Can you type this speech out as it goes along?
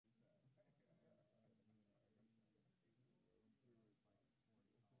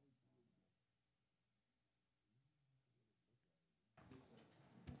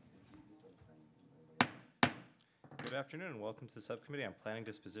Good afternoon and welcome to the Subcommittee on Planning,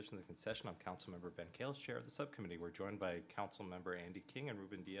 Dispositions, and Concession. I'm Councilmember Ben Kales, Chair of the Subcommittee. We're joined by Councilmember Andy King and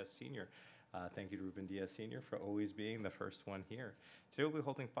Ruben Diaz Sr. Thank you to Ruben Diaz Sr. for always being the first one here. Today we'll be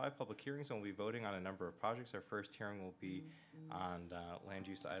holding 5 public hearings and we'll be voting on a number of projects. Our first hearing will be on Land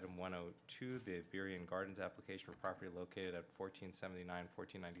Use Item 102, the Burien Gardens application for property located at 1479,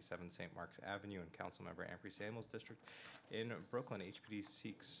 1497 St. Mark's Avenue in Councilmember Ampry Samuel's district in Brooklyn. HPD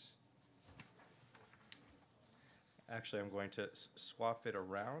seeks... Actually, I'm going to swap it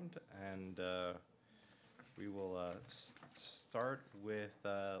around, and we will start with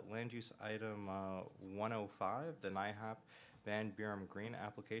Land Use Item 105, the NYHAP Van Buren Green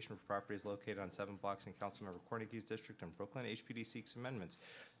application for properties located on 7 blocks in Councilmember Cornegie's district in Brooklyn. HPD seeks amendments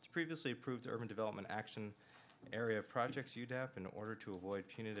to previously approved Urban Development Action Area projects, UDAP, in order to avoid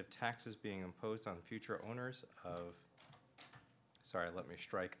punitive taxes being imposed on future owners of, sorry, let me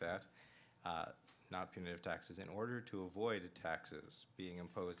strike that. Not punitive taxes, in order to avoid taxes being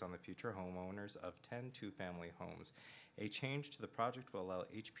imposed on the future homeowners of 10 two-family homes. A change to the project will allow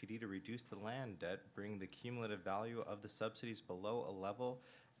HPD to reduce the land debt, bring the cumulative value of the subsidies below a level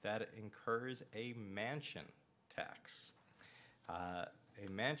that incurs a mansion tax. A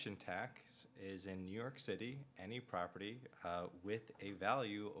mansion tax is in New York City. Any property with a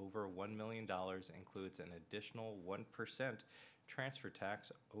value over $1 million includes an additional 1% transfer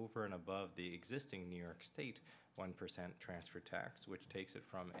tax over and above the existing New York State 1% transfer tax, which takes it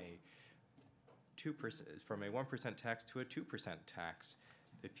from a 1% tax to a 2% tax.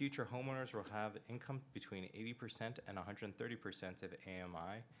 The future homeowners will have income between 80% and 130% of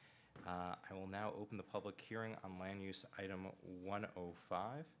AMI. I will now open the public hearing on Land Use Item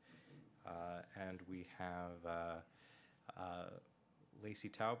 105, and we have Lacey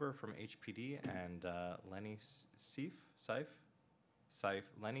Tauber from HPD and Lenny Seif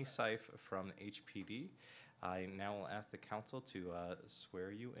from HPD. I now will ask the council to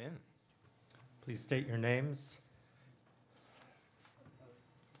swear you in. Please state your names.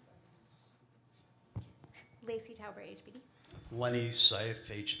 Lacey Tauber, HPD. Lenny Seif,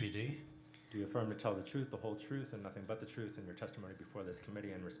 HPD. Do you affirm to tell the truth, the whole truth, and nothing but the truth in your testimony before this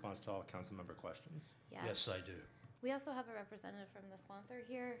committee in response to all council member questions? Yes, I do. We also have a representative from the sponsor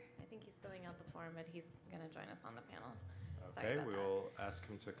here. I think he's filling out the form, but he's going to join us on the panel. Okay, we will ask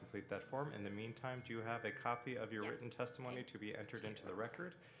him to complete that form. In the meantime, do you have a copy of your written testimony to be entered into the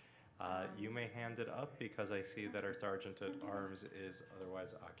record? You may hand it up because I see that our Sergeant at Arms is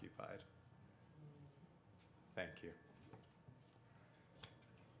otherwise occupied. Thank you.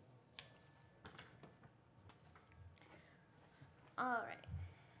 All right.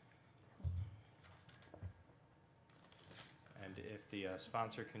 And if the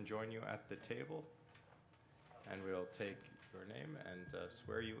sponsor can join you at the table, and we'll take your name and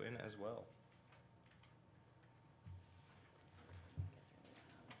swear you in as well.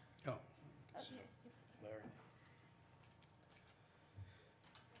 Oh, Okay. Larry.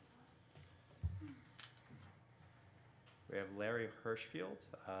 We have Larry Hirschfield,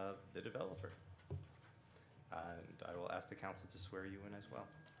 the developer. And I will ask the council to swear you in as well.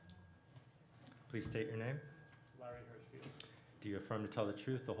 Please state your name. Larry Hirschfield. Do you affirm to tell the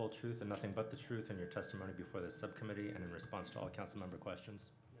truth, the whole truth, and nothing but the truth in your testimony before this subcommittee and in response to all council member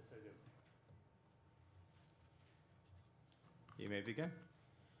questions? Yes, I do. You may begin.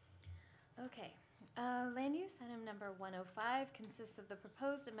 Okay. Land use item number 105 consists of the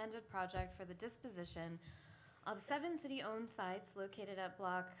proposed amended project for the disposition of 7 city-owned sites located at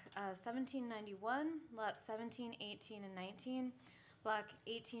block 1791, lots 17, 18, and 19, block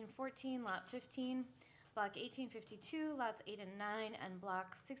 1814, lot 15, block 1852, lots 8 and 9, and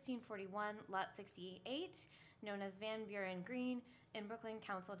block 1641, lot 68, known as Van Buren Green in Brooklyn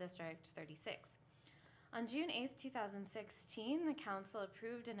Council District 36. On June 8, 2016, the council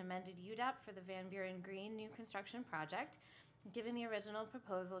approved an amended UDAP for the Van Buren Green new construction project, given the original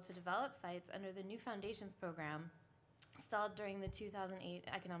proposal to develop sites under the New Foundations Program stalled during the 2008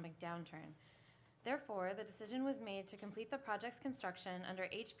 economic downturn. Therefore, the decision was made to complete the project's construction under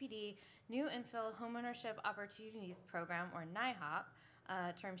HPD New Infill Homeownership Opportunities Program, or NYHOP,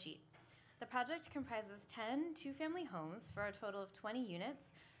 term sheet. The project comprises 10 two-family homes for a total of 20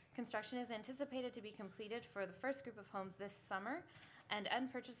 units. Construction is anticipated to be completed for the first group of homes this summer, and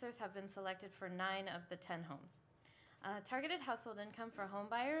end purchasers have been selected for 9 of the 10 homes. Targeted household income for home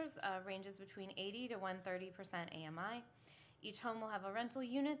buyers ranges between 80 to 130% AMI. Each home will have a rental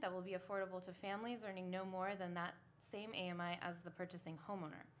unit that will be affordable to families earning no more than that same AMI as the purchasing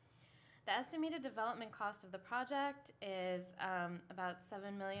homeowner. The estimated development cost of the project is about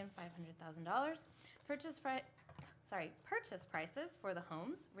 $7,500,000. Purchase prices for the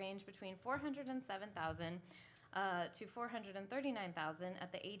homes range between $407,000 to $439,000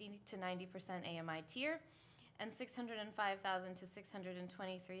 at the 80 to 90% AMI tier, and $605,000 to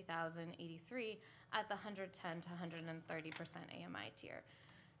 $623,083 at the 110 to 130% AMI tier.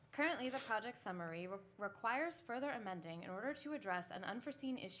 Currently, the project summary requires further amending in order to address an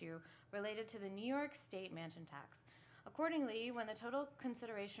unforeseen issue related to the New York State mansion tax. Accordingly, when the total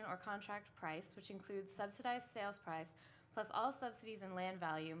consideration or contract price, which includes subsidized sales price plus all subsidies and land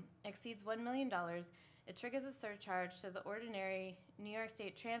value, exceeds $1 million, it triggers a surcharge to the ordinary New York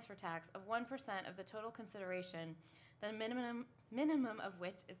State transfer tax of 1% of the total consideration, the minimum of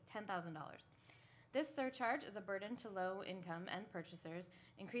which is $10,000. This surcharge is a burden to low-income end purchasers,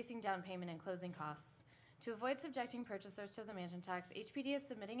 increasing down payment and closing costs. To avoid subjecting purchasers to the mansion tax, HPD is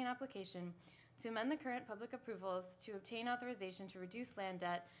submitting an application to amend the current public approvals to obtain authorization to reduce land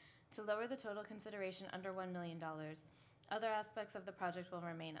debt to lower the total consideration under $1 million. Other aspects of the project will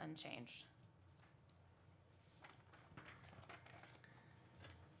remain unchanged.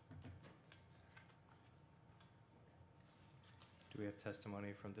 Do we have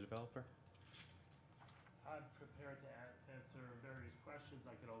testimony from the developer? I'm prepared to answer various questions.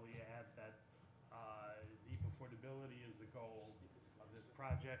 I can only add that deep affordability is the goal of this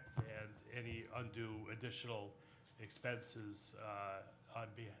project, and any undue additional expenses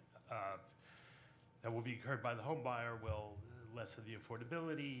that will be incurred by the home buyer will lessen the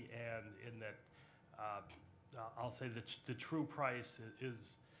affordability, and in that I'll say that the true price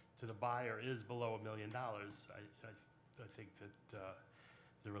is to the buyer is below $1 million. I think that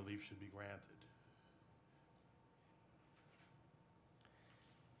the relief should be granted.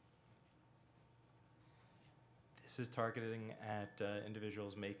 This is targeting at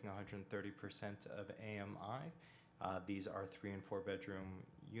individuals making 130% of AMI. These are 3 and 4 bedroom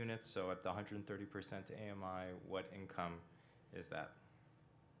units, so at the 130% AMI, what income is that?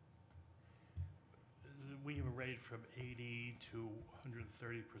 We have a rate from 80 to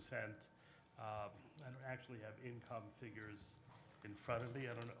 130%. I don't actually have income figures in front of me.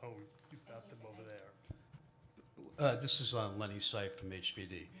 I don't know. Oh, you've got them over there. This is Lenny Seif from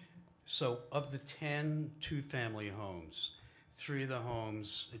HPD. So of the 10 two-family homes, 3 of the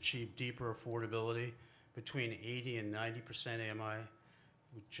homes achieve deeper affordability, between 80 and 90% AMI,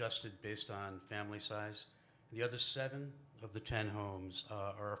 adjusted based on family size. The other 7 of the 10 homes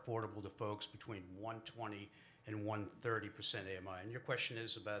are affordable to folks between 120 and 130% AMI. And your question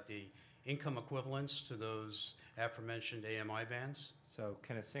is about the income equivalents to those aforementioned AMI bands? So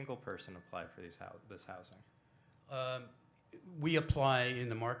can a single person apply for this housing? We apply in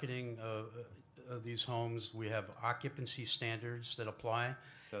the marketing of these homes. We have occupancy standards that apply.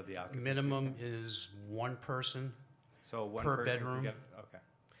 So the occupancy Minimum standard? is 1 person, So one per person can bedroom. get, okay.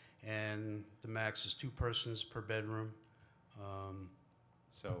 and the max is 2 persons per bedroom.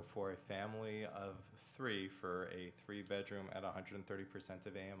 So for a family of 3, for a 3-bedroom at 130%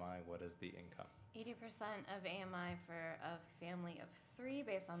 of AMI, what is the income? 80% of AMI for a family of 3,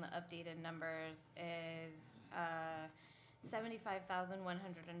 based on the updated numbers, is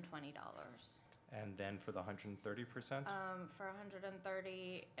 $75,120. And then for the 130%? For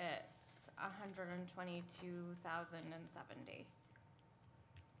 130, it's $122,070.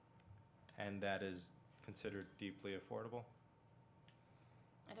 And that is considered deeply affordable?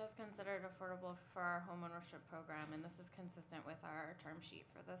 It is considered affordable for our homeownership program, and this is consistent with our term sheet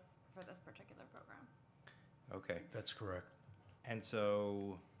for this particular program. Okay. That's correct. And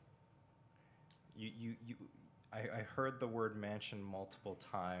so I heard the word mansion multiple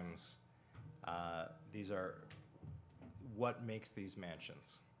times. These are, what makes these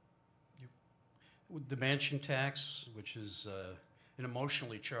mansions? The mansion tax, which is an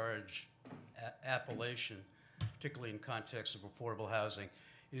emotionally charged appellation, particularly in context of affordable housing,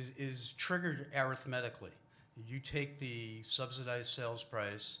 is triggered arithmetically. You take the subsidized sales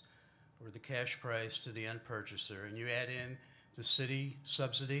price or the cash price to the end purchaser, and you add in the city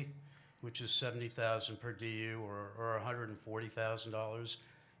subsidy, which is $70,000 per DU or $140,000.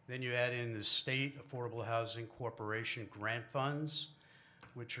 Then you add in the state Affordable Housing Corporation grant funds,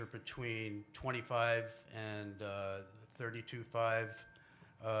 which are between $25,000 and $32,500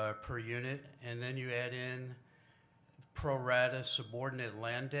 per unit, and then you add in pro rata subordinate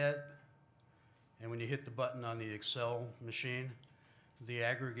land debt, and when you hit the button on the Excel machine, the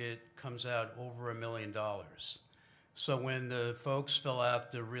aggregate comes out over $1 million. So when the folks fill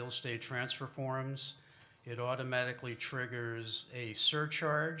out the real estate transfer forms, it automatically triggers a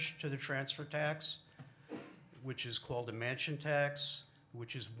surcharge to the transfer tax, which is called a mansion tax,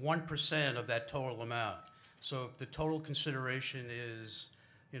 which is 1% of that total amount. So if the total consideration is,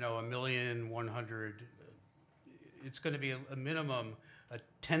 $1,100,000, it's going to be a minimum, a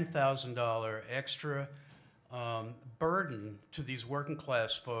 $10,000 extra burden to these working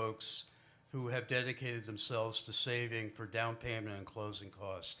class folks who have dedicated themselves to saving for down payment and closing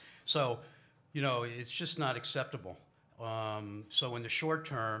costs. So, you know, it's just not acceptable. So in the short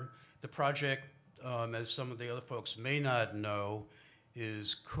term, the project, as some of the other folks may not know,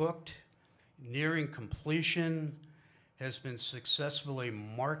 is cooked, nearing completion, has been successfully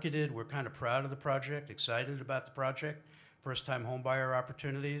marketed. We're kind of proud of the project, excited about the project, first-time homebuyer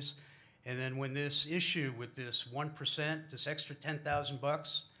opportunities. And then when this issue with this 1%, this extra 10,000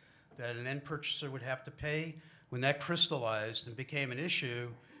 bucks that an end purchaser would have to pay, when that crystallized and became an issue,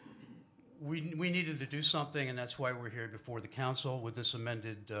 we needed to do something, and that's why we're here before the council with this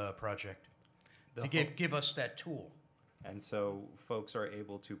amended project, The to give us that tool. And so folks are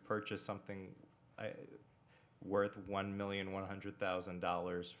able to purchase something worth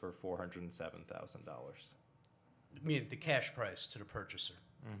 $1,100,000 for $407,000. I mean, the cash price to the purchaser.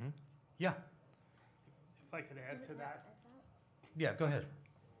 Mm-hmm. Yeah, If I could add to that, yeah, go ahead.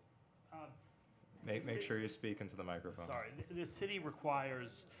 Make sure you speak into the microphone. sorry, the city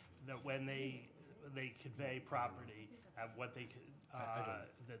requires that when they convey property, what they,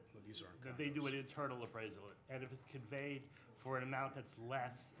 These aren't that they do an internal appraisal. And if it's conveyed for an amount that's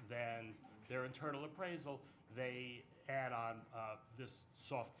less than their internal appraisal, they add on this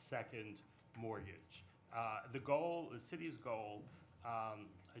soft second mortgage. The goal, the city's goal,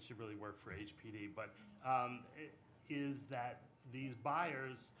 I should really work for HPD, but is that these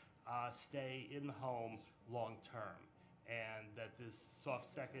buyers stay in the home long-term, and that this soft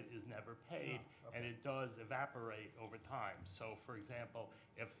second is never paid, and it does evaporate over time. So, for example,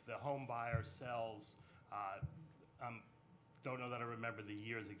 if the home buyer sells, don't know that I remember the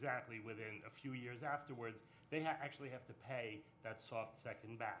years exactly, within a few years afterwards, they actually have to pay that soft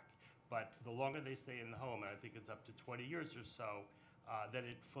second back. But the longer they stay in the home, and I think it's up to 20 years or so, then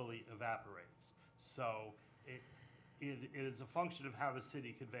it fully evaporates. So it is a function of how the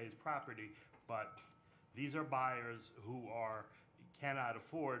city conveys property, but these are buyers who cannot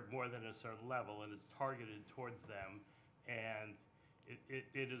afford more than a certain level, and it's targeted towards them. And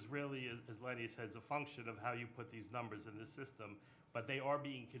it is really, as Lenny says, a function of how you put these numbers in the system, but they are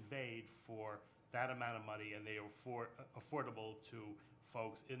being conveyed for that amount of money, and they are affordable to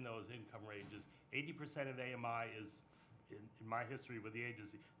folks in those income ranges. 80% of AMI is, in my history with the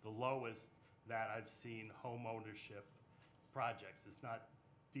agency, the lowest that I've seen home ownership projects. It's not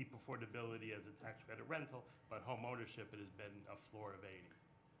deep affordability as a tax credit rental, but home ownership, it has been a floor of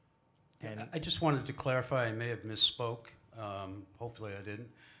 80. And I just wanted to clarify, I may have misspoke, hopefully I didn't,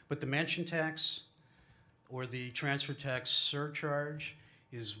 but the mansion tax or the transfer tax surcharge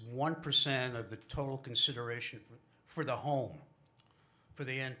is 1% of the total consideration for the home, for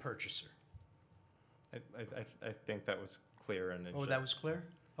the end purchaser. I think that was clear, and Oh, that was clear?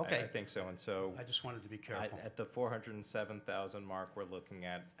 Okay. I think so, and so I just wanted to be careful. at the 407,000 mark, we're looking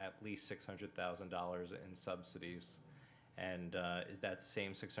at least $600,000 in subsidies. And is that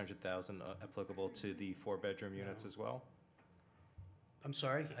same 600,000 applicable to the 4-bedroom units as well? I'm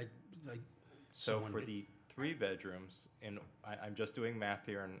sorry, So someone- for the 3 bedrooms, and I'm just doing math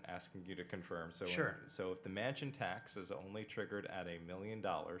here and asking you to confirm. So Sure. So if the mansion tax is only triggered at $1 million,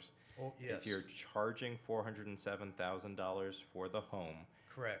 Oh, yes. if you're charging $407,000 for the home,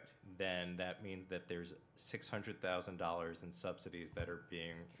 Correct. then that means that there's $600,000 in subsidies that are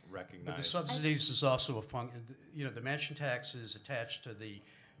being recognized. But the subsidies is also a function, you know, the mansion tax is attached to the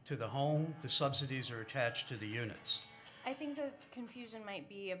home, the subsidies are attached to the units. I think the confusion might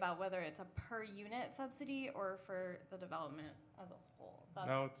be about whether it's a per unit subsidy or for the development as a whole.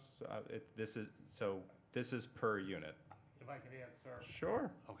 No, this is per unit. If I could answer.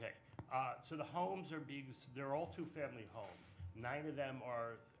 Sure. Okay, so the homes they're all two-family homes. 9 of them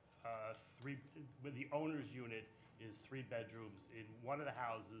are with the owner's unit is 3 bedrooms in one of the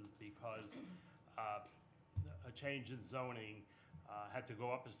houses because a change in zoning had to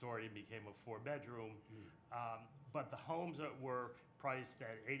go up a story and became a 4-bedroom. But the homes were priced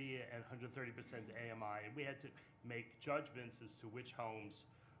at 80 and 130% AMI, and we had to make judgments as to which homes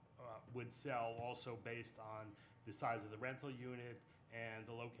would sell, also based on the size of the rental unit and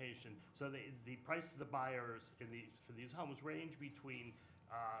the location. So the price of the buyers for these homes range between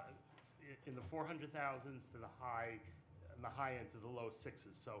in the 400,000s to the high end to the low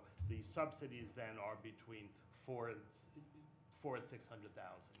 6s. So the subsidies then are between 4 and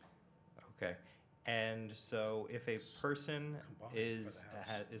 600,000. Okay. And so if a person Combined is for the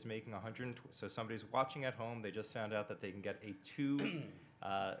house. is making 120, so somebody's watching at home, they just found out that they can get a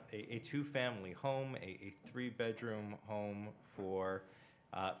two-family home, a 3-bedroom home for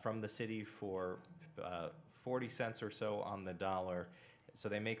from the city for 40 cents or so on the dollar. So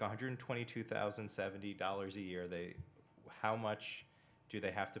they make $122,070 a year. How much do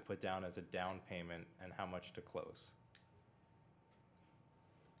they have to put down as a down payment, and how much to close?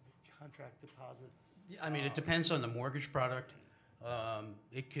 Contract deposits? I mean, it depends on the mortgage product.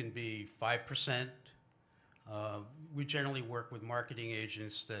 It can be 5%. We generally work with marketing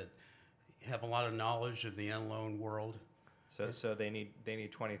agents that have a lot of knowledge of the end loan world. So they need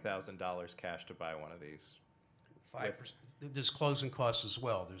 $20,000 cash to buy one of these. 5%. There's closing costs as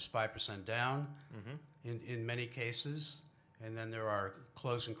well. There's 5% down in many cases, and then there are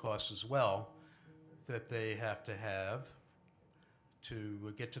closing costs as well that they have to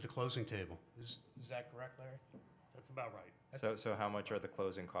get to the closing table. Is that correct, Larry? That's about right. So how much are the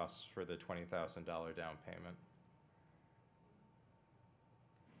closing costs for the $20,000 down payment?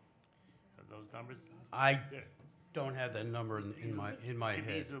 Are those numbers? I Yeah. don't have that number in my Could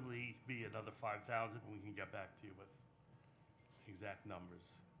head. easily be another 5,000, we can get back to you with exact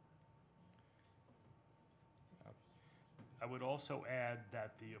numbers. I would also add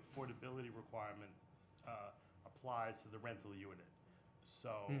that the affordability requirement applies to the rental unit.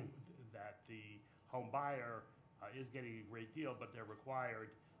 So that the home buyer is getting a great deal, but they're required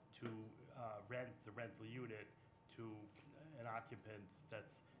to rent the rental unit to an occupant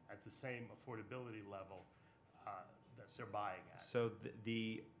that's at the same affordability level that they're buying at. So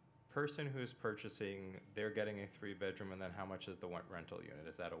the person who's purchasing, they're getting a 3-bedroom, and then how much is the rental unit?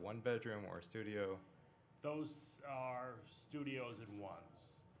 Is that a 1-bedroom or a studio? Those are studios and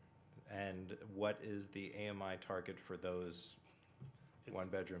ones. And what is the AMI target for those It's-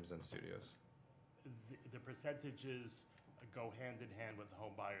 1-bedrooms and studios? The percentages go hand in hand with the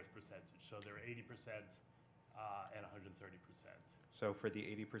home buyer's percentage. So they're 80% and 130%. So for the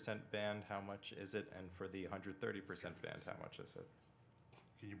 80% band, how much is it? And for the 130% band, how much is it?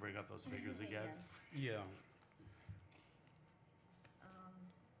 Can you bring up those figures again? Yeah.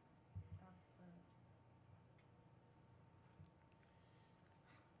 That's the,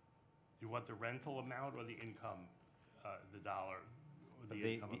 You want the rental amount or the income, the dollar, or the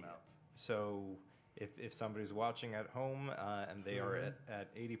The- income the- amount? So if somebody's watching at home and they are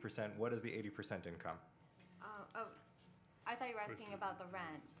at 80%, what is the 80% income? oh, I thought you were asking about the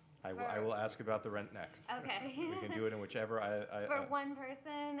rent. I will ask about the rent next. Okay. We can do it in whichever For one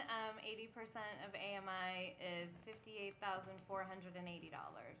person, 80% of AMI is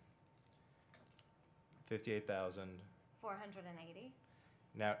 $58,480. 58,000. 480.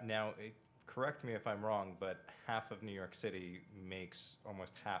 Now, correct me if I'm wrong, but half of New York City makes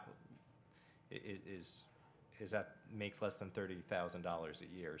almost half, makes less than $30,000 a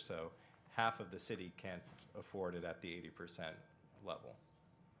year. So half of the city can't afford it at the 80% level.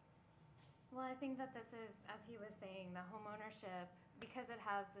 Well, I think that this is, as he was saying, the homeownership, because it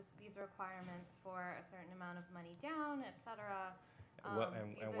has these requirements for a certain amount of money down, et cetera.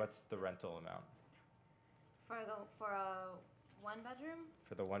 And what's the rental amount For a 1-bedroom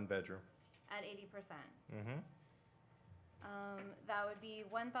for the 1-bedroom? at 80%. Mm-hmm. That would be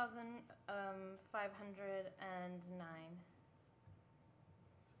 1,509.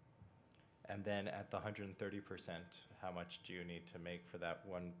 And then at the 130%, how much do you need to make for that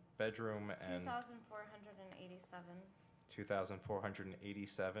 1-bedroom? And 2,487.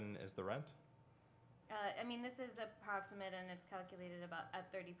 2,487 is the rent? I mean, this is approximate, and it's calculated about at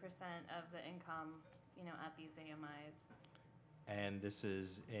 30% of the income, at these AMIs. And this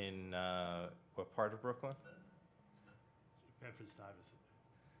is in what part of Brooklyn? Bedford-Stuyvesant.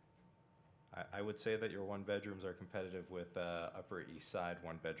 I would say that your 1-bedrooms are competitive with Upper East Side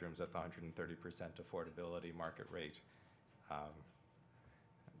 1-bedrooms at the 130% affordability market rate.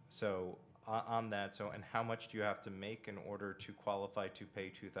 So on that, and how much do you have to make in order to qualify to pay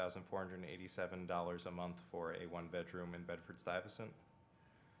 $2,487 a month for a 1-bedroom in Bedford-Stuyvesant?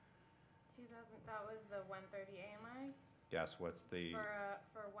 2,000. That was the 130 AMI Yes, what's the?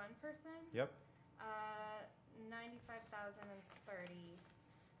 for one person. Yep. 95,030.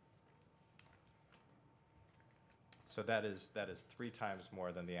 So that is 3 times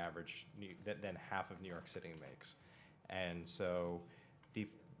more than the average, than half of New York City makes. And so the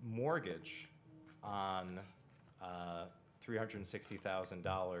mortgage on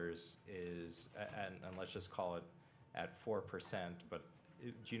 $360,000 is, and let's just call it at 4%, but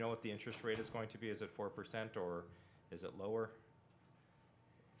do you know what the interest rate is going to be? Is it 4% or is it lower?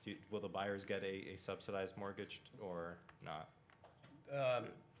 Will the buyers get a subsidized mortgage or not?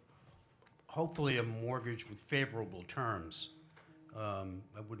 Hopefully a mortgage with favorable terms. I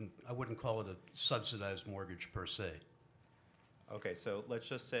wouldn't call it a subsidized mortgage per se. Okay, so let's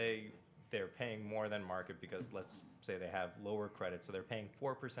just say they're paying more than market because let's say they have lower credit, so they're paying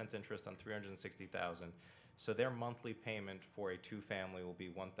 4% interest on $360,000. So their monthly payment for a two-family will be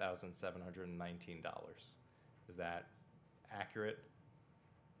 $1,719. Is that accurate?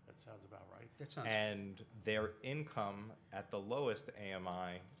 That sounds about right. That sounds. And their income at the lowest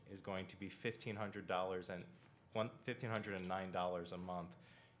AMI is going to be $1,509 a month.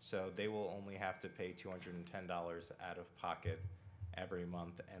 So they will only have to pay $210 out of pocket every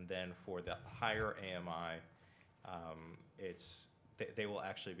month. And then for the higher AMI, they will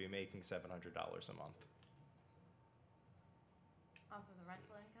actually be making $700 a month. Off of the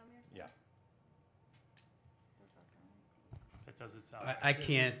rental income, you're saying? Yeah. Does that sound right? That doesn't sound. I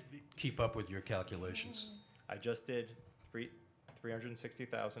can't keep up with your calculations. I just did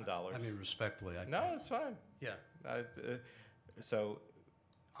 $360,000. I mean, respectfully, I. No, it's fine. Yeah. So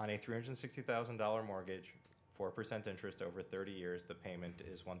on a $360,000 mortgage, 4% interest over 30 years, the payment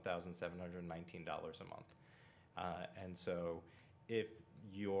is $1,719 a month. And so if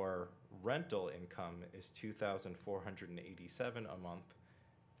your rental income is $2,487 a month,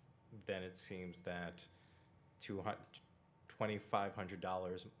 then it seems that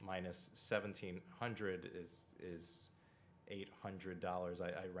 $2,500 minus $1,700 is $800.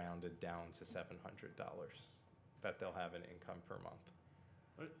 I rounded down to $700 that they'll have in income per month.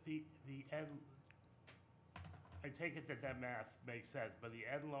 But I take it that math makes sense, but the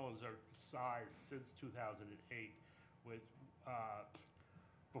ed loans are sized since 2008 with,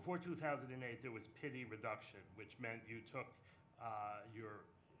 before 2008, there was PITI reduction, which meant you took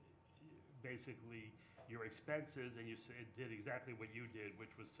basically your expenses and did exactly what you did,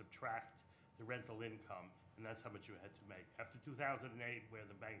 which was subtract the rental income, and that's how much you had to make. After 2008, where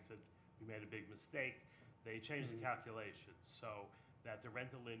the bank said we made a big mistake, they changed the calculations so that the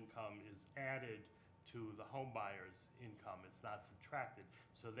rental income is added to the home buyer's income. It's not subtracted.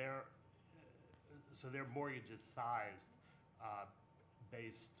 So their mortgage is sized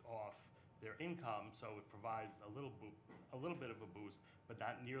based off their income, so it provides a little bit of a boost, but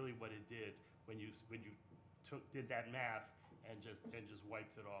not nearly what it did when you did that math and just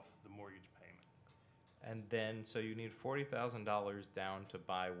wiped it off the mortgage payment. And then, so you need $40,000 down to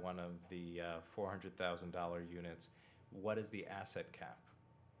buy one of the $400,000 units. What is the asset cap?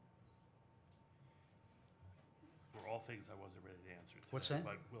 For all things I wasn't ready to answer today. What's that?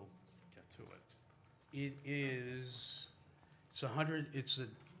 But we'll get to it. It is, I'll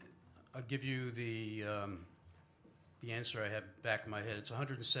give you the answer I have back in my head. It's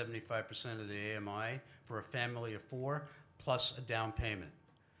 175% of the AMI for a family of four plus a down payment.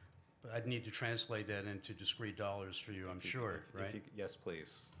 But I'd need to translate that into discrete dollars for you, I'm sure, right? Yes,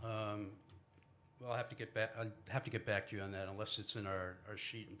 please. Well, I'll have to get back to you on that unless it's in our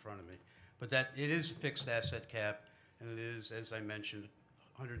sheet in front of me. But it is a fixed asset cap, and it is, as I mentioned,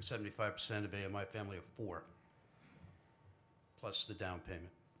 175% of AMI family of four, plus the down payment.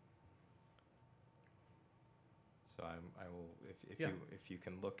 So I will, Yeah. if you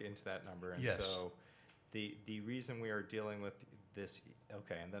can look into that number. And Yes. so the reason we are dealing with this,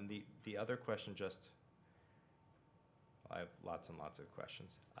 okay, and then the other question I have lots and lots of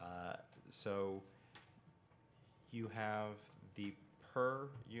questions. So you have the per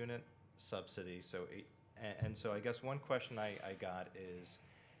unit subsidy. So so I guess one question I got is,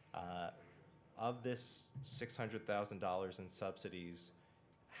 of this $600,000 in subsidies,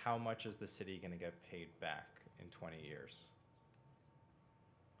 how much is the city going to get paid back in 20 years?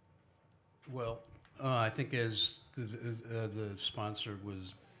 Well, I think as the sponsor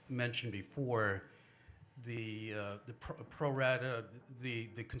was mentioned before, the pro rata,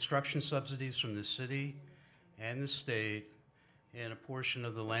 the construction subsidies from the city and the state and a portion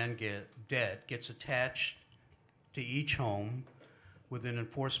of the land debt gets attached to each home with an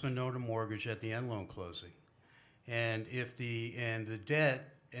enforcement note or mortgage at the end loan closing. And if the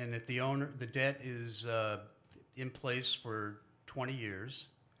debt is in place for 20 years,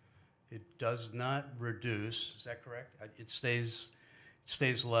 it does not reduce. Is that correct? It stays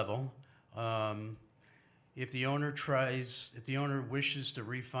level. If the owner wishes to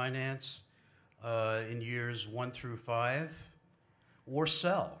refinance in years 1 through 5, or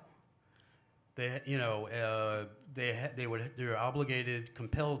sell, they're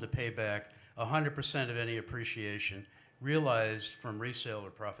compelled to pay back 100% of any appreciation realized from resale or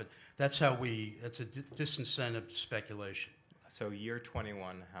profit. That's a disincentive to speculation. So year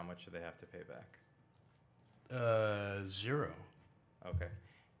 21, how much do they have to pay back? 0. Okay.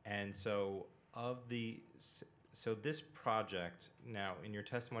 And so so this project, now in your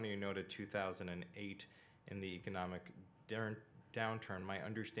testimony you noted 2008 in the economic downturn. My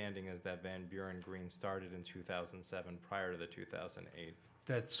understanding is that Van Buren Green started in 2007 prior to the 2008.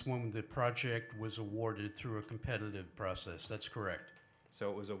 That's when the project was awarded through a competitive process. That's correct. So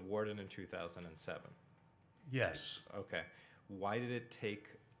it was awarded in 2007. Yes. Okay. Why did it take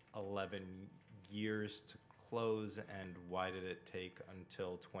 11 years to close, and why did it take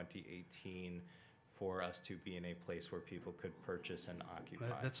until 2018 for us to be in a place where people could purchase and occupy?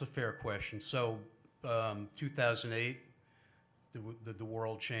 That's a fair question. So, 2008, the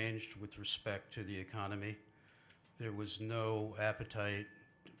world changed with respect to the economy. There was no appetite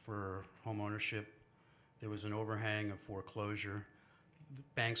for home ownership. There was an overhang of foreclosure. The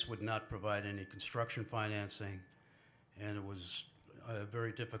banks would not provide any construction financing, and it was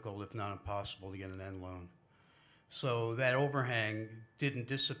very difficult, if not impossible, to get an end loan. So that overhang didn't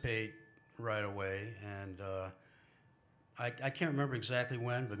dissipate right away, and I can't remember exactly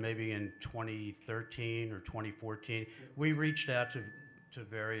when, but maybe in 2013 or 2014, we reached out to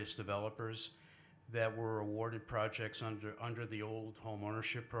various developers that were awarded projects under the old home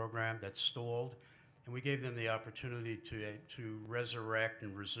ownership program that stalled, and we gave them the opportunity to resurrect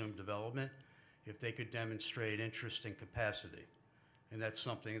and resume development if they could demonstrate interest and capacity. And that's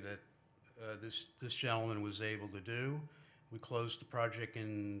something that this gentleman was able to do. We closed the project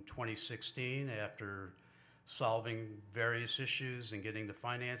in 2016 after solving various issues and getting the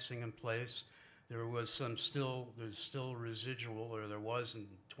financing in place. There was there's still residual, or there was in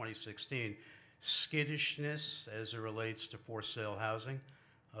 2016, skittishness as it relates to for sale housing,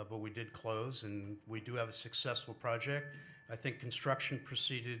 but we did close, and we do have a successful project. I think construction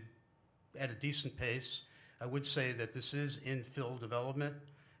proceeded at a decent pace. I would say that this is infill development,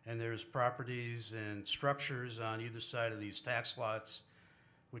 and there's properties and structures on either side of these tax lots,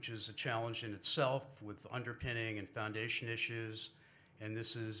 which is a challenge in itself with underpinning and foundation issues. And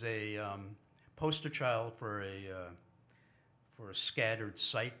this is a poster child for a scattered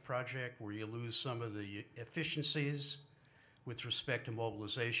site project where you lose some of the efficiencies with respect to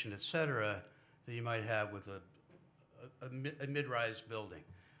mobilization, et cetera, that you might have with a mid-rise building.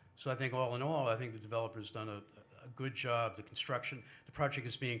 So I think all in all, I think the developer's done a good job. The project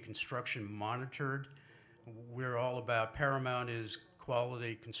is being construction monitored. We're all about, paramount is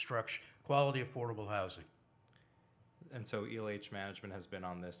quality construction, quality affordable housing. And so ELH Management has been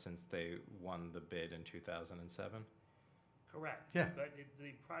on this since they won the bid in 2007? Correct. Yeah. But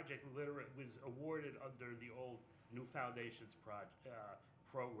the project literally was awarded under the old New Foundations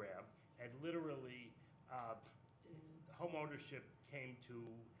program, and literally home ownership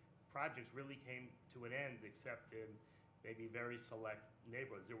projects really came to an end except in maybe very select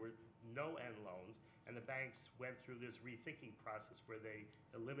neighborhoods. There were no end loans, and the banks went through this rethinking process where they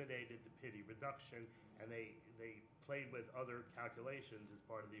eliminated the pity reduction, and they played with other calculations as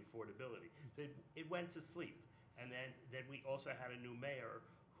part of the affordability. So it went to sleep. And then we also had a new mayor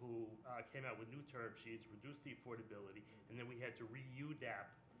who came out with new term sheets, reduced the affordability, and then we had to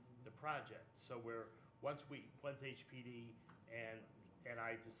re-UDAP the project. So once HPD and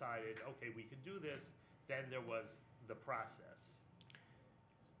I decided, okay, we could do this, then there was the process.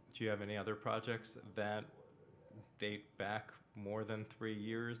 Do you have any other projects that date back more than 3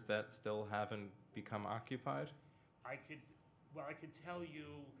 years that still haven't become occupied? I could tell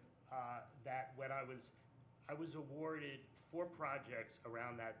you that when I was awarded 4 projects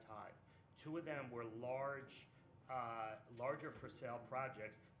around that time. 2 of them were larger for sale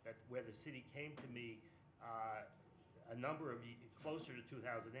projects where the city came to me a number of closer to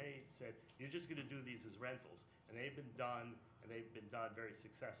 2008, said, you're just going to do these as rentals. And they've been done very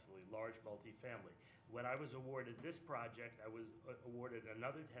successfully, large multifamily. When I was awarded this project, I was awarded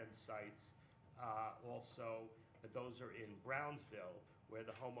another 10 sites also, but those are in Brownsville, where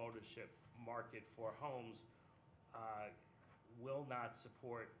the home ownership market for homes will not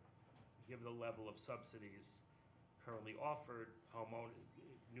give the level of subsidies currently offered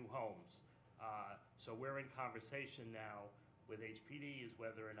new homes. So we're in conversation now with HPD is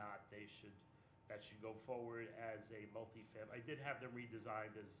whether or not that should go forward as a multifamily. I did have them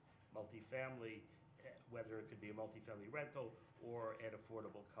redesigned as multifamily, whether it could be a multifamily rental or an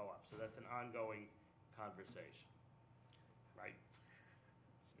affordable co-op. So that's an ongoing conversation, right?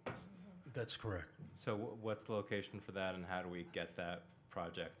 That's correct. So what's the location for that, and how do we get that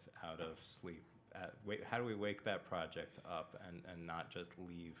project out of sleep? How do we wake that project up and not just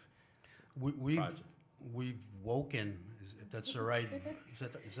leave? We've woken, if that's the right,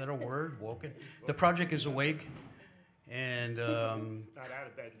 is that a word, woken? The project is awake, and It's not out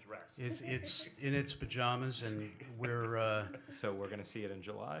of bed and dressed. it's in its pajamas, and we're So we're going to see it in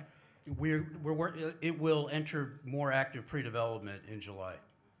July? it will enter more active pre-development in July.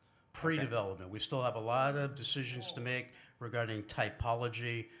 Pre-development. We still have a lot of decisions to make regarding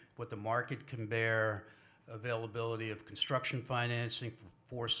typology, what the market can bear, availability of construction financing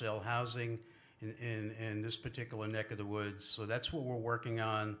for sale housing in this particular neck of the woods. So that's what we're working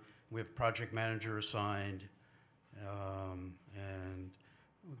on. We have project manager assigned. and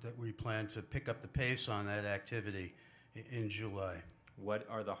that we plan to pick up the pace on that activity in July. What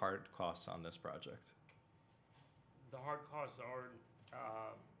are the hard costs on this project? The hard costs are,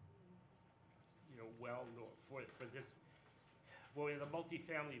 well, for this, well, in the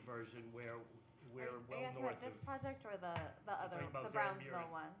multifamily version where we're Are well you asking north about of. this project or the other, talking about the Van Buren.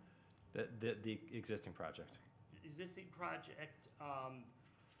 Brownsville one? The existing project. Existing project,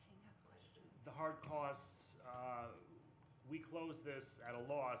 the hard costs, we closed this at a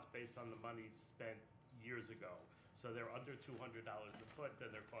loss based on the money spent years ago. So they're under $200 a foot, then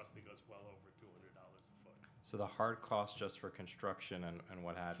they're costing us well over $200 a foot. So the hard cost just for construction and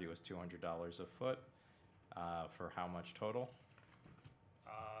what have you is $200 a foot, for how much total?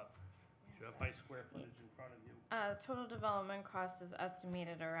 Do you have my square footage in front of you? Total development cost is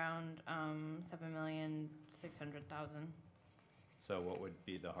estimated around, $7,600,000. So what would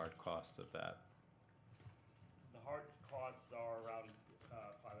be the hard cost of that? The hard costs are around $5.5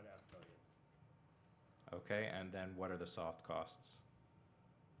 million. Okay, and then what are the soft costs?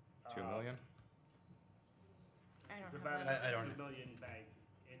 2 million? I It's don't about have that. I don't $2 million bank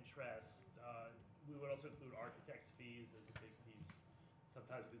interest. We would also include architect's fees as a big piece,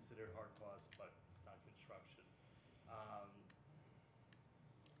 sometimes considered hard costs, but it's not construction.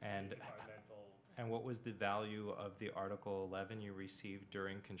 And Environmental, And what was the value of the Article 11 you received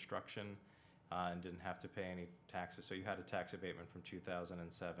during construction and didn't have to pay any taxes? So you had a tax abatement from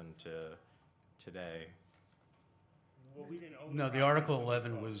 2007 to today. well, we didn't own. No, the property Article when we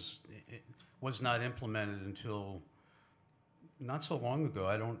 11 closed. was not implemented until not so long ago.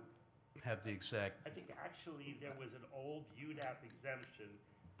 I don't have the exact, I think actually there was an old UDAP exemption,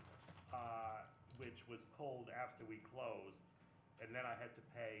 which was pulled after we closed, and then I had to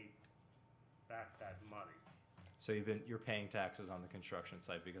pay back that money. So you're paying taxes on the construction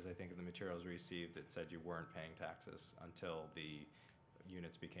site because I think in the materials received, it said you weren't paying taxes until the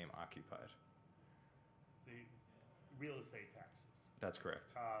units became occupied. The real estate taxes. That's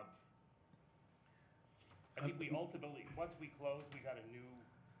correct. I think we ultimately, once we closed, we got a new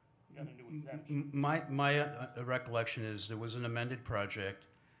exemption. my recollection is there was an amended project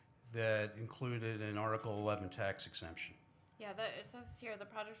that included an Article 11 tax exemption. Yeah, it says here, the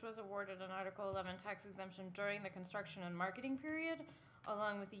project was awarded an Article 11 tax exemption during the construction and marketing period,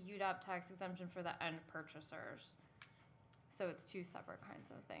 along with the UDAP tax exemption for the end purchasers. So it's two separate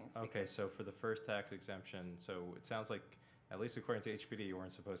kinds of things. Okay, so for the first tax exemption, so it sounds like, at least according to HPD, you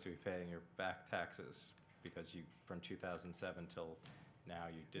weren't supposed to be paying your back taxes because you, from 2007 till now,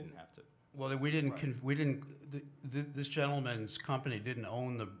 you didn't have to. Well, we didn't, Right. this gentleman's company didn't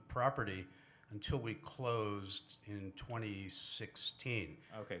own the property until we closed in 2016.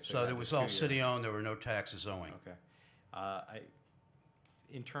 Okay, So you it had was the all 2 year. city-owned, there were no taxes owing. Okay.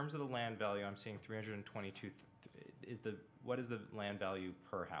 In terms of the land value, I'm seeing 322, what is the land value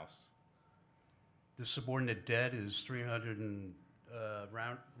per house? The subordinate debt is 300 and,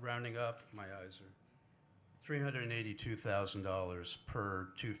 rounding up, my eyes are, $382,000 per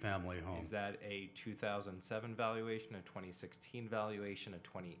two-family home. Is that a 2007 valuation, a 2016 valuation, a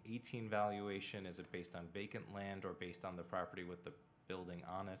 2018 valuation? Is it based on vacant land or based on the property with the building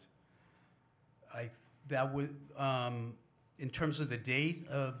on it? That would, in terms of the date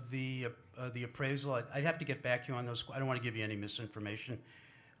of the appraisal, I'd have to get back to you on those. I don't want to give you any misinformation.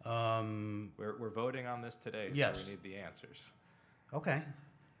 We're voting on this today, so Yes. we need the answers. Okay.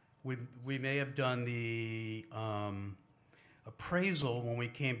 We may have done the appraisal when we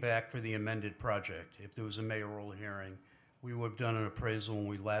came back for the amended project. If there was a mayoral hearing, we would have done an appraisal when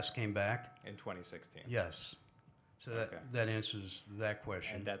we last came back. In 2016? Yes. So Okay. that answers that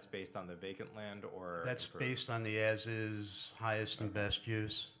question. And that's based on the vacant land or? That's improved? based on the as-is, highest and best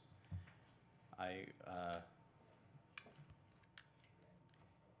use.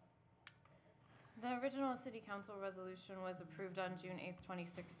 The original city council resolution was approved on June 8th,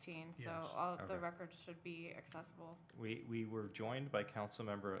 2016, so Yes. all the Okay. records should be accessible. We were joined by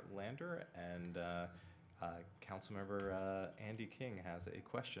Councilmember Lander, and Councilmember Andy King has a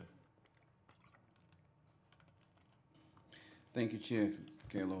question. Thank you, Chair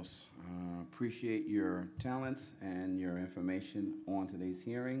Carlos. Appreciate your talents and your information on today's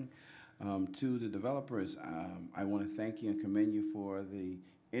hearing. To the developers, I want to thank you and commend you for the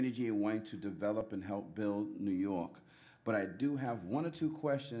energy and wanting to develop and help build New York. But I do have one or two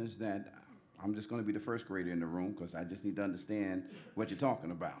questions that I'm just going to be the first grader in the room because I just need to understand what you're talking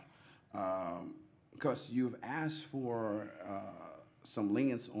about. Because you've asked for some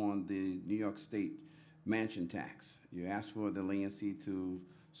lenience on the New York State mansion tax. You asked for the leniency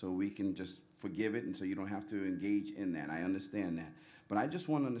so we can just forgive it and so you don't have to engage in that. I understand that. But I just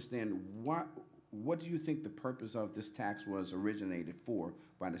want to understand what do you think the purpose of this tax was originated for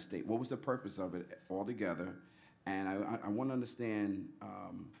by the state? What was the purpose of it altogether? And I want to understand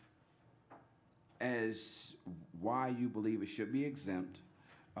as why you believe it should be exempt.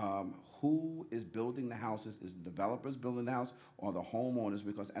 Who is building the houses? Is the developers building the house or the homeowners?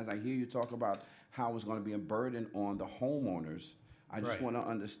 Because as I hear you talk about how it's going to be a burden on the homeowners, I just Right. want to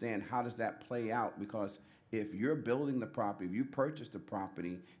understand how does that play out? Because if you're building the property, if you purchase the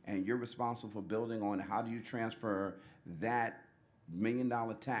property and you're responsible for building on it, how do you transfer that $1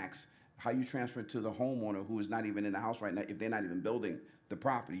 million tax? How you transfer it to the homeowner who is not even in the house right now if they're not even building the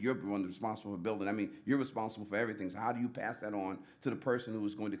property? You're the one responsible for building. I mean, you're responsible for everything. So how do you pass that on to the person who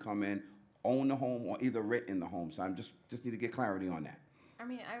is going to come in, own the home, or either rent in the home? So I'm just need to get clarity on that. I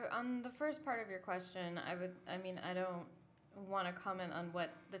mean, on the first part of your question, I don't want to comment on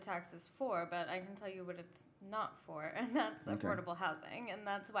what the tax is for, but I can tell you what it's not for, and that's Okay. affordable housing. And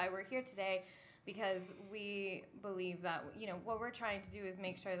that's why we're here today, because we believe that, what we're trying to do is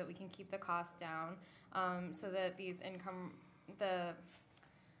make sure that we can keep the costs down, so that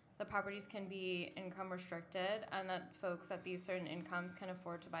the properties can be income restricted, and that folks at these certain incomes can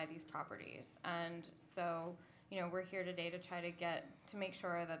afford to buy these properties. And so, we're here today to try to make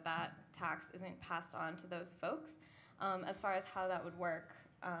sure that that tax isn't passed on to those folks. As far as how that would work,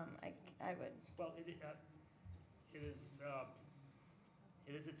 I would. Well, it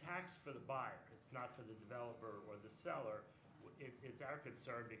is a tax for the buyer. It's not for the developer or the seller. It's our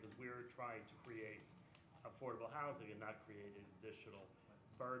concern because we're trying to create affordable housing and not create an additional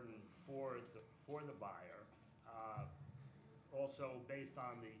burden for the buyer. Also, based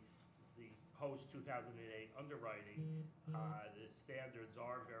on the post-2008 underwriting, the standards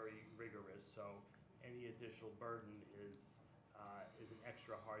are very rigorous, so any additional burden is an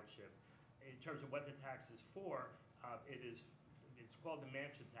extra hardship. In terms of what the tax is for, it's called the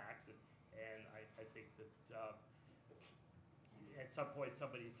mansion tax, and I think that at some point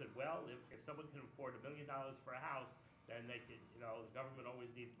somebody said, well, if someone can afford $1 million for a house, then they can, the government always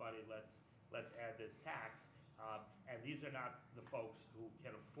needs money. Let's add this tax, and these are not the folks who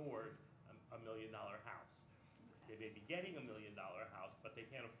can afford a $1 million house. They may be getting $1 million house, but they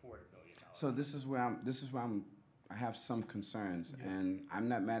can't afford $1 million. So this is where I have some concerns, and I'm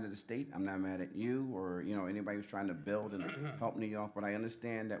not mad at the state. I'm not mad at you or anybody who's trying to build and help New York. But I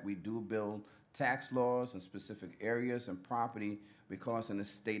understand that we do build tax laws in specific areas and property because in the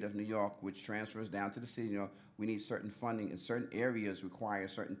state of New York, which transfers down to the city, we need certain funding, and certain areas require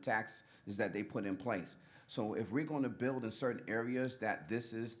certain taxes that they put in place. So if we're going to build in certain areas that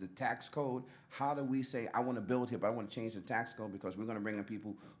this is the tax code, how do we say, I want to build here, but I want to change the tax code because we're going to bring in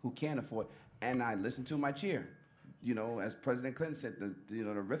people who can't afford? And I listen to my chair. As President Clinton said, the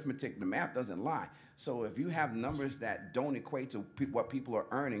arithmetic, the math doesn't lie. So if you have numbers that don't equate to what people are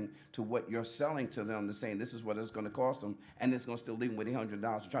earning to what you're selling to them, to saying this is what it's going to cost them, and it's going to still leave them with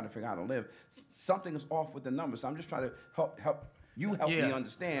 $800 to try to figure out how to live, something is off with the numbers. So I'm just trying to help me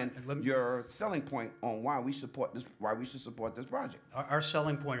understand your selling point on why we support this, why we should support this project. Our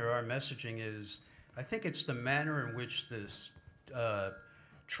selling point or our messaging is, I think it's the manner in which this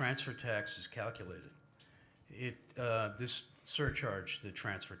transfer tax is calculated. This surcharge, the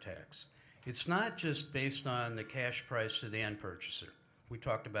transfer tax, it's not just based on the cash price to the end purchaser. We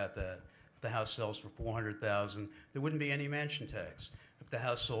talked about that. If the house sells for $400,000, there wouldn't be any mansion tax. If the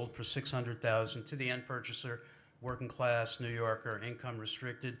house sold for $600,000 to the end purchaser, working class, New Yorker, income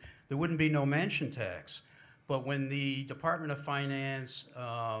restricted, there wouldn't be no mansion tax. But when the Department of Finance,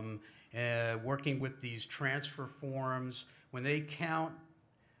 working with these transfer forms, when they count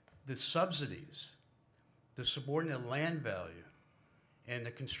the subsidies, the subordinate land value, and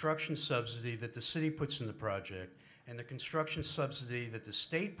the construction subsidy that the city puts in the project, and the construction subsidy that the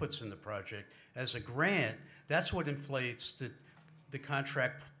state puts in the project as a grant, that's what inflates the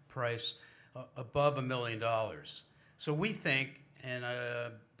contract price above $1 million. So we think, and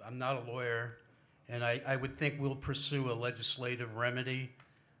I'm not a lawyer, and I would think we'll pursue a legislative remedy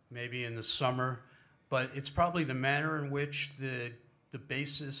maybe in the summer, but it's probably the manner in which the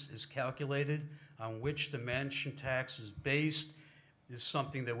basis is calculated, on which the mansion tax is based, is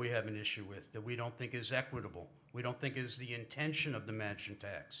something that we have an issue with, that we don't think is equitable. We don't think is the intention of the mansion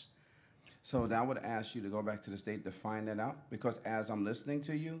tax. So I would ask you to go back to the state to find that out, because as I'm listening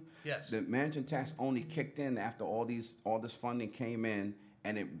to you, Yes. the mansion tax only kicked in after all this funding came in,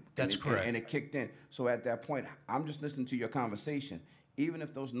 and That's correct. And it kicked in. So at that point, I'm just listening to your conversation. Even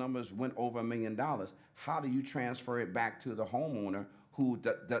if those numbers went over $1 million, how do you transfer it back to the homeowner who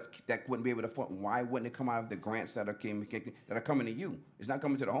that wouldn't be able to afford? Why wouldn't it come out of the grants that are coming to you? It's not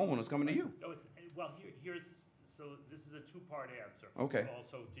coming to the homeowner; it's coming to you. No, well, here's so this is a two-part answer. Okay.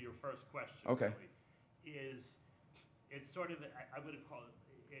 Also to your first question. Okay. Really, it's sort of, I would call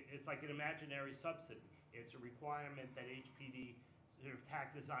it, it's like an imaginary subsidy. It's a requirement that HPD sort of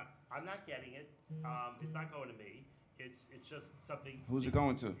tack this on. I'm not getting it. It's not going to me. It's just something. Who's it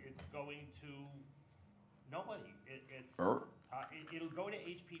going to? It's going to nobody. It'll go to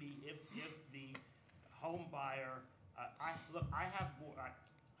HPD if the home buyer. I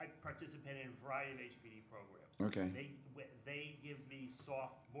participate in a variety of HPD programs. Okay. They give me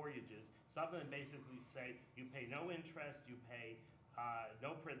soft mortgages. Some of them basically say you pay no interest, you pay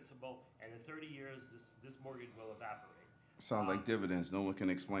no principal, and in 30 years this mortgage will evaporate. Sounds like dividends. No one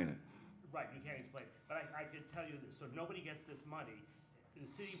can explain it. Right, you can't explain. But I can tell you this, so if nobody gets this money, the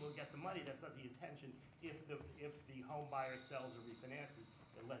city will get the money. That's not the intention if the home buyer sells or refinances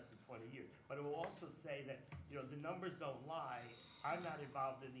in less than 20 years. But it will also say that, the numbers don't lie. I'm not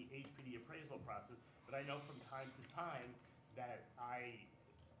involved in the HPD appraisal process, but I know from time to time that I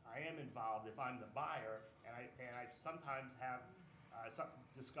am involved if I'm the buyer, and I sometimes have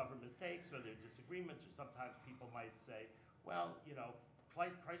discover mistakes or there are disagreements, or sometimes people might say, well,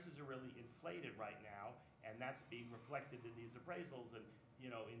 prices are really inflated right now, and that's being reflected in these appraisals. And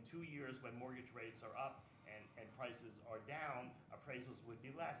in 2 years, when mortgage rates are up and prices are down, appraisals would be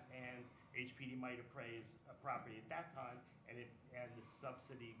less, and HPD might appraise a property at that time, and the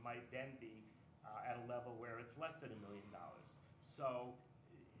subsidy might then be at a level where it's less than $1 million. So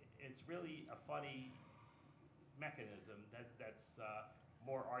it's really a funny mechanism that's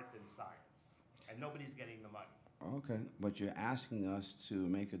more art than science, and nobody's getting the money. Okay, but you're asking us to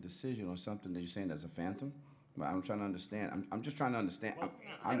make a decision on something that you're saying that's a phantom? But I'm trying to understand. I'm just trying to understand. Well,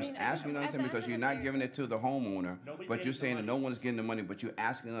 I'm just asking you to understand because you're not giving it to the homeowner, Nobody's but you're getting the saying that no money. one's getting the money, but you're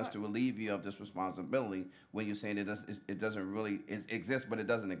asking us to relieve you of this responsibility when you're saying it doesn't really exist, but it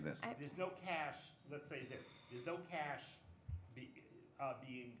doesn't exist. There's no cash, let's say this, there's no cash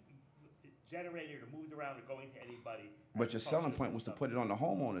being generated or moved around or going to anybody. But your selling point was to put it on the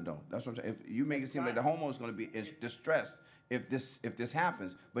homeowner, though. That's what I'm saying. If you make it seem like the homeowner's going to be distressed if this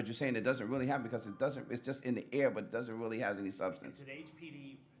happens, but you're saying it doesn't really happen because it doesn't. It's just in the air, but it doesn't really have any substance. It's an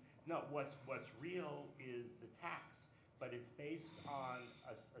HPD, no, what's real is the tax, but it's based on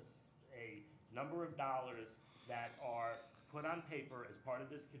a number of dollars that are put on paper as part of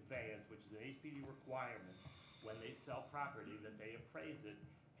this conveyance, which is an HPD requirement when they sell property, that they appraise it,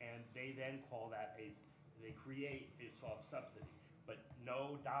 and they then call that they create a soft subsidy. But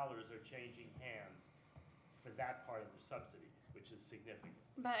no dollars are changing hands for that part of the subsidy, which is significant.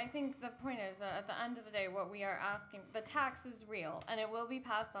 But I think the point is that at the end of the day, what we are asking, the tax is real, and it will be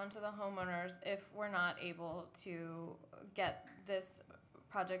passed on to the homeowners if we're not able to get this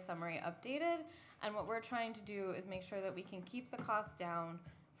project summary updated. And what we're trying to do is make sure that we can keep the costs down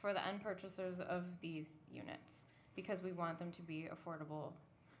for the end purchasers of these units, because we want them to be affordable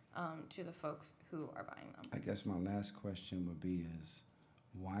to the folks who are buying them. I guess my last question would be is,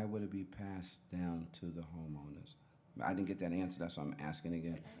 why would it be passed down to the homeowners? I didn't get that answer, that's why I'm asking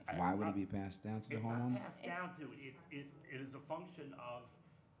again. Why would it be passed down to the It's homeowner? not passed down to, it is a function of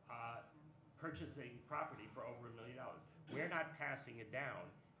purchasing property for over $1 million. We're not passing it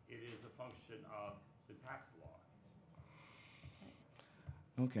down, it is a function of the tax law.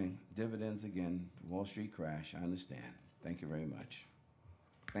 Okay, dividends again, Wall Street crash, I understand. Thank you very much.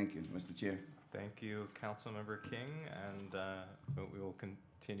 Thank you, Mr. Chair. Thank you, Councilmember King, and we will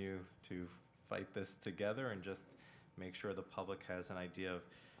continue to fight this together and just make sure the public has an idea of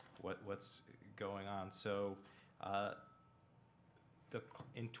what's going on. So,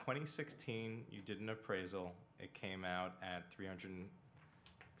 in 2016, you did an appraisal. It came out at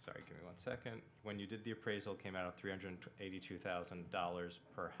sorry, give me 1 second. When you did the appraisal, it came out at $382,000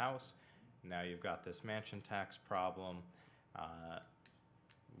 per house. Now you've got this mansion tax problem.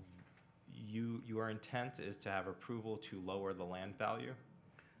 Your intent is to have approval to lower the land value?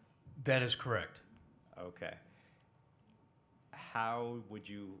 That is correct. Okay. How would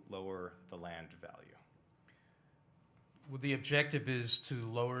you lower the land value? Well, the objective is to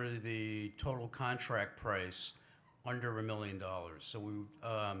lower the total contract price under $1 million.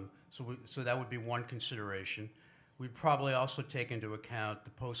 So that would be one consideration. We'd probably also take into account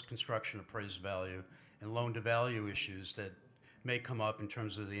the post-construction appraised value and loan-to-value issues that may come up in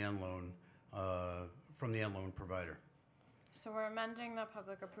terms of the end loan from the end loan provider. So we're amending the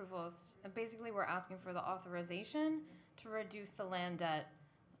public approvals. Basically, we're asking for the authorization to reduce the land debt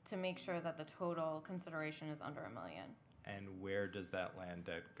to make sure that the total consideration is under $1 million. And where does that land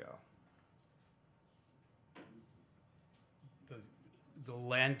debt go? The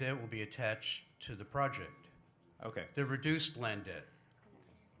land debt will be attached to the project. Okay, The reduced land debt.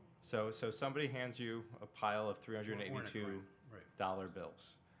 So somebody hands you a pile of $382 Right.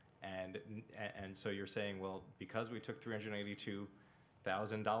 bills. And so you're saying, well, because we took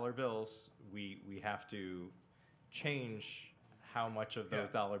 $382,000 bills, we have to change how much of those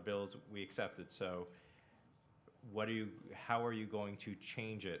Yeah. dollar bills we accepted. So how are you going to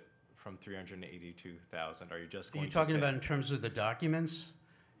change it from 382,000? Are you just Are going you to talking say- about in terms of the documents?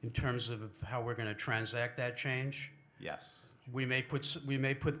 In terms of how we're going to transact that change? Yes. We may put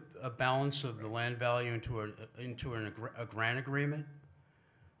a balance of the land value into a grant agreement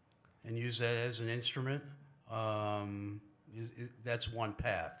and use that as an instrument. That's one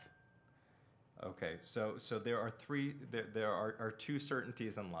path. Okay, so there are two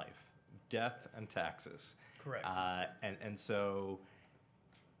certainties in life: death and taxes. Correct. And so,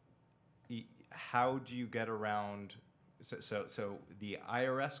 how do you get around? So the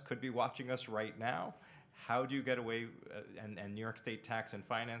IRS could be watching us right now. How do you get away? And New York State Tax and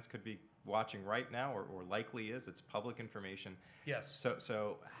Finance could be watching right now, or likely is. It's public information. Yes.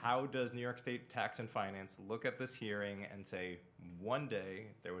 So how does New York State Tax and Finance look at this hearing and say, one day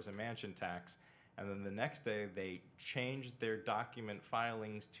there was a mansion tax, and then the next day they changed their document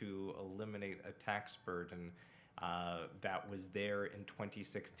filings to eliminate a tax burden that was there in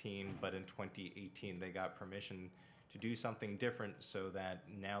 2016, but in 2018 they got permission to do something different so that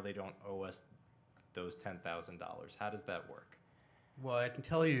now they don't owe us those $10,000. How does that work? Well, I can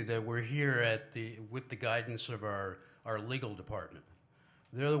tell you that we're here with the guidance of our legal department.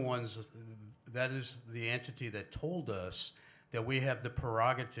 They're the ones, that is the entity that told us that we have the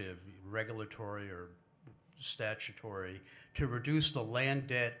prerogative, regulatory or statutory, to reduce the land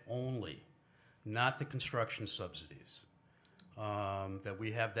debt only, not the construction subsidies. That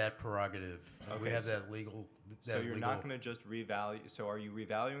we have that prerogative. We Okay, have so- that legal. So you're not going to just revalue. So are you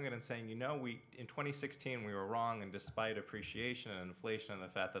revaluing it and saying, in 2016 we were wrong, and despite appreciation and inflation and the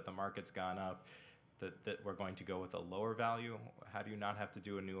fact that the market's gone up, that we're going to go with a lower value? How do you not have to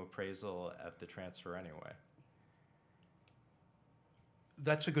do a new appraisal at the transfer anyway?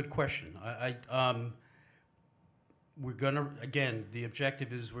 That's a good question. We're gonna, again, the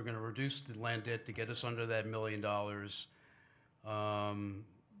objective is we're gonna reduce the land debt to get us under that $1 million.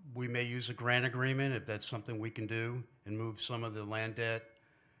 We may use a grant agreement if that's something we can do, and move some of the land debt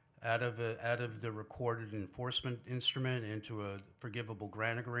out of the recorded enforcement instrument into a forgivable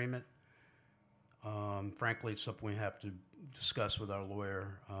grant agreement. Frankly, it's something we have to discuss with our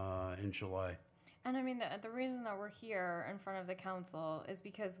lawyer in July. And I mean, the reason that we're here in front of the council is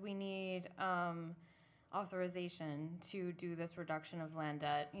because we need authorization to do this reduction of land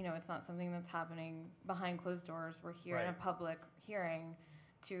debt. It's not something that's happening behind closed doors. We're here in a Right. public hearing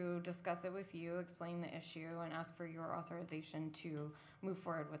to discuss it with you, explain the issue, and ask for your authorization to move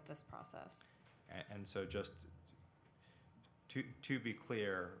forward with this process. And so just to be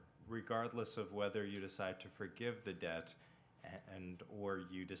clear, regardless of whether you decide to forgive the debt or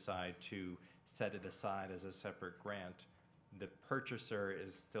you decide to set it aside as a separate grant, the purchaser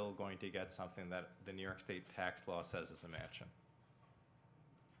is still going to get something that the New York State tax law says is a mansion.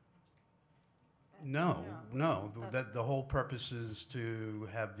 No. That the whole purpose is to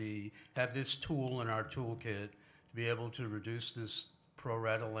have this tool in our toolkit to be able to reduce this pro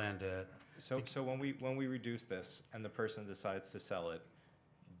rata land debt. So when we reduce this and the person decides to sell it,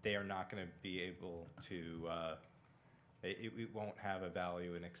 they are not going to be able to. It won't have a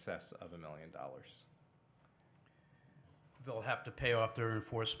value in excess of $1 million. They'll have to pay off their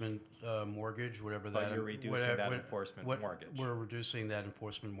enforcement mortgage, whatever that. But you're reducing that enforcement mortgage. We're reducing that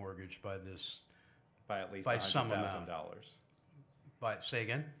enforcement mortgage by this. By at least By some $100,000. Say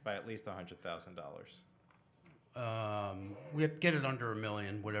again? By at least $100,000. We have to get it under $1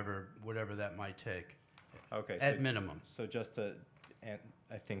 million, whatever that might take. Okay. At minimum. So just I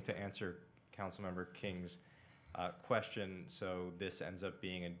think to answer Councilmember King's question, so this ends up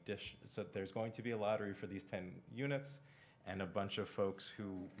being so there's going to be a lottery for these 10 units, and a bunch of folks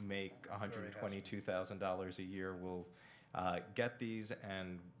who make $122,000 a year will get these,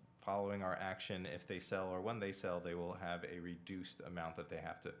 and following our action, if they sell or when they sell, they will have a reduced amount that they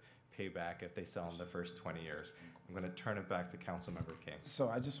have to pay back if they sell in the first 20 years. I'm going to turn it back to Councilmember King. So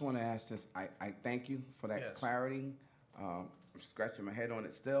I just want to ask this, I thank you for that Yes. clarity. I'm scratching my head on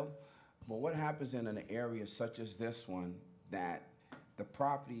it still. But what happens in an area such as this one that the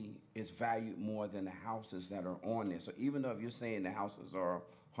property is valued more than the houses that are on there? So even though if you're saying the houses are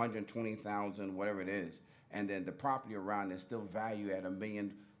 120,000, whatever it is, and then the property around is still valued at $1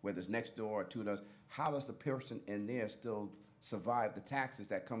 million, whether it's next door or two doors, how does the person in there still survive the taxes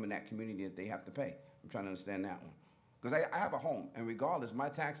that come in that community that they have to pay? I'm trying to understand that one. Because I have a home, and regardless, my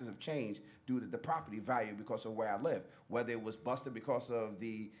taxes have changed due to the property value because of where I live. Whether it was busted because of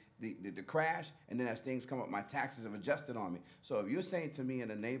the crash, and then as things come up, my taxes have adjusted on me. So if you're saying to me in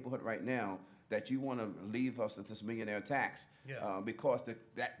a neighborhood right now that you want to leave us at this millionaire tax, because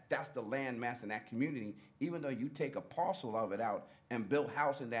that's the land mass in that community, even though you take a parcel of it out and build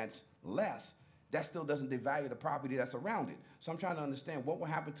housing that's less, that still doesn't devalue the property that's around it. So I'm trying to understand what will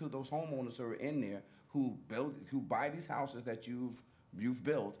happen to those homeowners who are in there who buy these houses that you've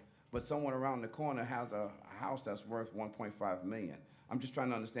built, but someone around the corner has a house that's worth 1.5 million. I'm just trying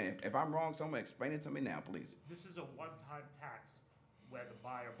to understand. If I'm wrong, someone explain it to me now, please. This is a one-time tax when the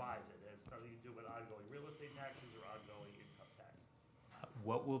buyer buys it. It has nothing to do with ongoing real estate taxes or ongoing income taxes.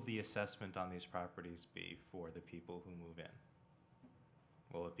 What will the assessment on these properties be for the people who move in?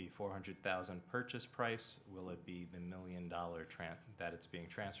 Will it be $400,000 purchase price? Will it be the $1 million that it's being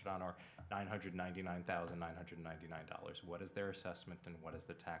transferred on, or $999,999? What is their assessment, and what is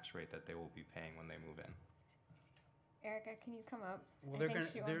the tax rate that they will be paying when they move in? Erica, can you come up? Well, I think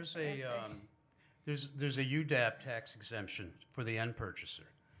she wants to answer. there's a UDAP tax exemption for the end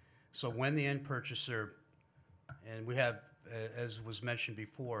purchaser. So when the end purchaser, and we have, as was mentioned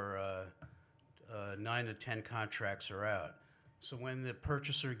before, 9 to 10 contracts are out. So when the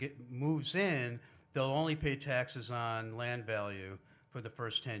purchaser moves in, they'll only pay taxes on land value for the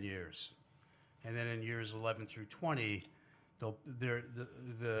first 10 years. And then in years 11 through 20,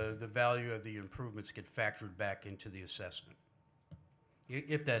 the value of the improvements get factored back into the assessment.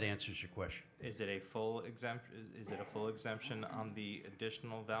 If that answers your question. Is it a full exemption? Is it a full exemption on the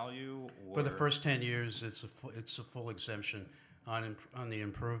additional value? Or? For the first 10 years, it's a full exemption on the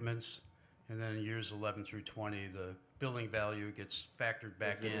improvements, and then in years 11 through 20, the building value gets factored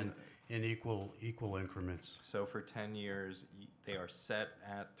back in equal increments. So for 10 years, they are set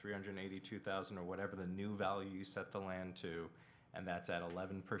at $382,000 or whatever the new value you set the land to, and that's at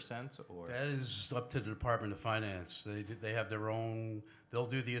 11%, or? That is up to the Department of Finance. They have their own, they'll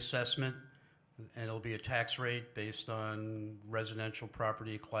do the assessment, and it'll be a tax rate based on residential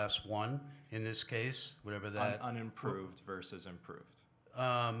property class 1, in this case, whatever that. Unimproved versus improved.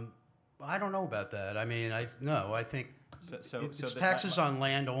 I don't know about that. I mean, I think it's the taxes on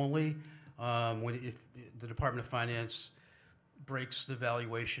land only. If the Department of Finance breaks the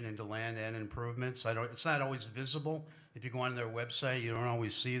valuation into land and improvements, it's not always visible. If you go on their website, you don't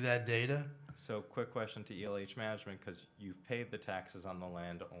always see that data. So quick question to ELH management, because you've paid the taxes on the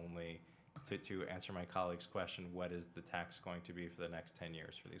land only. To answer my colleague's question, what is the tax going to be for the next 10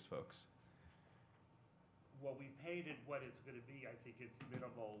 years for these folks? What we paid and what it's going to be, I think it's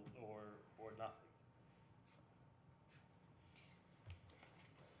minimal or nothing.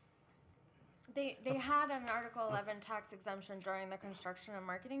 They had an Article 11 tax exemption during the construction and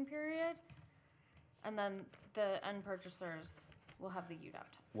marketing period, and then the end purchasers will have the UDAP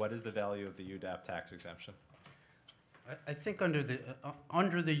tax. What is the value of the UDAP tax exemption? I think under the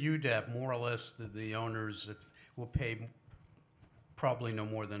UDAP, more or less, the owners will pay probably no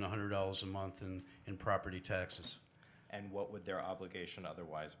more than $100 a month in property taxes. And what would their obligation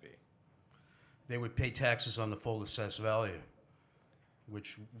otherwise be? They would pay taxes on the full assessed value,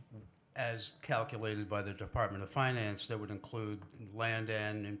 which, as calculated by the Department of Finance, that would include land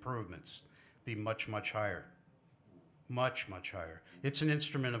and improvements, be much, much higher. Much, much higher. It's an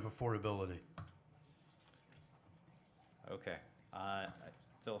instrument of affordability. Okay. I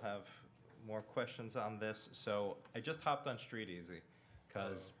still have more questions on this. So I just hopped on Street Easy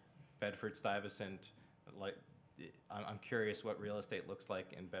because Bedford-Stuyvesant, I'm curious what real estate looks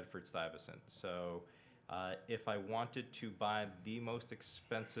like in Bedford-Stuyvesant. So if I wanted to buy the most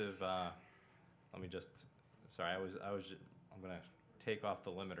expensive, I'm going to take off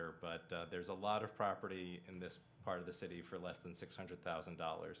the limiter, but there's a lot of property in this part of the city for less than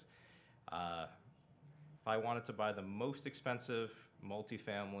 $600,000. If I wanted to buy the most expensive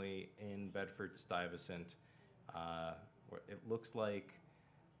multifamily in Bedford-Stuyvesant, it looks like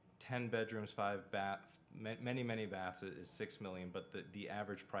 10 bedrooms, 5 baths, many baths is $6 million, but the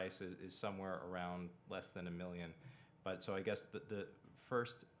average price is somewhere around less than $1 million. But so I guess the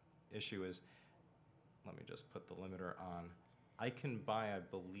first issue is, let me just put the limiter on. I can buy, I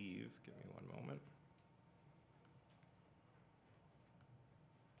believe, give me one moment.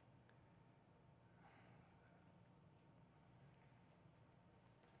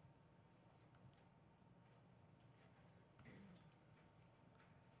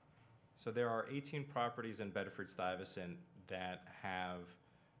 So there are 18 properties in Bedford-Stuyvesant that have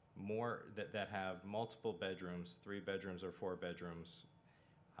that have multiple bedrooms, 3 bedrooms or 4 bedrooms.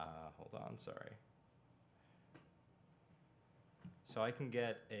 Hold on, sorry. So I can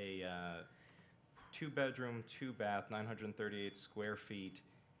get a two-bedroom, two-bath, 938 square feet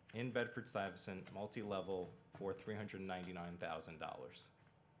in Bedford-Stuyvesant, multi-level for $399,000.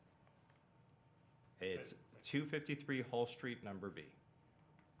 It's 253 Hull Street, number B.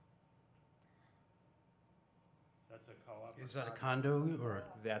 That's a co-op. or Is that a condo? condo or?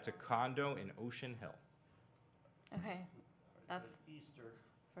 That's a condo in Ocean Hill. Okay, It's that's, an Easter.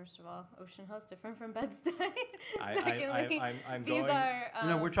 first of all, Ocean Hill's different from Bed-Stuy. I'm These going, are,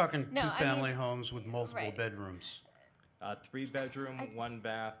 No, we're talking no, I mean- two-family homes with multiple Right. bedrooms. three-bedroom, I- one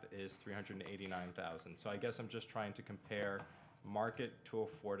bath is $389,000. So I guess I'm just trying to compare market to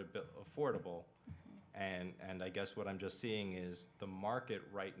affordable. And I guess what I'm just seeing is the market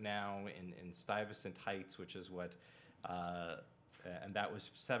right now in Stuyvesant Heights, which is what, and that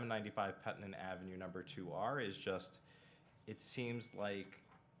was 795 Putnam Avenue, number 2R, is just, it seems like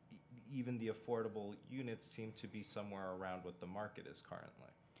even the affordable units seem to be somewhere around what the market is currently.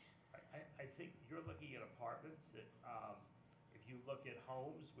 I think you're looking at apartments that, if you look at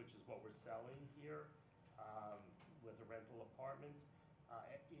homes, which is what we're selling here, with the rental apartments,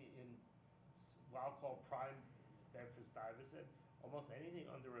 in what I'll call prime Bedford-Stuyvesant, almost anything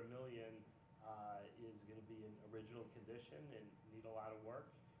under $1 million is gonna be in original condition and need a lot of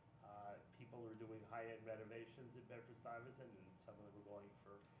work. People are doing high-end renovations in Bedford-Stuyvesant, and some of them are going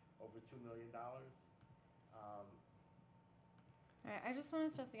for over $2 million. All right, I just want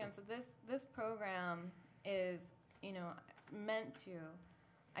to stress again, so this program is, meant to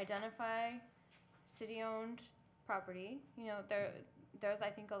identify city-owned property. There's, I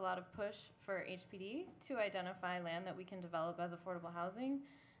think, a lot of push for HPD to identify land that we can develop as affordable housing.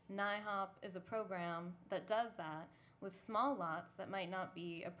 NIHOP is a program that does that with small lots that might not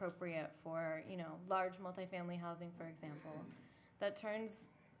be appropriate for, large multifamily housing, for example, that turns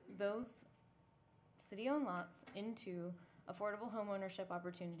those city-owned lots into affordable homeownership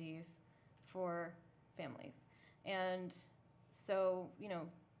opportunities for families. And so,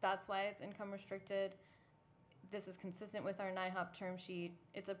 that's why it's income restricted. This is consistent with our NIHOP term sheet.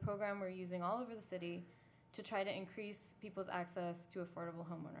 It's a program we're using all over the city to try to increase people's access to affordable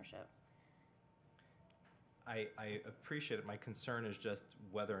homeownership. I appreciate it. My concern is just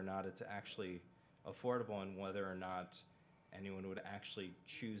whether or not it's actually affordable and whether or not anyone would actually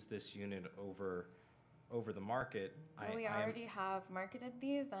choose this unit over the market. Well, we already have marketed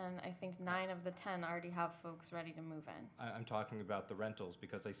these, and I think 9 of the 10 already have folks ready to move in. I'm talking about the rentals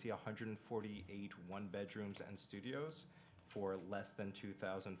because I see 148 one-bedrooms and studios for less than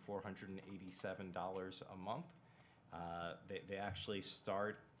 $2,487 a month. They actually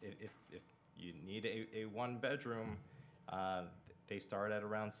start, if you need a one-bedroom, they start at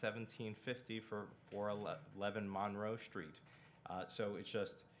around $1,750 for 411 Monroe Street. So it's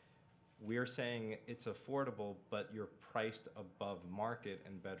just, we're saying it's affordable, but you're priced above market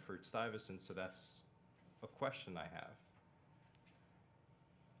in Bedford-Stuyvesant, so that's a question I have.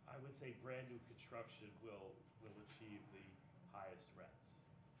 I would say brand new construction will achieve the highest rents.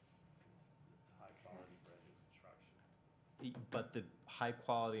 It's high quality brand new construction. But the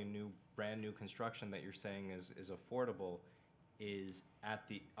high-quality brand new construction that you're saying is affordable is at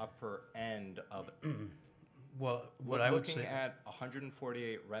the upper end of it. Well, what I would say. Looking at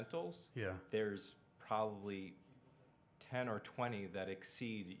 148 rentals, Yeah. there's probably 10 or 20 that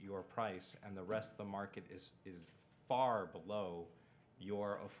exceed your price, and the rest of the market is far below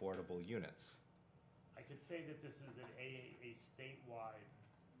your affordable units. I could say that this is a statewide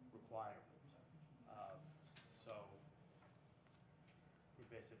requirement. So we're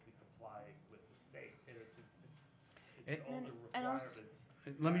basically complying with the state, and it's an older And also- requirement.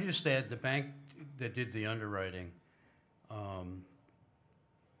 Let me just add, the bank that did the underwriting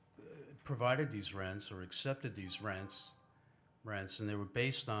provided these rents or accepted these rents, and they were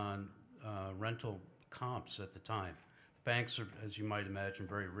based on rental comps at the time. Banks are, as you might imagine,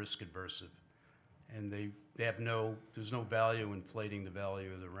 very risk adverse, and they have there's no value inflating the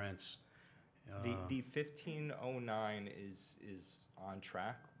value of the rents. The 1509 is on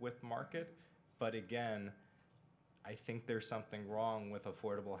track with market, but again, I think there's something wrong with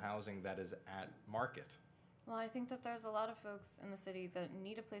affordable housing that is at market. Well, I think that there's a lot of folks in the city that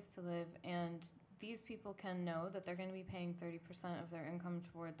need a place to live, and these people can know that they're going to be paying 30% of their income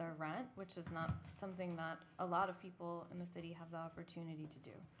toward their rent, which is not something that a lot of people in the city have the opportunity to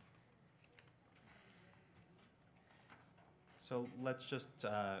do. So let's just,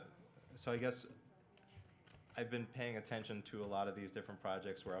 so I guess I've been paying attention to a lot of these different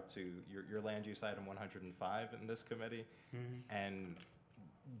projects. We're up to your land use item 105 in this committee. And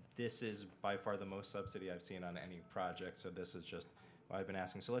this is by far the most subsidy I've seen on any project. So this is just what I've been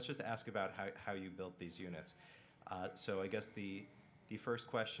asking. So let's just ask about how you built these units. So I guess the first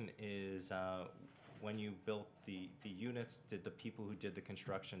question is, when you built the units, did the people who did the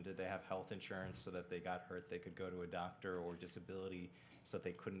construction, did they have health insurance so that they got hurt, they could go to a doctor, or disability so that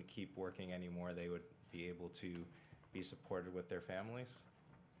they couldn't keep working anymore, they would be able to be supported with their families?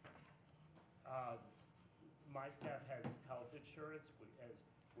 My staff has health insurance, as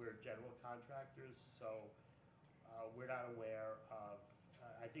we're general contractors, so we're not aware of,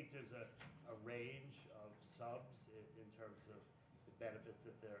 I think there's a range of subs in terms of the benefits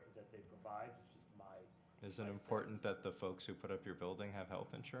that they provide. It's just my. Is it my important sense. that the folks who put up your building have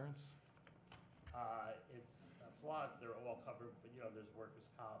health insurance? It's plus they're all covered, but there's workers'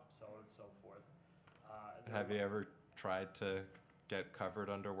 comp, so on and so forth. Have you ever tried to get covered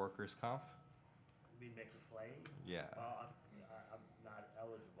under workers' comp? We make a claim. Yeah. I'm not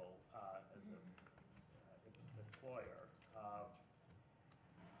eligible as an employer.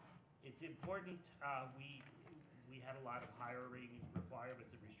 It's important. We had a lot of hiring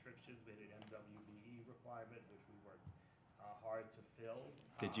requirements and restrictions. We had an MWBE requirement, which we worked hard to fill.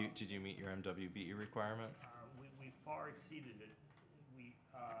 Did you meet your MWBE requirement? We far exceeded it. We.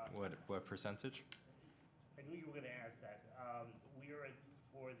 What percentage? I knew you were going to ask that. We are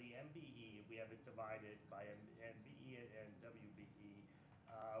for the MBE. We have it divided by MBE and WBE.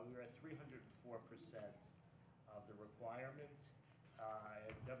 We are at 304% of the requirement.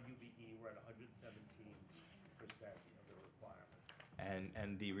 At WBE, we're at 117% of the requirement.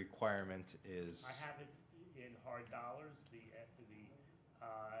 And the requirement is? I have it in hard dollars. The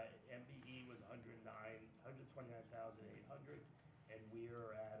MBE was 129,800, and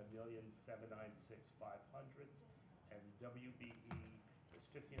we're at 1,796,500. And WBE was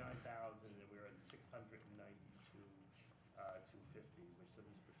 59,000, and we're at 692,250, which so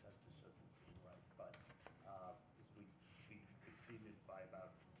this percentage doesn't seem right, but we exceeded by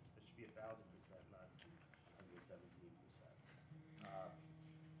about, it should be 1,000%, not 117%.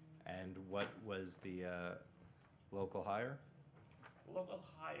 And what was the local hire? Local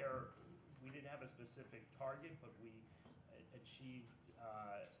hire, we didn't have a specific target, but we achieved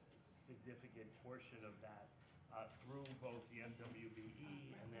a significant portion of that through both the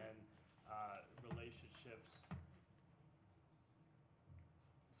MWBE and then relationships,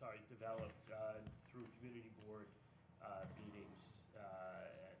 developed through community board meetings,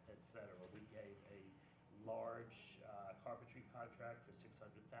 et cetera. We gave a large carpentry contract for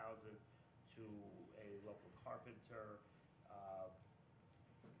 $600,000 to a local carpenter.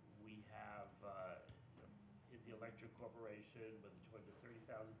 We have the electric corporation with a $230,000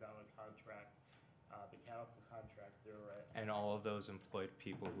 contract, mechanical contractor. And all of those employed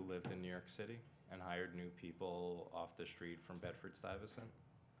people who lived in New York City and hired new people off the street from Bedford-Stuyvesant?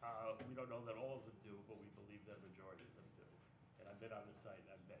 We don't know that all of them do, but we believe that a majority of them do. And I've been on the site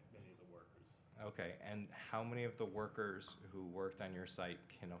and I've met many of the workers. Okay, and how many of the workers who worked on your site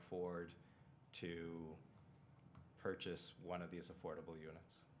can afford to purchase one of these affordable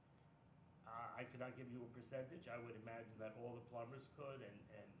units? I cannot give you a percentage. I would imagine that all the plumbers could and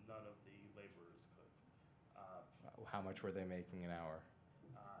none of the laborers could. How much were they making an hour?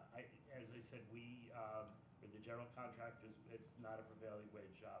 As I said, with the general contractors, it's not a prevailing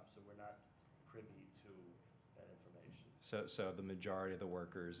wage job, so we're not privy to that information. So the majority of the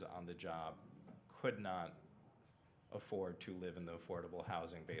workers on the job could not afford to live in the affordable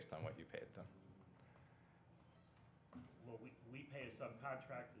housing based on what you paid them? Well, we pay a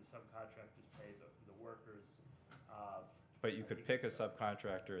subcontractor, the subcontractors pay the workers. But you could pick a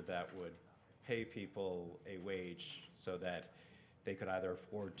subcontractor that would pay people a wage so that they could either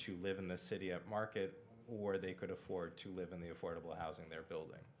afford to live in the city at market or they could afford to live in the affordable housing they're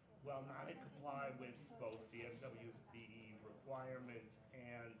building. Well, not to comply with both the MWBE requirement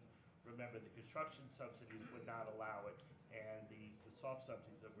and, remember, the construction subsidies would not allow it, and the soft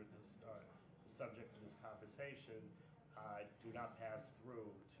subsidies that were the subject of this conversation do not pass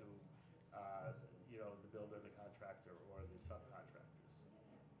through to the builder, the contractor, or the subcontractors.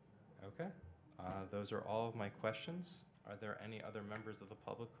 Okay, those are all of my questions. Are there any other members of the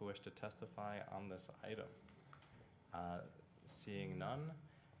public who wish to testify on this item? Seeing none,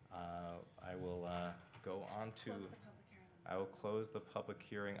 I will go on to, I will close the public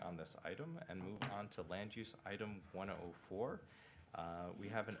hearing on this item and move on to land use item 104. We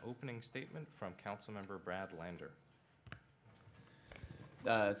have an opening statement from Councilmember Brad Lander.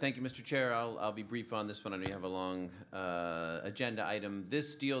 Thank you, Mr. Chair. I'll be brief on this one. I know you have a long agenda item.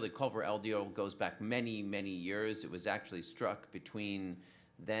 This deal, the Culver L deal, goes back many, many years. It was actually struck between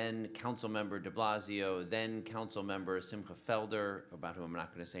then Councilmember de Blasio, then Councilmember Simcha Felder, about whom I'm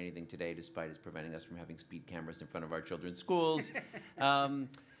not going to say anything today, despite his preventing us from having speed cameras in front of our children's schools.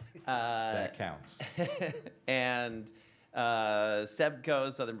 That counts. And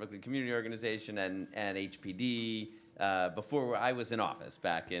SEBCO, Southern Brooklyn Community Organization, and HPD before I was in office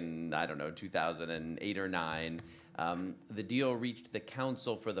back in, I don't know, 2008 or 9. The deal reached the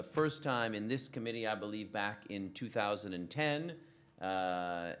council for the first time in this committee, I believe, back in 2010.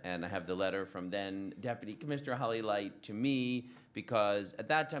 And I have the letter from then Deputy Commissioner Holly Light to me, because at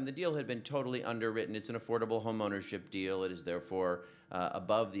that time the deal had been totally underwritten. It's an affordable homeownership deal. It is therefore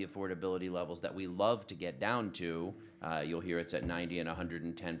above the affordability levels that we love to get down to. You'll hear it's at 90 and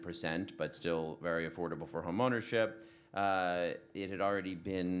 110%, but still very affordable for homeownership. It had already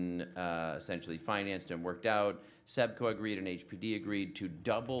been essentially financed and worked out. SEBCO agreed and HPD agreed to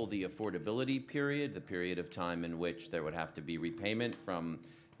double the affordability period, the period of time in which there would have to be repayment, from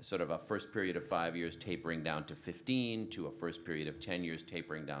sort of a first period of 5 years tapering down to 15 to a first period of 10 years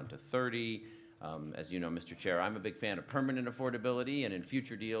tapering down to 30. As you know, Mr. Chair, I'm a big fan of permanent affordability, and in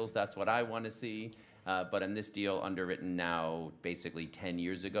future deals, that's what I want to see. But in this deal, underwritten now basically 10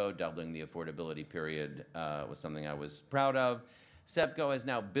 years ago, doubling the affordability period was something I was proud of. SEBCO has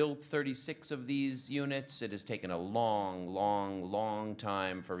now built 36 of these units. It has taken a long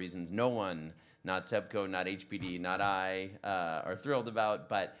time for reasons no one, not SEBCO, not HPD, not I, are thrilled about,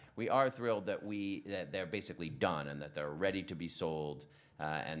 but we are thrilled that they're basically done and that they're ready to be sold,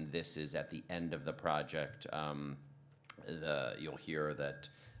 and this is at the end of the project. You'll hear that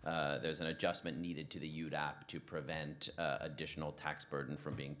there's an adjustment needed to the UDAP to prevent additional tax burden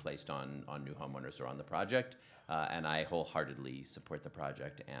from being placed on new homeowners or on the project. And I wholeheartedly support the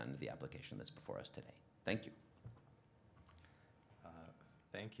project and the application that's before us today. Thank you.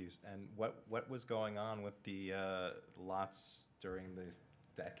 Thank you. And what was going on with the lots during this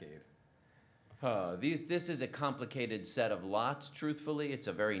decade? This is a complicated set of lots, truthfully. It's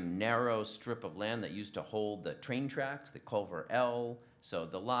a very narrow strip of land that used to hold the train tracks, the Culver L. So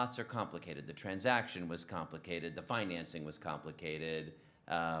the lots are complicated. The transaction was complicated. The financing was complicated.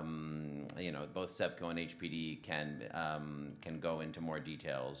 Both SEBCO and HPD can go into more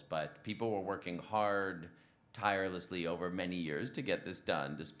details, but people were working hard, tirelessly over many years to get this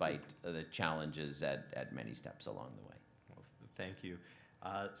done, despite the challenges at many steps along the way. Well, thank you.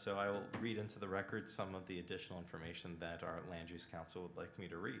 So I will read into the record some of the additional information that our Land Use Council would like me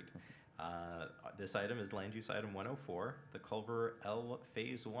to read. This item is Land Use Item 104, the Culver L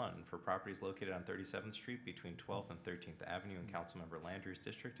Phase 1 for properties located on 37th Street between 12th and 13th Avenue in Councilmember Landry's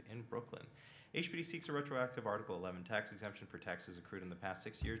district in Brooklyn. HPD seeks a retroactive Article 11 tax exemption for taxes accrued in the past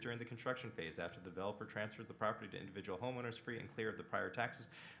 6 years during the construction phase. After the developer transfers the property to individual homeowners free and clear of the prior taxes,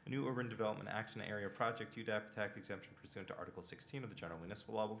 a new urban development action area project UDAP tax exemption pursuant to Article 16 of the General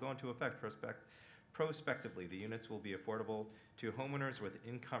Municipal Law will go into effect prospectively. The units will be affordable to homeowners with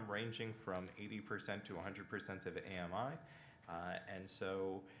income ranging from 80% to 100% of AMI. And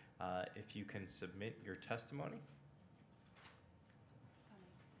so if you can submit your testimony.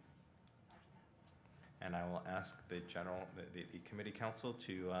 And I will ask the committee council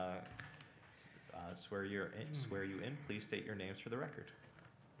to swear you in. Please state your names for the record.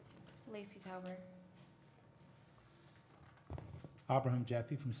 Lacey Tauber. Abraham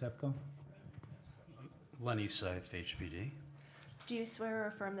Jaffe from SEBCO. Lenny Seif, HPD. Do you swear or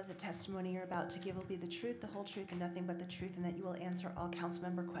affirm that the testimony you're about to give will be the truth, the whole truth, and nothing but the truth, and that you will answer all council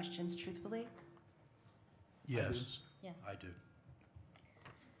member questions truthfully? Yes, Yes. I do.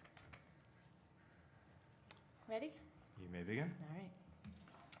 Ready? You may begin. All right.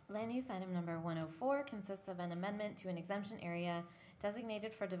 Land use item number 104 consists of an amendment to an exemption area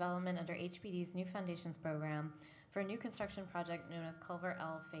designated for development under HPD's New Foundations Program for a new construction project known as Culver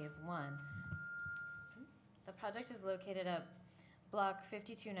L Phase 1. The project is located at Block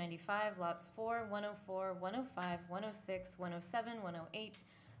 5295, Lots 4, 104, 105, 106, 107, 108,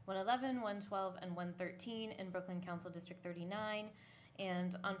 111, 112, and 113 in Brooklyn Council District 39.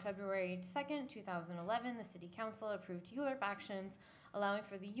 And on February 2nd, 2011, the City Council approved ULURP actions allowing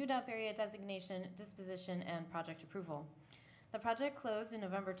for the UDAP area designation, disposition, and project approval. The project closed in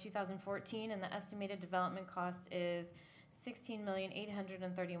November 2014, and the estimated development cost is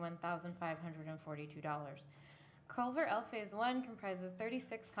 $16,831,542. Culver L Phase 1 comprises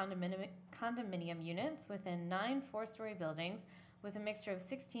 36 condominium units within 9 four-story buildings with a mixture of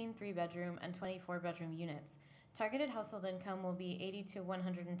 16 three-bedroom and 24 bedroom units. Targeted household income will be 80 to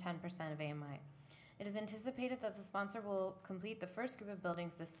 110% of AMI. It is anticipated that the sponsor will complete the first group of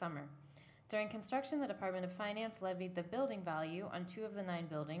buildings this summer. During construction, the Department of Finance levied the building value on 2 of the 9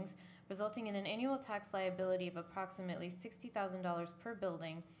 buildings, resulting in an annual tax liability of approximately $60,000 per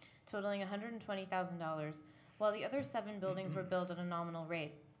building, totaling $120,000, while the other 7 buildings were built at a nominal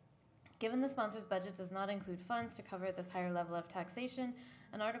rate. Given the sponsor's budget does not include funds to cover this higher level of taxation,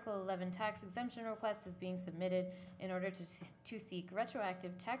 an Article 11 tax exemption request is being submitted in order to seek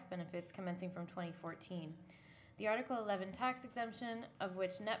retroactive tax benefits commencing from 2014. The Article 11 tax exemption, of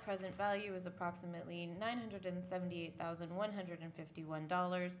which net present value is approximately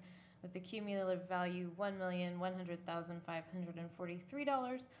 $978,151, with the cumulative value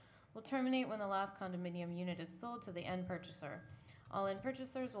 $1,100,543, will terminate when the last condominium unit is sold to the end purchaser. All end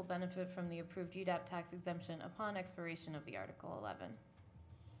purchasers will benefit from the approved UDAP tax exemption upon expiration of the Article 11.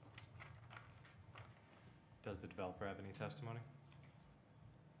 Does the developer have any testimony?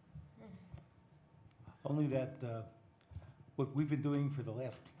 Only that what we've been doing for the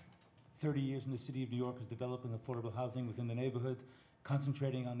last 30 years in the city of New York is developing affordable housing within the neighborhood,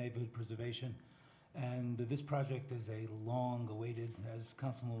 concentrating on neighborhood preservation. And this project is a long-awaited, as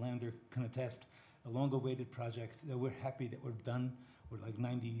Councilman Lander can attest, a long-awaited project that we're happy that we're done. We're like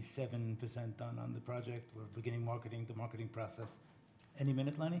 97% done on the project. We're beginning the marketing process any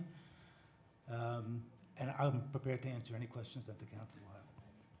minute, Lenny. And I'm prepared to answer any questions that the council will have.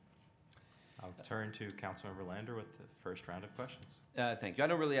 I'll turn to Councilmember Lander with the first round of questions. Thank you. I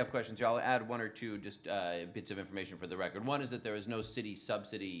don't really have questions here. I'll add one or two just bits of information for the record. One is that there is no city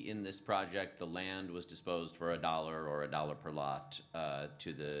subsidy in this project. The land was disposed for $1 or $1 per lot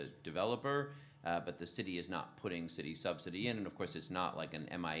to the developer. But the city is not putting city subsidy in, and of course it's not like an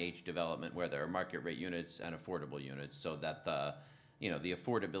MIH development where there are market rate units and affordable units, so that the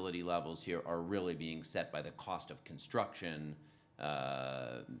affordability levels here are really being set by the cost of construction,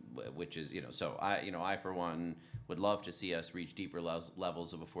 which is so I for one would love to see us reach deeper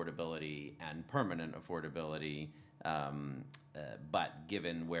levels of affordability and permanent affordability, but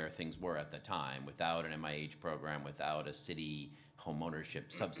given where things were at the time, without an MIH program, without a city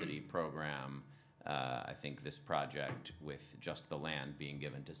homeownership subsidy program, I think this project, with just the land being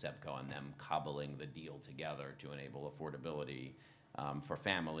given to Subco and them cobbling the deal together to enable affordability for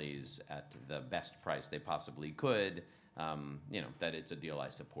families at the best price they possibly could, that it's a deal I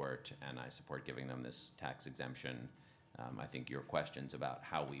support, and I support giving them this tax exemption. I think your questions about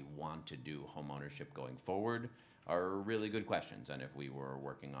how we want to do homeownership going forward are really good questions, and if we were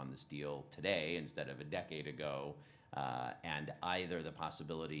working on this deal today instead of a decade ago, and either the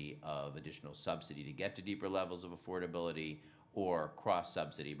possibility of additional subsidy to get to deeper levels of affordability or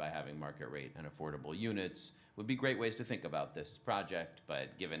cross-subsidy by having market rate and affordable units would be great ways to think about this project,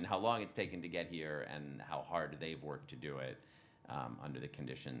 but given how long it's taken to get here and how hard they've worked to do it under the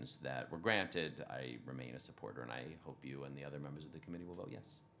conditions that were granted, I remain a supporter, and I hope you and the other members of the committee will vote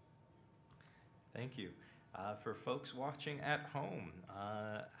yes. Thank you. For folks watching at home,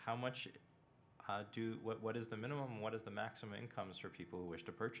 how much what is the minimum and what is the maximum incomes for people who wish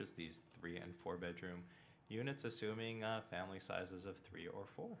to purchase these 3 and 4 bedroom units, assuming family sizes of 3 or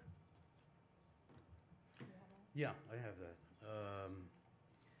 4? Yeah, I have that.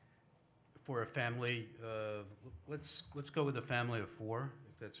 For a family, let's go with a family of 4,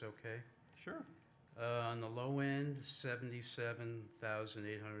 if that's okay. Sure. On the low end,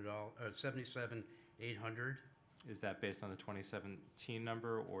 $77,800. Is that based on the 2017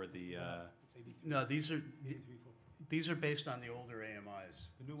 number or the? No, these are based on the older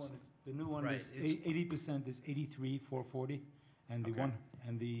AMIs. The new one Right, is it's- 80% is 83,440, and the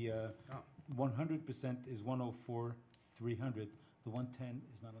Okay. 100% is 104,300. The 110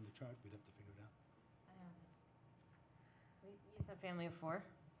 is not on the chart. We'd have to figure it out. You said family of 4?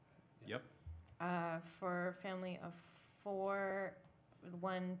 Yep. For family of 4,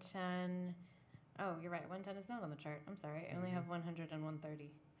 110. Oh, you're right. 110 is not on the chart. I'm sorry. I only have 100 and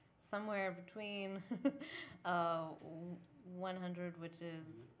 130. Somewhere between 100, which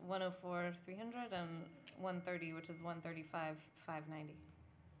is 104,300, and 130, which is 135,590.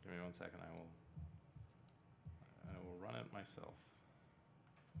 Give me 1 second. I will run it myself.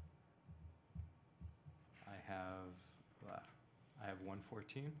 I have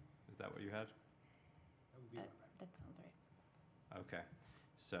 114. Is that what you had? That would be That about right. sounds right. Okay.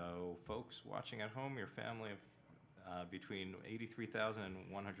 So, folks watching at home, your family of between 83,000 and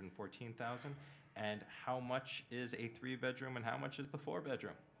 114,000, and how much is a 3-bedroom and how much is the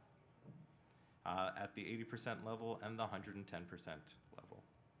 4-bedroom? At the 80% level and the 110% level.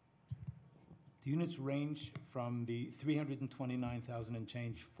 The units range from the 329,000 and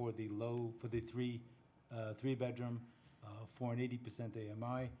change for the 3-bedroom, for an 80%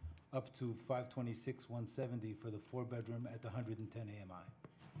 AMI, up to 526,170 for the 4-bedroom at the 110 AMI.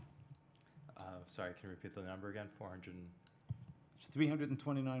 Sorry, can you repeat the number again? 400. It's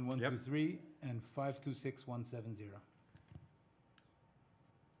 329,123 and 526,170.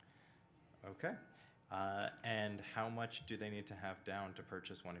 Okay. And how much do they need to have down to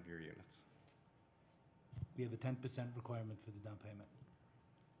purchase one of your units? We have a 10% requirement for the down payment.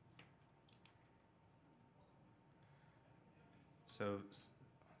 So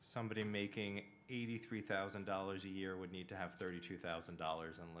somebody making $83,000 a year would need to have $32,000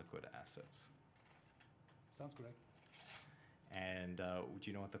 in liquid assets. Sounds correct. And do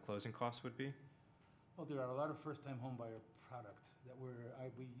you know what the closing costs would be? Well, there are a lot of first-time homebuyer product that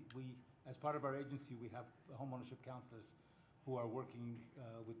we, as part of our agency, we have homeownership counselors who are working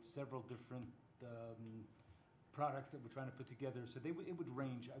with several different products that we're trying to put together. So it would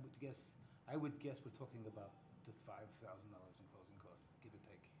range, I would guess we're talking about the $5,000 in closing costs, give or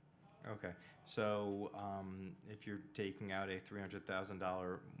take. Okay, so if you're taking out a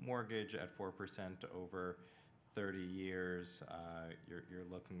 $300,000 mortgage at 4% over 30 years, you're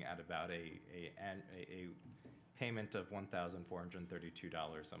looking at about a payment of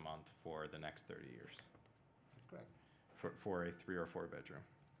 $1,432 a month for the next 30 years. That's correct. For a 3 or 4 bedroom.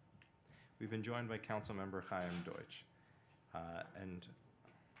 We've been joined by Councilmember Chaim Deutsch.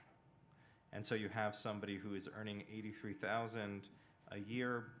 And so you have somebody who is earning $83,000 a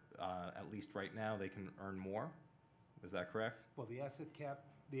year, at least right now, they can earn more. Is that correct? Well, the asset cap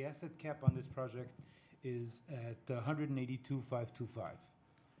on this project is at 182,525.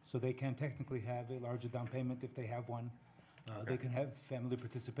 So they can technically have a larger down payment if they have one. They can have family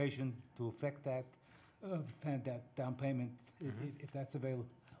participation to affect that, that down payment if that's available.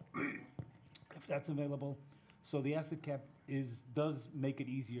 If that's available. So the asset cap does make it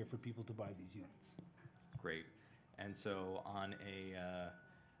easier for people to buy these units. Great. And so on a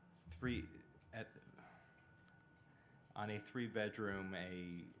 3 bedroom,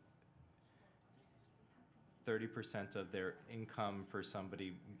 a 30% of their income for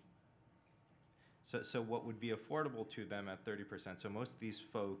somebody. So what would be affordable to them at 30%? So most of these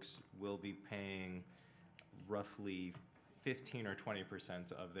folks will be paying roughly 15 or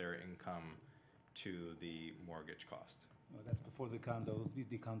 20% of their income to the mortgage cost. Well, that's before the condo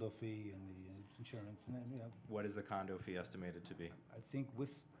fee and the insurance, and then, What is the condo fee estimated to be? I think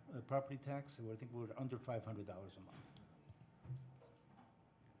with property tax, I think we're under $500 a month.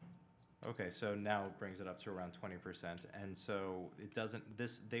 Okay, so now it brings it up to around 20%, and so it doesn't.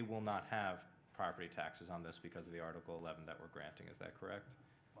 They will not have property taxes on this because of the Article 11 that we're granting. Is that correct?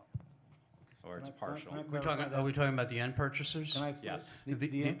 Or it's partial? Are we talking about the end purchasers? Yes.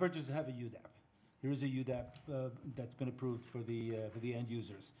 The end purchasers have a UDAP. There is a UDAP that's been approved for the end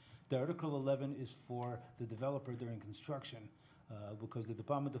users. The Article 11 is for the developer during construction, because the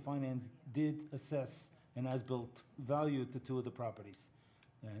Department of Finance did assess an as-built value to 2 of the properties,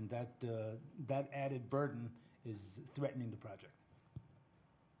 and that added burden is threatening the project.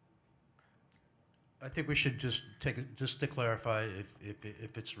 I think we should just to clarify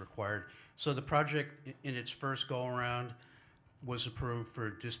if it's required. So the project in its first go-around was approved for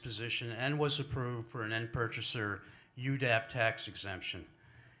disposition and was approved for an end purchaser UDAP tax exemption.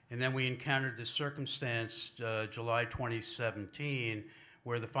 And then we encountered this circumstance, July 2017,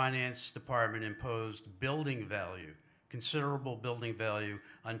 where the finance department imposed building value, considerable building value,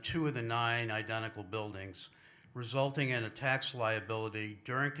 on 2 of the 9 identical buildings, resulting in a tax liability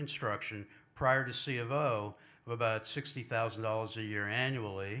during construction prior to C of O of about $60,000 a year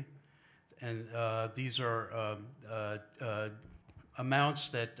annually. And these are amounts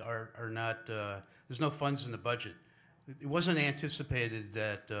that are not, there's no funds in the budget. It wasn't anticipated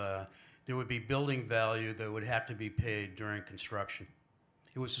that there would be building value that would have to be paid during construction.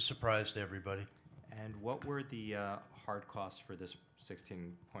 It was a surprise to everybody. And what were the hard costs for this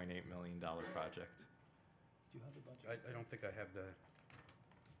 $16.8 million project? Do you have the budget? I don't think I have that,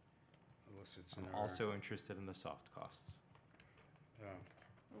 unless it's in I'm our... also interested in the soft costs.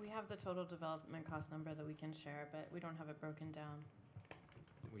 We have the total development cost number that we can share, but we don't have it broken down.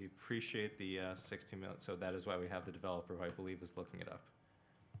 We appreciate the 60 million, so that is why we have the developer, who I believe is looking it up.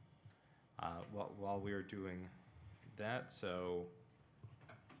 While we are doing that, so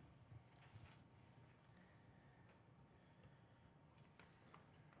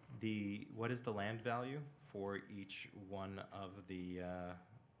what is the land value for each one of the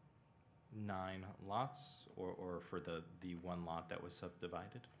 9 lots, or for the 1 lot that was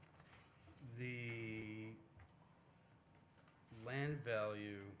subdivided? The land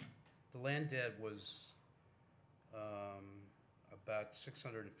value, the land debt was about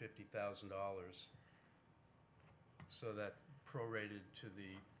 $650,000. So that prorated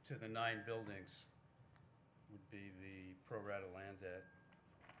to the 9 buildings would be the pro rata land debt.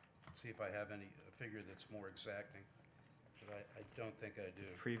 See if I have a figure that's more exacting, but I don't think I do.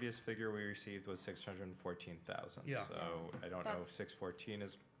 The previous figure we received was 614,000. Yeah. So I don't know if That's- 614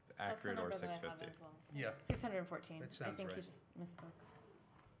 is accurate or That's the number 650? that I have as well. Yeah. 614. That I sounds think you right. just misspoke.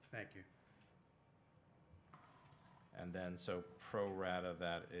 Thank you. And then, so pro rata,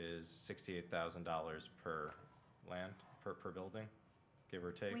 that is $68,000 per land, per building, give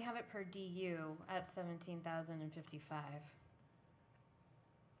or take? We have it per DU at 17,055.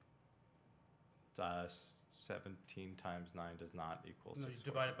 17 times 9 does not equal No, you 640.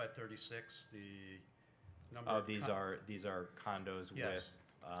 divide it by 36, the number Oh, of these are condos with Yes.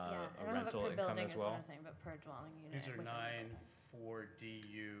 Yeah, I a don't have it rental per income building as is what well? I'm saying, but per dwelling unit. These are within the 9 building. 4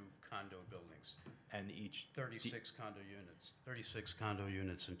 DU condo buildings, And each, 36 condo units, 36 condo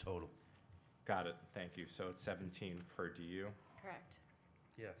units in total. got it, thank you. So it's 17 per DU, Correct.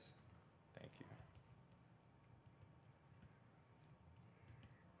 Yes. thank you.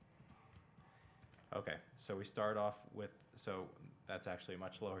 Okay, so we start off with, so that's actually a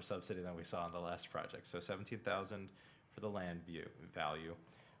much lower subsidy than we saw in the last project. So 17,000 for the land value.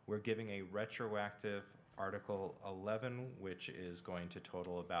 We're giving a retroactive Article 11, which is going to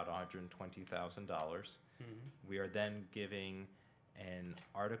total about $120,000. We are then giving an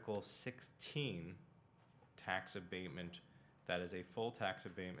Article 16 tax abatement that is a full tax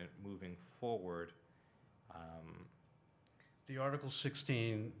abatement moving forward. The Article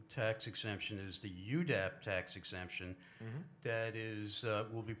 16 tax exemption is the UDAP tax exemption that is,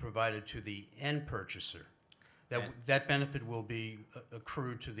 will be provided to the end purchaser. And- That benefit will be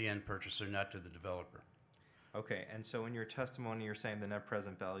accrued to the end purchaser, not to the developer. Okay, and so in your testimony, you're saying the net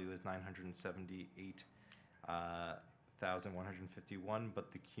present value is $978,151,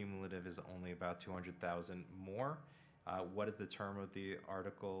 but the cumulative is only about 200,000 more. What is the term of the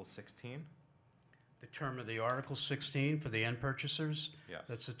Article 16? The term of the Article 16 for the end purchasers, Yes.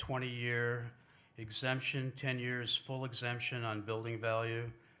 that's a 20-year exemption, 10 years full exemption on building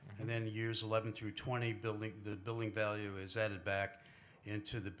value, and then years 11 through 20, the building value is added back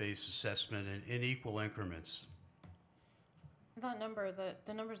into the base assessment in equal increments. That number, the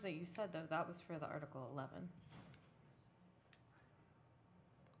numbers that you said though, that was for the Article 11.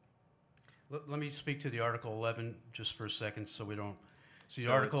 Let me speak to the Article 11 just for a second so we don't, see, the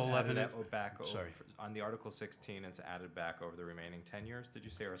So Article it's 11 added is, back over, sorry. on the Article 16, it's added back over the remaining 10 years, did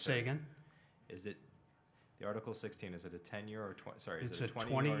you say? Or say 30? again? Is it, the Article 16, is it a 10-year or sorry, It's is a it a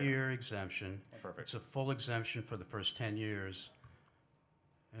 20-year? 20-year exemption. Perfect. It's a full exemption for the first 10 years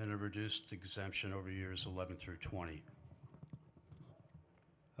and a reduced exemption over years 11 through 20.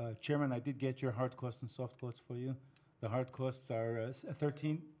 Chairman, I did get your hard costs and soft costs for you. The hard costs are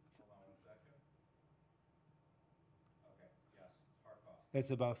 13. It's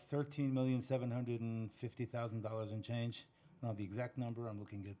about $13,750,000 in change. Not the exact number, I'm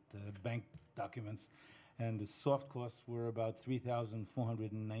looking at bank documents. And the soft costs were about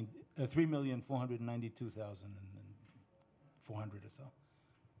 $3,492,400 or so.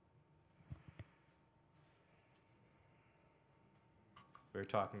 We're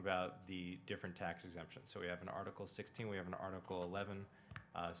talking about the different tax exemptions. So we have an Article 16, we have an Article 11.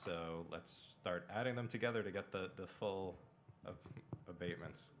 So let's start adding them together to get the full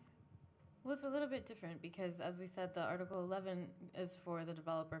abatements. Well, it's a little bit different because, as we said, the Article 11 is for the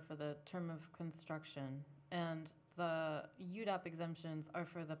developer for the term of construction, and the UDAP exemptions are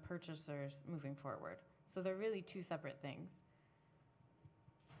for the purchasers moving forward. So they're really two separate things.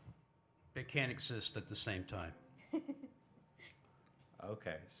 They can't exist at the same time.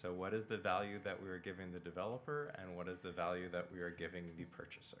 Okay, so what is the value that we are giving the developer and what is the value that we are giving the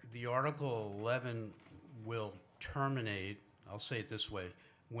purchaser? The Article 11 will terminate, I'll say it this way,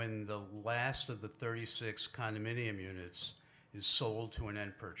 when the last of the 36 condominium units is sold to an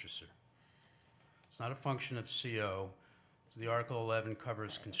end purchaser. It's not a function of CO. The Article 11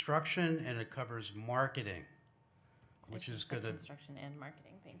 covers construction and it covers marketing, which I is should say going to, construction and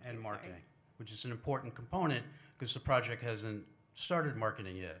marketing. Thank you. and sorry. marketing, which is an important component because the project hasn't started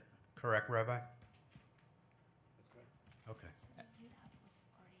marketing yet. Correct, Rabbi? That's correct. Okay.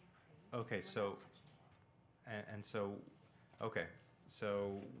 Okay, so, and so, okay,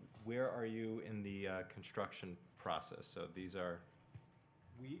 so where are you in the construction process? So these are,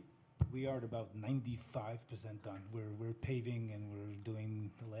 We are at about 95% done. We're paving and we're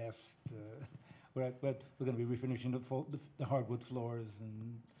doing the last, we're going to be refinishing the hardwood floors,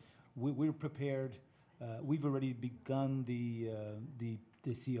 and we're prepared. We've already begun the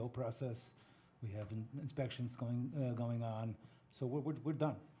CO process. We have inspections going on, so we're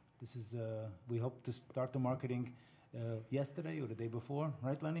done. This is, we hope to start the marketing yesterday or the day before,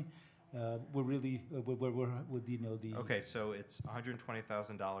 right, Lenny? We're really, we're with, you know, the. okay, so it's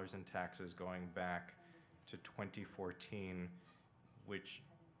 $120,000 in taxes going back to 2014, which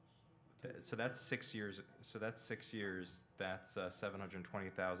So that's 6 years, that's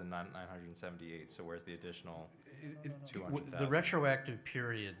 720,978. So where's the additional The 200,000? retroactive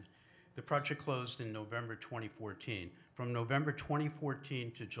period, the project closed in November 2014. From November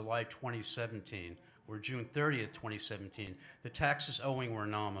 2014 to July 2017, or June 30th, 2017, the taxes owing were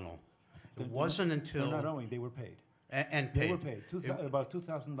nominal. It wasn't until... They're not owing, they were paid. And paid. They were paid, about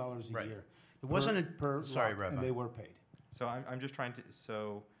 $2,000 a Right. year. It wasn't per sorry, lot, Rabbi. And they were paid. So I'm just trying to,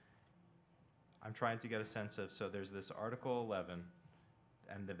 I'm trying to get a sense of, so there's this Article 11,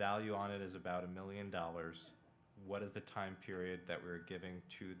 and the value on it is about $1 million. What is the time period that we're giving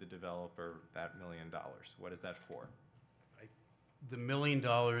to the developer that $1 million? What is that for? The $1 million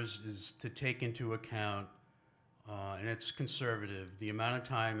is to take into account, and it's conservative, the amount of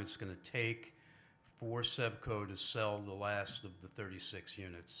time it's going to take for Subco to sell the last of the 36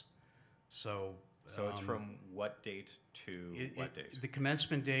 units. So So it's from what date to what date? The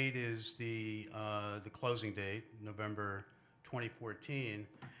commencement date is the closing date, November 2014.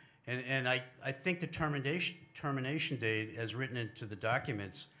 And I think the termination date, as written into the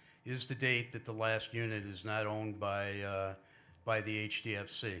documents, is the date that the last unit is not owned by the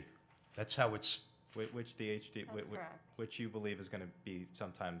HDFC. That's how it's... Which the HD, That's correct. which you believe is going to be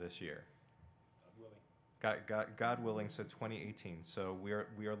sometime this year? God willing, so 2018. So we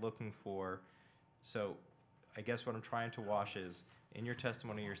are looking for, so I guess what I'm trying to wash is, in your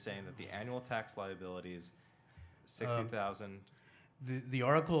testimony, you're saying that the annual tax liability is 60,000. The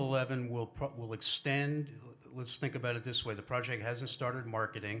Article 11 will extend, let's think about it this way, the project hasn't started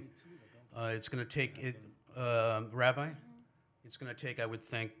marketing. It's going to take, Rabbi? It's going to take, I would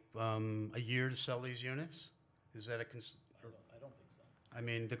think, a year to sell these units? Is that a... I don't think so. I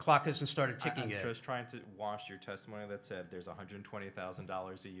mean, the clock hasn't started ticking I'm yet. just trying to wash your testimony that said there's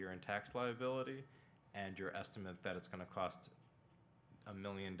 $120,000 a year in tax liability, and your estimate that it's going to cost $1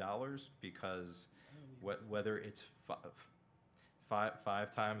 million, because whether it's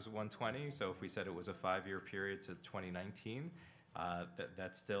five times 120, so if we said it was a 5-year period to 2019,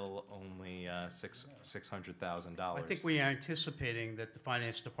 that's still only $600,000. I think we are anticipating that the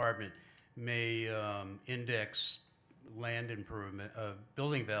Finance Department may index land improvement,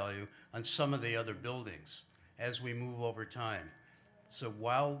 building value on some of the other buildings as we move over time. So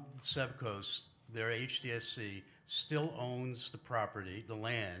while Subco's, their HDSC, still owns the property, the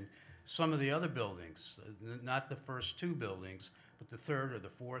land, some of the other buildings, not the first 2 buildings, but the 3rd or the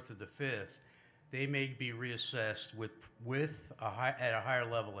 4th or the 5th, they may be reassessed at a higher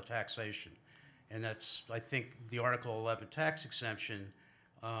level of taxation. And that's, I think, the Article 11 tax exemption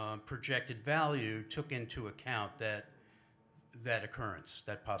projected value took into account that occurrence,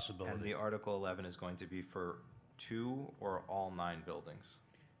 that possibility. And the Article 11 is going to be for 2 or all 9 buildings?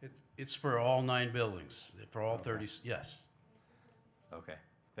 It's for all 9 buildings, for all 30, yes. Okay,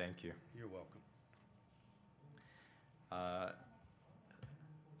 thank you. You're welcome.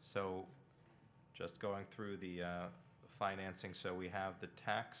 So just going through the financing, so we have the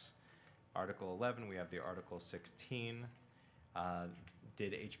tax, Article 11, we have the Article 16.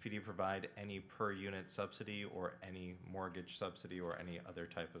 Did HPD provide any per unit subsidy or any mortgage subsidy or any other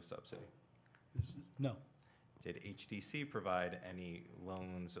type of subsidy? No, Did HDC provide any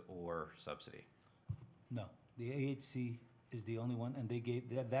loans or subsidy? no. The AHC is the only one, and they gave,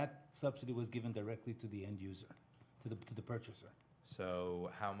 that subsidy was given directly to the end user, to the purchaser. So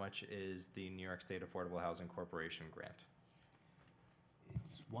how much is the New York State Affordable Housing Corporation grant?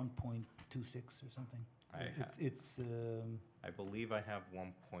 It's 1.26 or something. It's I believe I have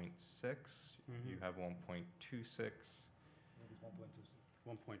 1.6. You have 1.26.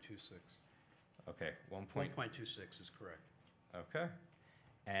 1.26. Okay, 1.26 is correct. Okay.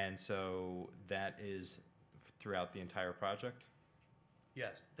 And so that is throughout the entire project?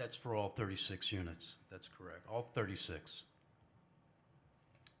 Yes, that's for all 36 units. That's correct. All 36.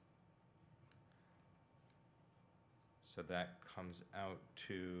 So that comes out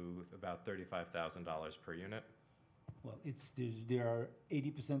to about $35,000 per unit? Well, there are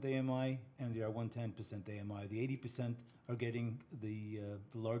 80% AMI and there are 110% AMI. The 80% are getting the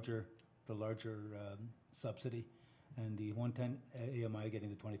larger subsidy, and the 110 AMI getting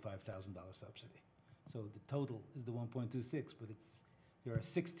the $25,000 subsidy. So the total is the 1.26, but there are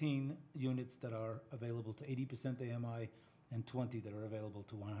 16 units that are available to 80% AMI and 20 that are available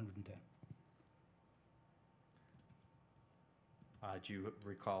to 110. Do you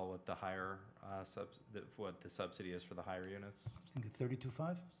recall what the higher what the subsidy is for the higher units? I think it's 32.5. Is that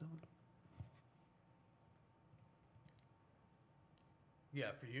what?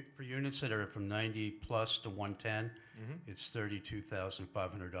 Yeah, for units that are from 90 plus to 110, it's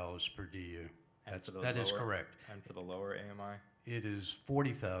 $32,500 per DU. That is correct. And for the lower AMI? it is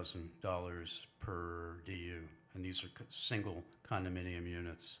 $40,000 per DU, and these are single condominium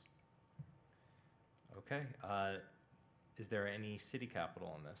units. Okay, is there any city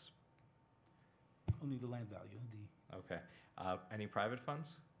capital in this? Only the land value, Okay, any private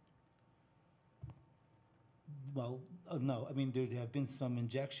funds? no, I mean, there have been some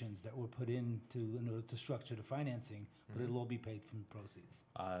injections that were put in order to structure the financing, but it'll all be paid from proceeds.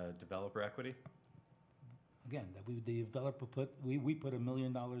 Developer equity? Again, the developer we put $1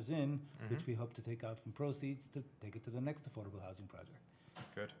 million in, which we hope to take out from proceeds to take it to the next affordable housing project.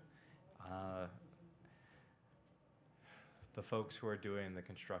 Good. The folks who are doing the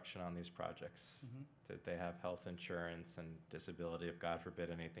construction on these projects, did they have health insurance and disability? If God forbid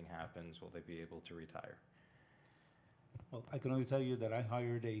anything happens, will they be able to retire? Well, I can only tell you that I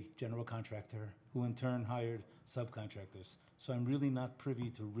hired a general contractor who in turn hired subcontractors. So I'm really not privy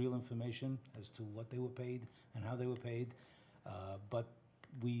to real information as to what they were paid and how they were paid. But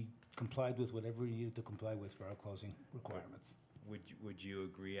we complied with whatever we needed to comply with for our closing requirements. Would you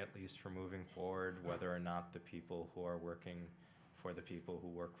agree, at least for moving forward, whether or not the people who are working for the people who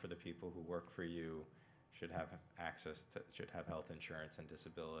work for the people who work for you should have should have health insurance and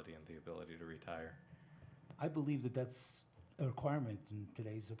disability and the ability to retire? I believe that that's a requirement in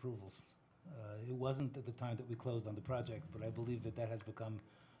today's approvals. It wasn't at the time that we closed on the project, but I believe that has become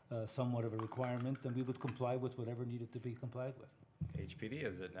somewhat of a requirement, and we would comply with whatever needed to be complied with. HPD,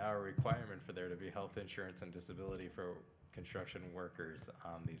 is it now a requirement for there to be health insurance and disability for construction workers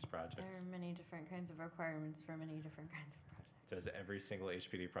on these projects? There are many different kinds of requirements for many different kinds of projects. Does every single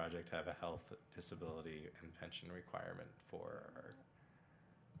HPD project have a health, disability, and pension requirement for?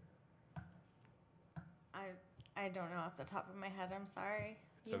 I don't know off the top of my head. I'm sorry.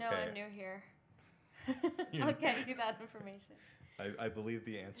 It's you know okay. I'm new here. I'll get you that information. I believe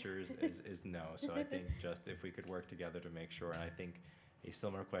the answer is no. So I think just if we could work together to make sure, and I think a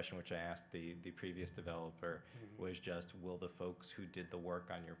similar question which I asked the previous developer was just, will the folks who did the work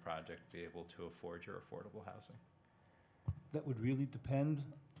on your project be able to afford your affordable housing? That would really depend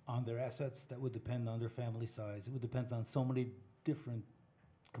on their assets. That would depend on their family size. It would depend on so many different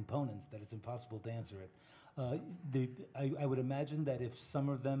components that it's impossible to answer it. I would imagine that if some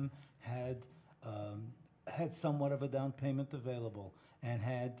of them had somewhat of a down payment available and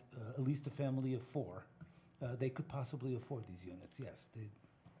had at least a family of 4, they could possibly afford these units. Yes.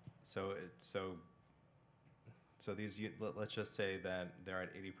 So these, let's just say that they're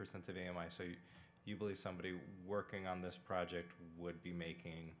at 80% of AMI. So you believe somebody working on this project would be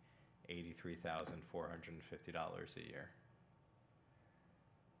making $83,450 a year?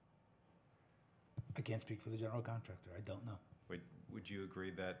 I can't speak for the general contractor. I don't know. Would you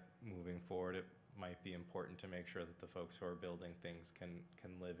agree that moving forward, it might be important to make sure that the folks who are building things can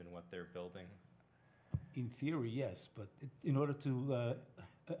live in what they're building? In theory, yes, but in order to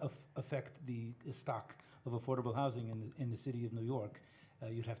affect the stock of affordable housing in the city of New York,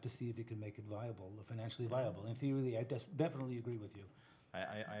 you'd have to see if you can make it viable, financially viable. In theory, I definitely agree with you.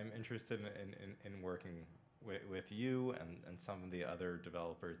 I'm interested in working with you and some of the other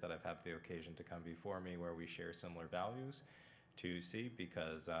developers that I've had the occasion to come before me where we share similar values to see,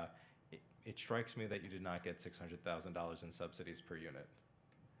 because it strikes me that you did not get $600,000 in subsidies per unit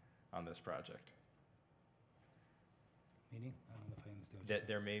on this project. Meaning? I don't know if I understand what you're saying.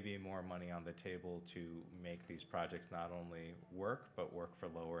 There may be more money on the table to make these projects not only work, but work for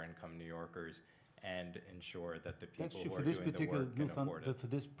lower income New Yorkers and ensure that the people who are doing the work can afford it.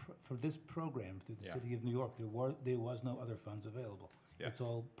 For this program through the city of New York, there was no other funds available. Yes. It's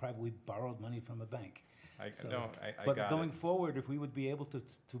all privately borrowed money from a bank. I But got going it. forward, if we would be able to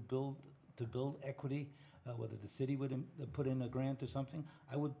build equity, whether the city would put in a grant or something,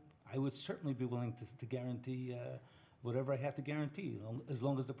 I would certainly be willing to guarantee whatever I have to guarantee, as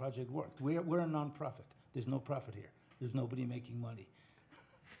long as the project worked. We're a nonprofit. There's no profit here. There's nobody making money.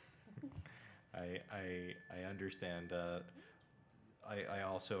 I understand. I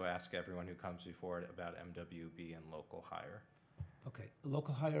also ask everyone who comes before it about MWB and local hire. Okay,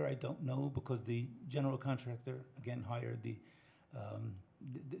 local hire, I don't know, because the general contractor, again, hired the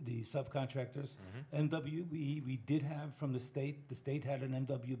subcontractors. MWBE, we did have from the state had an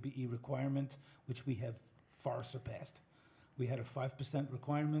MWBE requirement, which we have far surpassed. We had a 5%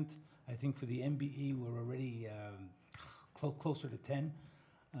 requirement. I think for the MBE, we're already closer to 10.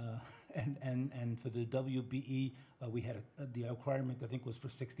 And for the WBE, we had the requirement, I think, was for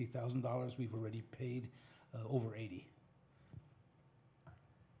 $60,000. We've already paid over 80.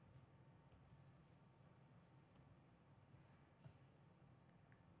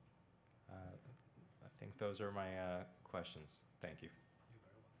 I think those are my questions. Thank you.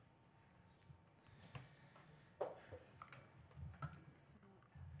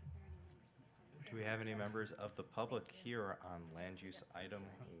 Do we have any members of the public here on land use item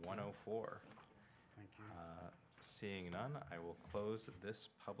 104? Thank you. Seeing none, I will close this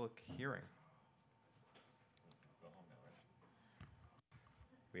public hearing.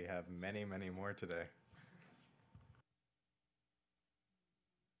 We have many, many more today.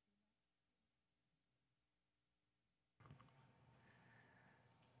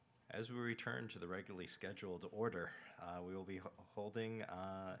 As we return to the regularly scheduled order, we will be holding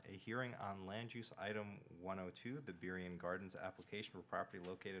a hearing on land use item 102, the Burien Gardens application for property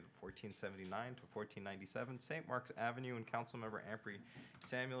located at 1479 to 1497 St. Mark's Avenue in Councilmember Ampry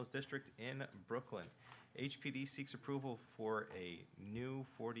Samuel's district in Brooklyn. HPD seeks approval for a new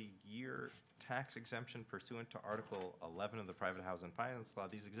 40-year tax exemption pursuant to Article 11 of the Private Housing Finance Law.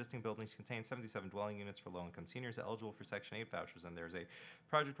 These existing buildings contain 77 dwelling units for low-income seniors eligible for Section 8 vouchers, and there's a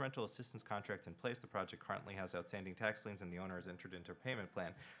project rental assistance contract in place. The project currently has outstanding tax liens, and the owner has entered into a payment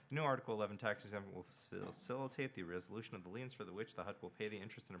plan. The new Article 11 tax exemption will facilitate the resolution of the liens for which the HUD will pay the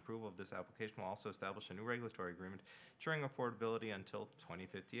interest, and approval of this application will also establish a new regulatory agreement ensuring affordability until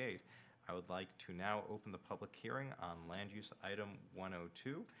 2058. I would like to now open the public hearing on land use item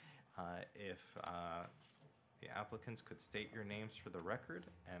 102. If the applicants could state your names for the record,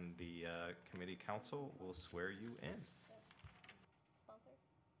 and the committee council will swear you in. Sponsor?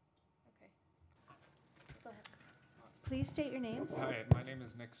 Okay. Go ahead. Please state your names. Hi, my name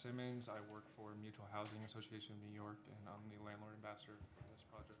is Nick Simmons. I work for Mutual Housing Association of New York, and I'm the landlord ambassador for this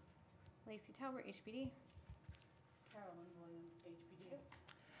project. Lacey Talbert, HPD. Carolyn Williams, HPD.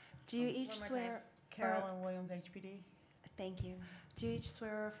 Do you each One more swear? Carolyn Williams, HPD. Thank you. Do you each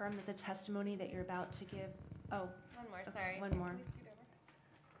swear or affirm that the testimony that you're about to give? Oh, One more, okay, sorry. one more. Can we scoot over?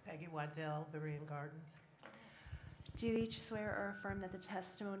 Peggy Waddell, Burien Gardens. Do you each swear or affirm that the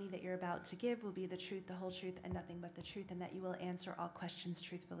testimony that you're about to give will be the truth, the whole truth, and nothing but the truth, and that you will answer all questions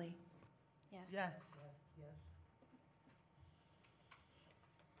truthfully? Yes. Yes. Yes.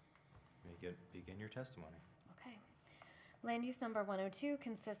 You may begin your testimony. Okay. Land use number 102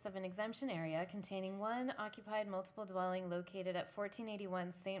 consists of an exemption area containing one occupied multiple dwelling located at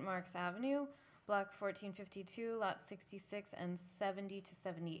 1481 St. Mark's Avenue, block 1452, lots 66 and 70 to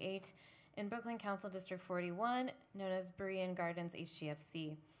 78 in Brooklyn Council District 41, known as Burien Gardens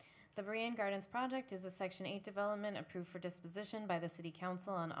HGFC. The Burien Gardens project is a Section 8 development approved for disposition by the City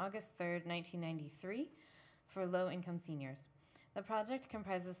Council on August 3rd, 1993 for low-income seniors. The project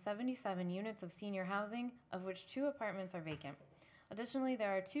comprises 77 units of senior housing, of which 2 apartments are vacant. Additionally,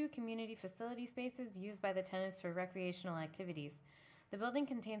 there are 2 community facility spaces used by the tenants for recreational activities. The building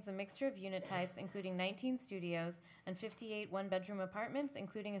contains a mixture of unit types, including 19 studios and 58 one-bedroom apartments,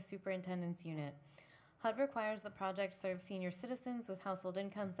 including a superintendent's unit. HUD requires the project serve senior citizens with household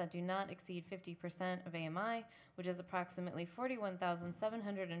incomes that do not exceed 50% of AMI, which is approximately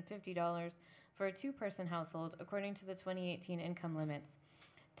 $41,750 for a 2-person household, according to the 2018 income limits.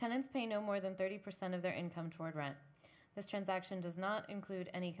 Tenants pay no more than 30% of their income toward rent. This transaction does not include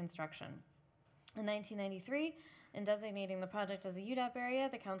any construction. In 1993, in designating the project as a UDAP area,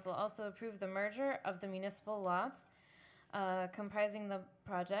 the council also approved the merger of the municipal lots comprising the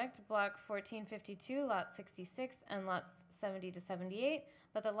project, block 1452, lot 66, and lots 70 to 78,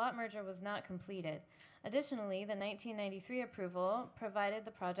 but the lot merger was not completed. Additionally, the 1993 approval provided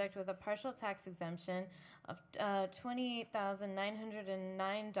the project with a partial tax exemption of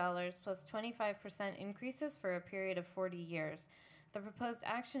 $28,909 plus 25% increases for a period of 40 years. The proposed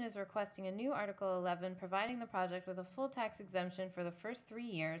action is requesting a new Article 11 providing the project with a full tax exemption for the first 3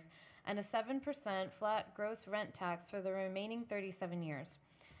 years and a 7% flat gross rent tax for the remaining 37 years.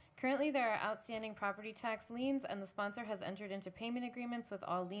 Currently, there are outstanding property tax liens, and the sponsor has entered into payment agreements with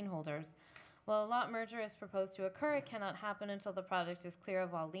all lien holders. While a lot merger is proposed to occur, it cannot happen until the project is clear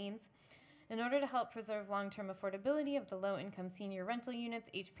of all liens. In order to help preserve long-term affordability of the low-income senior rental units,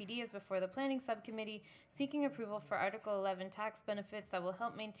 HPD is before the Planning Subcommittee seeking approval for Article 11 tax benefits that will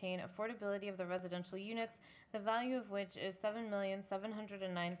help maintain affordability of the residential units, the value of which is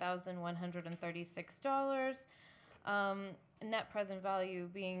 $7,709,136. Net present value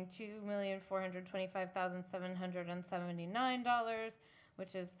being $2,425,779,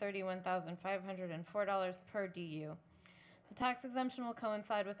 which is $31,504 per DU. The tax exemption will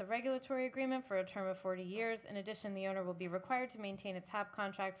coincide with a regulatory agreement for a term of 40 years. In addition, the owner will be required to maintain its HAP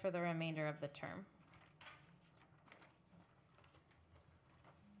contract for the remainder of the term.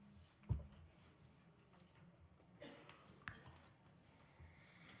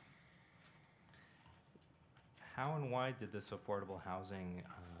 How and why did this affordable housing,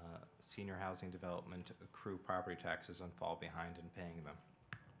 senior housing development accrue property taxes and fall behind in paying them?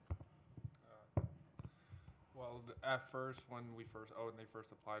 Well, Well, at first, when they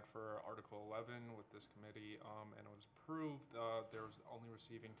first applied for Article 11 with this committee, and it was approved, there was only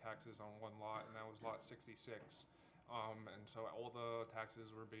receiving taxes on one lot, and that was lot 66. And so all the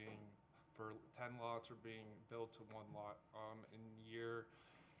taxes were for 10 lots were being billed to one lot. In year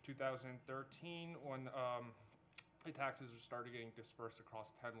 2013, when the taxes started getting dispersed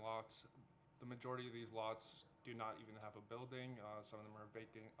across 10 lots, the majority of these lots do not even have a building. Some of them are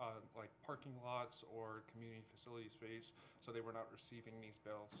vacant, like parking lots or community facility space, so they were not receiving these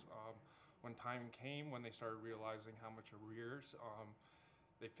bills. When time came, when they started realizing how much arrears,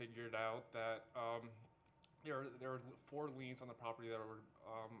 they figured out that there were 4 liens on the property that were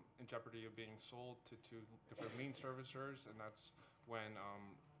in jeopardy of being sold to 2 different lien servicers, and that's when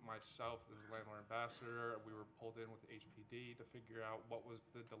myself, as landlord ambassador, we were pulled in with the HPD to figure out what was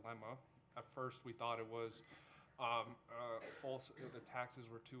the dilemma. At first, we thought it was the taxes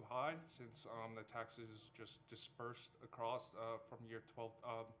were too high, since the taxes just dispersed across from year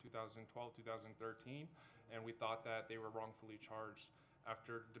 2012, 2013, and we thought that they were wrongfully charged.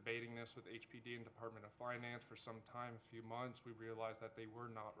 After debating this with HPD and Department of Finance for some time, a few months, we realized that they were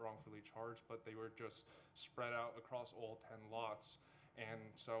not wrongfully charged, but they were just spread out across all 10 lots.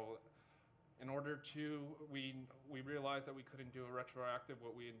 And so in order to, we realized that we couldn't do a retroactive,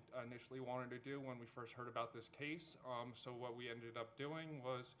 what we initially wanted to do when we first heard about this case. So what we ended up doing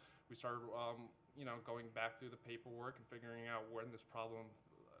was we started, going back through the paperwork and figuring out when this problem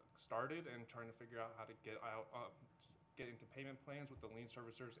started and trying to figure out how to get into payment plans with the lien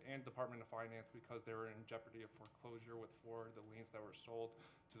servicers and Department of Finance, because they were in jeopardy of foreclosure with 4 of the liens that were sold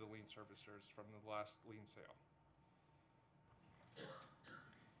to the lien servicers from the last lien sale.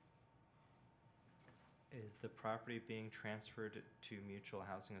 Is the property being transferred to Mutual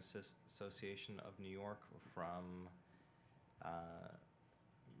Housing Association of New York from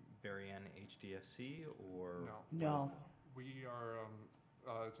Berrien HDFC, or? No. We are,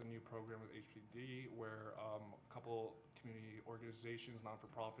 it's a new program with HPD where a couple community organizations,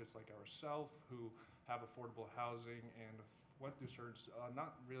 non-for-profits like ourselves, who have affordable housing and went through certain,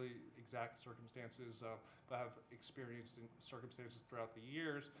 not really exact circumstances, but have experienced in circumstances throughout the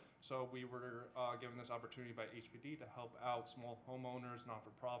years. So we were given this opportunity by HPD to help out small homeowners,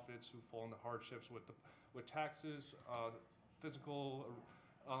 non-for-profits who fall into hardships with taxes, physical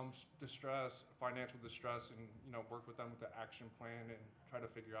distress, financial distress, and work with them with the action plan and try to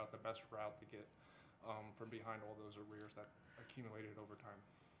figure out the best route to get from behind all those arrears that accumulated over time.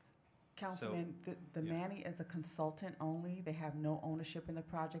 Councilman, the yeah. Manny is a consultant only. They have no ownership in the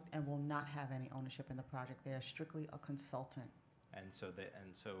project and will not have any ownership in the project. They are strictly a consultant. And so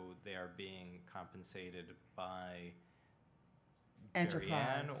they are being compensated by Enterprise.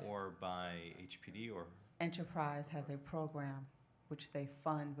 Berrien or by HPD, or? Enterprise has a program which they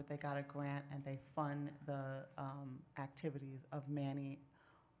fund, but they got a grant and they fund the activities of Manny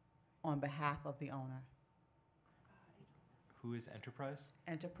on behalf of the owner. Who is Enterprise?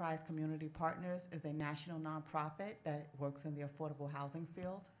 Enterprise Community Partners is a national nonprofit that works in the affordable housing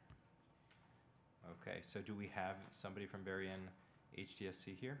field. Okay, so do we have somebody from Berrien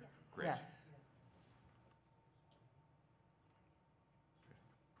HDFC here? Yes. Great. Yes.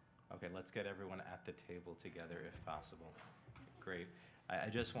 Okay, let's get everyone at the table together if possible. Great. I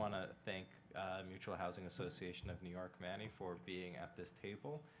just want to thank Mutual Housing Association of New York, Manny, for being at this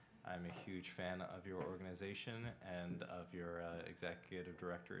table. I'm a huge fan of your organization and of your executive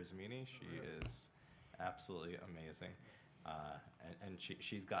director, Ismini. She is absolutely amazing. And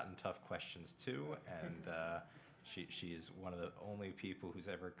she's gotten tough questions too, and she is one of the only people who's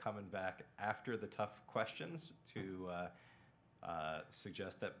ever coming back after the tough questions to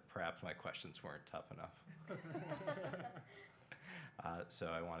suggest that perhaps my questions weren't tough enough. So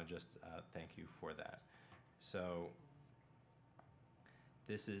I want to just thank you for that. So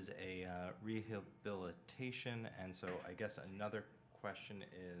this is a rehabilitation, and so I guess another question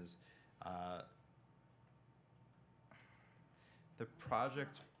is, the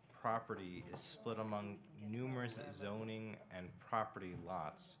project property is split among numerous zoning and property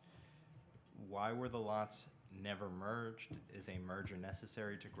lots. Why were the lots never merged? Is a merger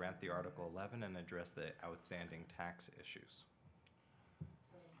necessary to grant the Article 11 and address the outstanding tax issues?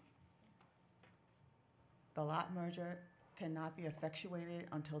 The lot merger cannot be effectuated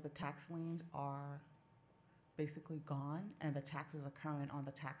until the tax liens are basically gone and the taxes are current on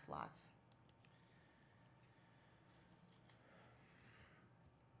the tax lots.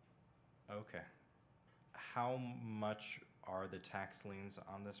 Okay. How much are the tax liens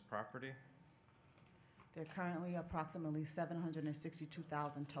on this property? They're currently approximately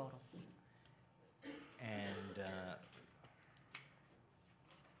 $762,000 total. And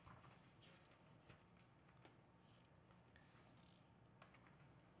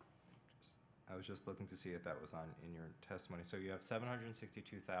I was just looking to see if that was on in your testimony. So you have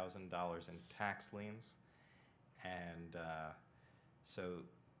 $762,000 in tax liens, and so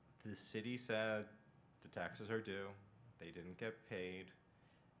the city said the taxes are due. They didn't get paid,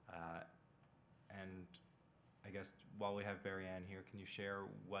 and I guess while we have Barry Ann here, can you share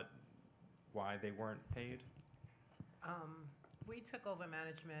why they weren't paid? We took over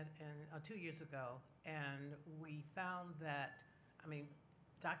management 2 years ago, and we found that,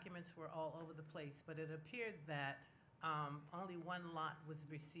 documents were all over the place, but it appeared that only one lot was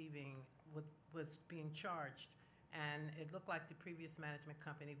was being charged, and it looked like the previous management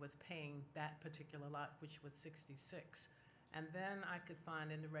company was paying that particular lot, which was 66. And then I could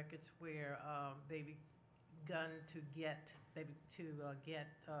find in the records where they begun to get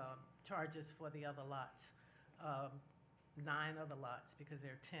charges for the other lots, 9 other lots, because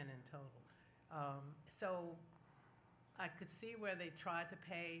there are 10 in total. So I could see where they tried to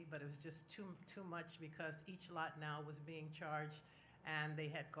pay, but it was just too much, because each lot now was being charged, and they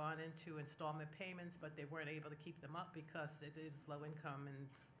had gone into installment payments, but they weren't able to keep them up because it is low income, and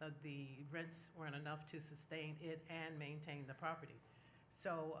the rents weren't enough to sustain it and maintain the property.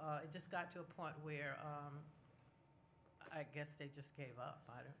 So it just got to a point where I guess they just gave up.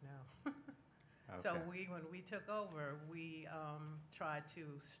 I don't know. Okay. So when we took over, we tried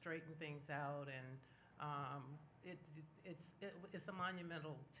to straighten things out, and it's a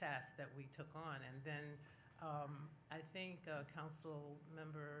monumental task that we took on. And then I think Council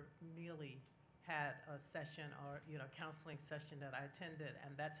Member Neely had a session, or counseling session that I attended,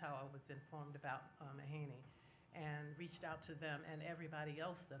 and that's how I was informed about Mahaney, and reached out to them and everybody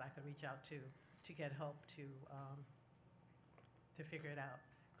else that I could reach out to get help to figure it out.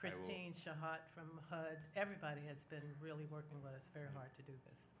 Christine Shahat from HUD, everybody has been really working with us very hard to do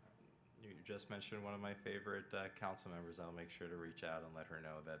this. You just mentioned one of my favorite council members. I'll make sure to reach out and let her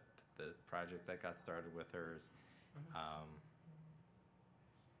know that the project that got started with her is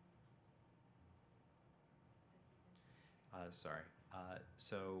sorry.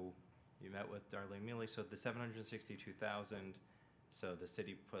 So you met with Darlene Mealy. So the $762,000. So the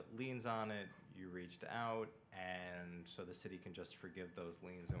city put liens on it. You reached out, and so the city can just forgive those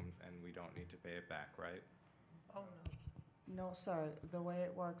liens, and we don't need to pay it back, right? Oh, no. No, sir. The way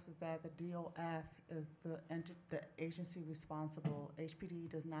it works is that the DOF is the agency responsible. HPD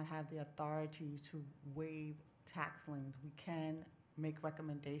does not have the authority to waive tax liens. We can make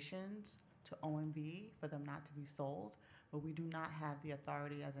recommendations to OMB for them not to be sold, but we do not have the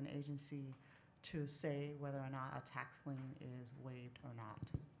authority as an agency to say whether or not a tax lien is waived or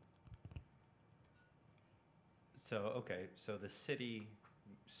not. So, okay, so the city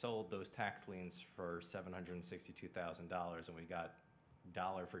sold those tax liens for $762,000, and we got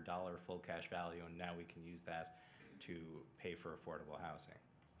dollar for dollar full cash value, and now we can use that to pay for affordable housing,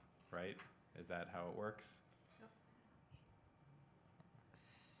 right? Is that how it works?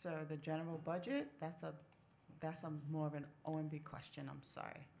 So the general budget, that's a more of an OMB question, I'm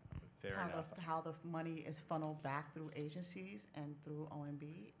sorry. Fair enough. How the money is funneled back through agencies and through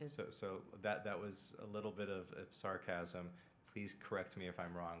OMB is. So that was a little bit of sarcasm. Please correct me if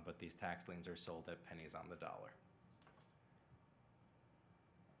I'm wrong, but these tax liens are sold at pennies on the dollar.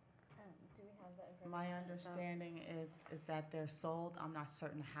 Do we have that information? My understanding is that they're sold. I'm not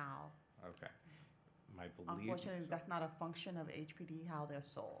certain how. Okay. My belief. Unfortunately, that's not a function of HPD how they're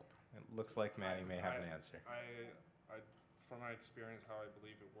sold. It looks like Manny may have an answer. From my experience, how I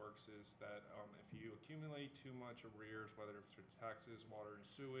believe it works is that if you accumulate too much arrears, whether it's for taxes, water, and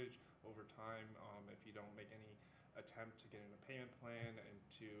sewage, over time, if you don't make any attempt to get in a payment plan and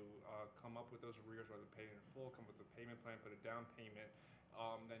to come up with those arrears, whether pay in full, come with a payment plan, put a down payment,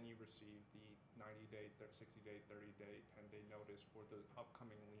 then you receive the 90-day, 60-day, 30-day, 10-day notice for the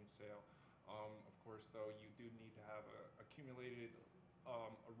upcoming lien sale. Of course, though, you do need to have accumulated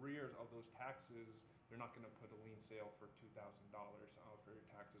arrears of those taxes. They're not going to put a lien sale for $2,000 for your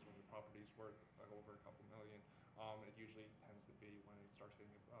taxes when the property's worth over a couple million. It usually tends to be when it starts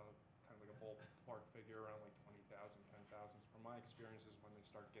hitting kind of like a ballpark figure around like 20,000, 10,000. From my experiences, when they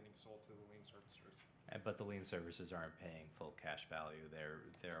start getting sold to the lien servicers. But the lien servicers aren't paying full cash value.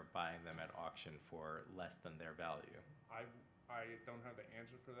 They're buying them at auction for less than their value. I don't have the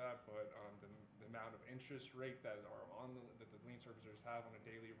answer for that, but the amount of interest rate that the lien servicers have on a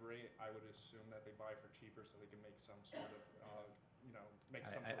daily rate, I would assume that they buy for cheaper so they can make some sort of, make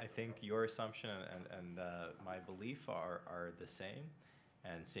some sort of. I think your assumption and my belief are the same,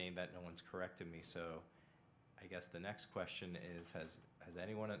 and seeing that no one's corrected me, so I guess the next question is, has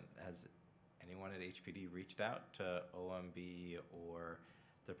anyone at HPD reached out to OMB or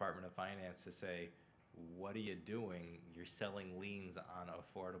Department of Finance to say, what are you doing? You're selling liens on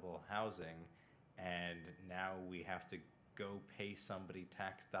affordable housing, and now we have to go pay somebody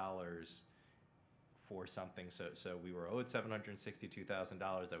tax dollars for something. So we were owed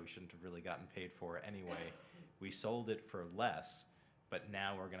 $762,000 that we shouldn't have really gotten paid for anyway. We sold it for less, but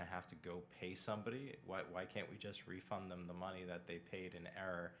now we're gonna have to go pay somebody. Why can't we just refund them the money that they paid in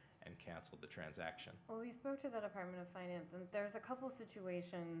error and cancel the transaction? Well, we spoke to the Department of Finance, and there's a couple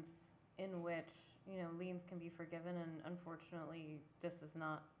situations in which, you know, liens can be forgiven, and unfortunately, this is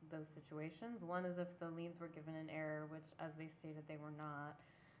not those situations. One is if the liens were given in error, which, as they stated, they were not.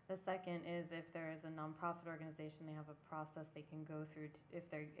 The second is if there is a nonprofit organization, they have a process they can go through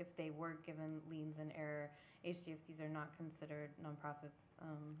if they were given liens in error. HDFCs are not considered nonprofits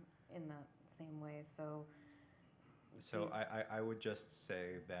in that same way. So I would just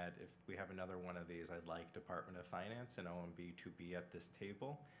say that if we have another one of these, I'd like Department of Finance and OMB to be at this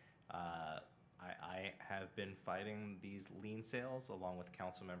table. I have been fighting these lien sales along with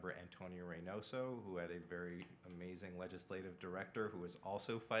Councilmember Antonio Reynoso, who had a very amazing legislative director who is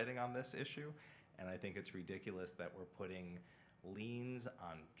also fighting on this issue. And I think it's ridiculous that we're putting liens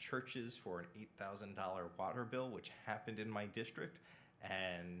on churches for an $8,000 water bill, which happened in my district,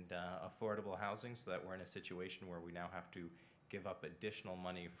 and affordable housing, so that we're in a situation where we now have to give up additional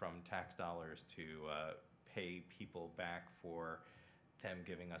money from tax dollars to pay people back for them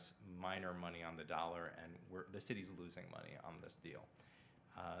giving us minor money on the dollar, and the city's losing money on this deal.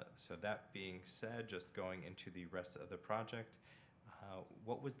 So that being said, just going into the rest of the project,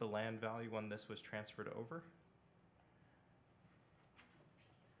 what was the land value when this was transferred over?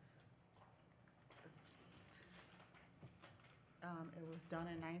 It was done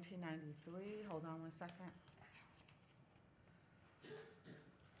in 1993. Hold on one second.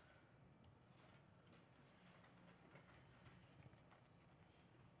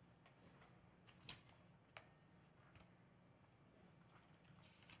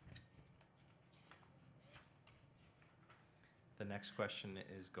 The next question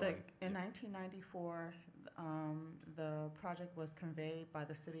is going. In 1994, the project was conveyed by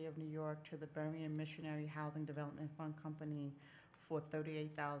the City of New York to the Birmingham Missionary Housing Development Fund Company for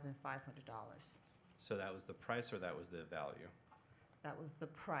 $38,500. So that was the price, or that was the value? That was the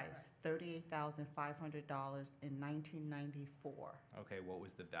price, $38,500 in 1994. Okay, what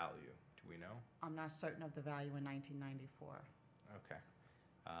was the value? Do we know? I'm not certain of the value in 1994. Okay.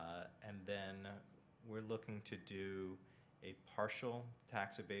 And then we're looking to do a partial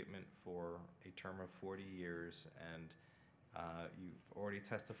tax abatement for a term of 40 years, and you've already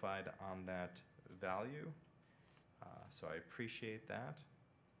testified on that value, so I appreciate that.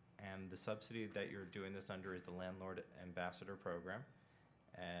 And the subsidy that you're doing this under is the Landlord Ambassador Program.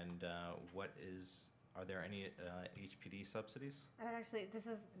 And are there any HPD subsidies? this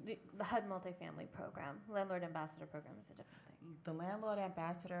is the HUD multifamily program. Landlord Ambassador Program is a different thing. The Landlord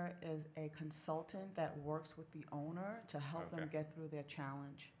Ambassador is a consultant that works with the owner to help them Okay. get through their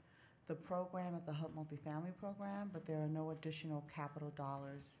challenge. The program is the HUD multifamily program, but there are no additional capital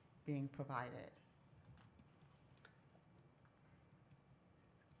dollars being provided.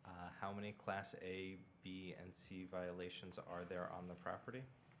 How many Class A, B, and C violations are there on the property?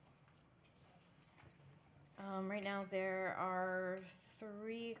 Right now, there are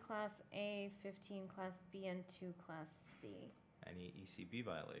 3 Class A, 15 Class B, and 2 Class C. Any ECB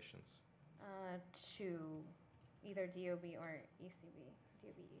violations? 2, either DOB or ECB,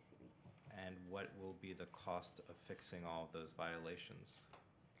 DOB, ECB. And what will be the cost of fixing all of those violations?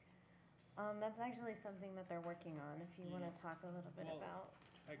 That's actually something that they're working on, if you want to talk a little bit Well, about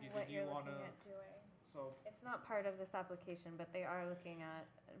Peggy, what did you're you want looking to, at doing. so, It's not part of this application, but they are looking at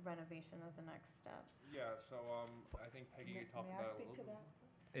renovation as a next step. yeah, so, I think Peggy could talk May I about it a speak little to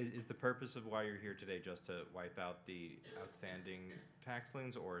bit. that? Is the purpose of why you're here today just to wipe out the outstanding tax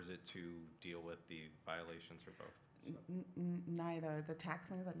liens, or is it to deal with the violations, or both? Neither. The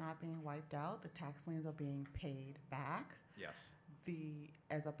tax liens are not being wiped out. The tax liens are being paid back. Yes.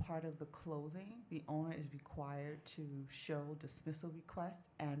 As a part of the closing, the owner is required to show dismissal request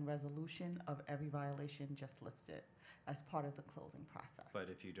and resolution of every violation just listed as part of the closing process. But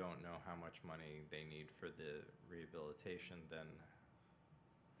if you don't know how much money they need for the rehabilitation, then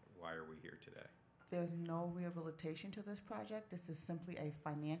why are we here today? There's no rehabilitation to this project. This is simply a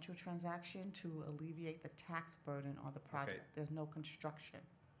financial transaction to alleviate the tax burden on the project. Okay. There's no construction.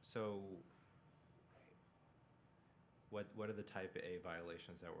 So what are the type A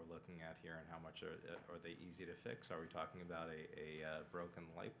violations that we're looking at here, and how much are they easy to fix? Are we talking about a broken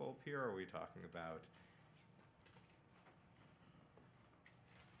light bulb here, or are we talking about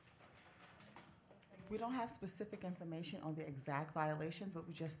We don't have specific information on the exact violations, but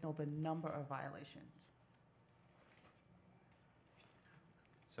we just know the number of violations.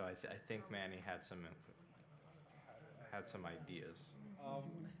 So I think Manny had some ideas. You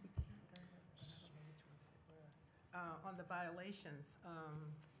wanna speak to that? On the violations,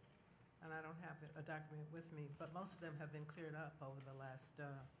 and I don't have a document with me, but most of them have been cleared up over the last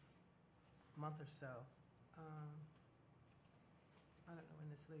month or so. I don't know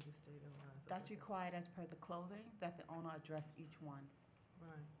when this latest data was. That's required as per the closing, that the owner address each one.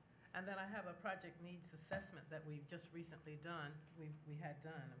 Right. And then I have a project needs assessment that we've just recently done, we had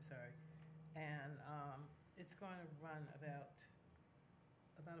done, I'm sorry. And it's going to run about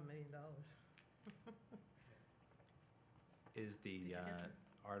 $1 million. Is the Did you get this?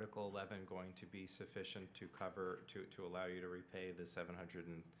 Article 11 going to be sufficient to cover, to allow you to repay the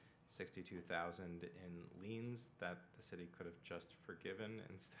 762,000 in liens that the city could have just forgiven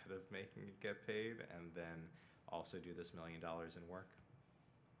instead of making it get paid, and then also do this $1 million in work?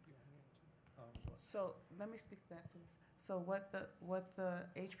 So let me speak to that, please. So what the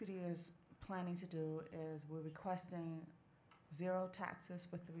HPD is planning to do is we're requesting 0 taxes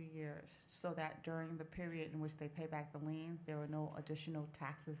for 3 years, so that during the period in which they pay back the lien, there are no additional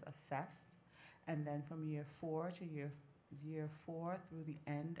taxes assessed. And then from year 4 to year 4 through the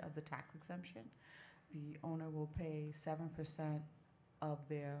end of the tax exemption, the owner will pay 7% of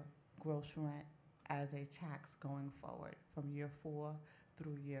their gross rent as a tax going forward from year 4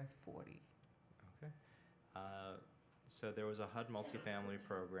 through year 40. Okay. So there was a HUD multifamily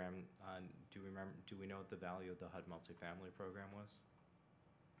program. Do we know what the value of the HUD multifamily program was?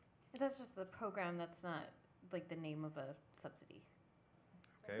 That's just the program, that's not like the name of a subsidy.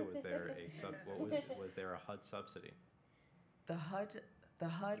 Okay, was there was there a HUD subsidy? The HUD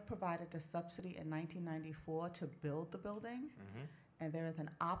provided a subsidy in 1994 to build the building, Mm-hmm. and there is an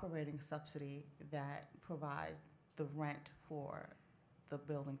operating subsidy that provides the rent for the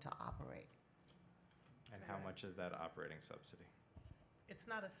building to operate. And how much is that operating subsidy? It's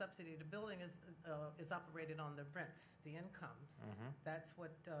not a subsidy, the building is operated on the rents, the incomes. Mm-hmm. That's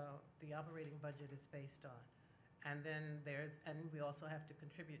what the operating budget is based on. And then we also have to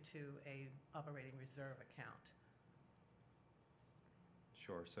contribute to a operating reserve account.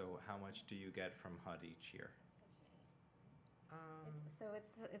 Sure, so how much do you get from HUD each year?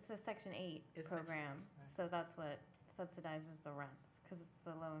 It's a Section 8 It's Section program, 8, right. so that's what subsidizes the rents, because it's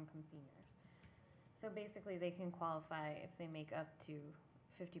the low-income seniors. So basically, they can qualify if they make up to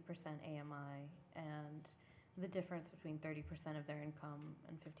 50% AMI, and the difference between 30% of their income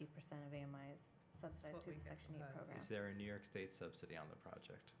and 50% of AMI is subsidized what through we the get Section from 8 HUD. program. Is there a New York State subsidy on the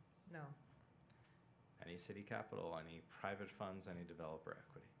project? No, Any city capital, any private funds, any developer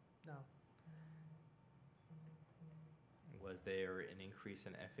equity? no. Was there an increase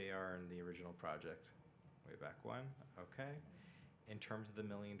in FAR in the original project way back when? Okay. In terms of the $1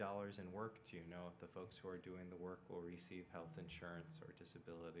 million in work, do you know if the folks who are doing the work will receive health insurance or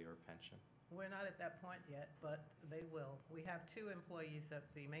disability or pension? We're not at that point yet, but they will. We have 2 employees of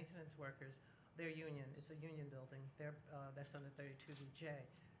the maintenance workers. They're union. It's a union building. That's under 32BJ.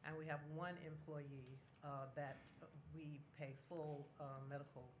 And we have 1 employee that we pay full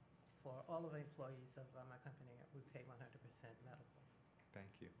medical for. All of the employees of my company, we pay 100% medical.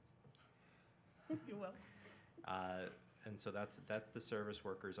 Thank you. You're welcome. And so that's the service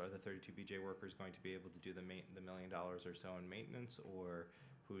workers. Are the 32BJ workers going to be able to do the $1 million or so in maintenance, or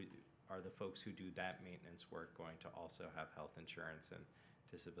who are the folks who do that maintenance work going to also have health insurance and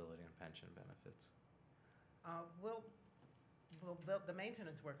disability and pension benefits? The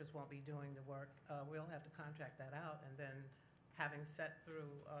maintenance workers won't be doing the work. We'll have to contract that out, and then having sat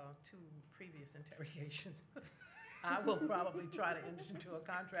through 2 previous interrogations, I will probably try to enter into a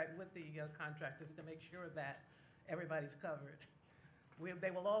contract with the contractors to make sure that everybody's covered.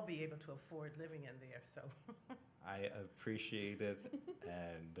 They will all be able to afford living in there, so. I appreciate it,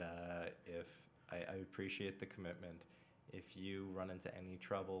 and I appreciate the commitment. If you run into any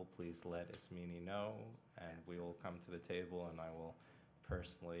trouble, please let Ismini know, and we will come to the table, and I will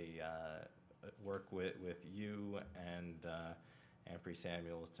personally work with you and Ampry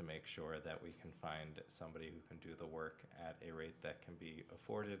Samuels to make sure that we can find somebody who can do the work at a rate that can be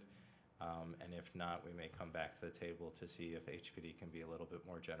afforded. And if not, we may come back to the table to see if HPD can be a little bit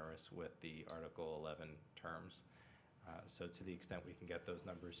more generous with the Article 11 terms. So to the extent we can get those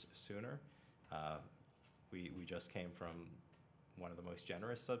numbers sooner, we just came from one of the most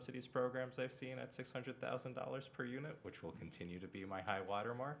generous subsidies programs I've seen at $600,000 per unit, which will continue to be my high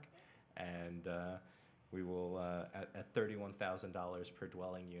watermark. And we will, at $31,000 per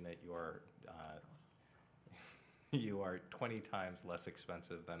dwelling unit, you are 20 times less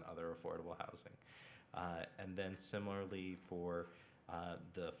expensive than other affordable housing. And then similarly for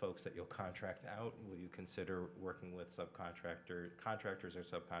the folks that you'll contract out, will you consider working with contractors or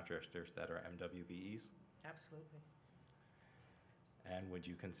subcontractors that are MWBEs? Absolutely. And would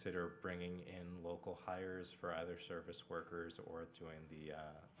you consider bringing in local hires for either service workers or doing the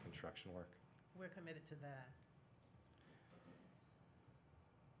construction work? We're committed to that.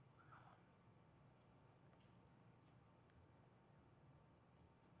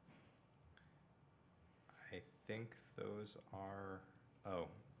 I think those are,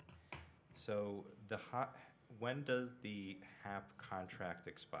 so when does the HAP contract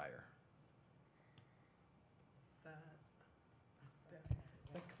expire?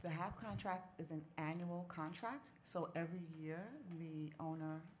 The HAP contract is an annual contract, so every year the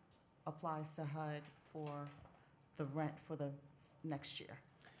owner applies to HUD for the rent for the next year.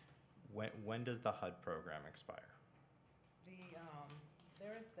 When does the HUD program expire?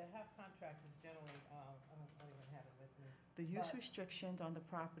 The HAP contract is generally, I don't even have it with me. The use But- restrictions on the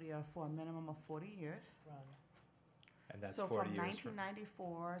property are for a minimum of 40 years. Run. And that's So 40 from years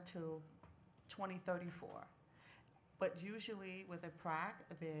 1994 to 2034. But usually with a PRAC,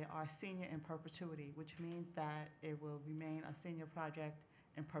 they are senior in perpetuity, which means that it will remain a senior project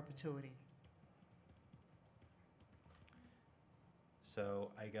in perpetuity.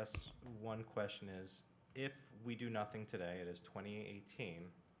 So I guess one question is, if we do nothing today, it is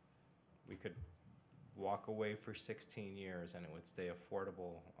 2018, we could walk away for 16 years and it would stay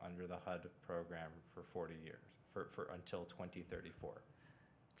affordable under the HUD program for 40 years, for until 2034.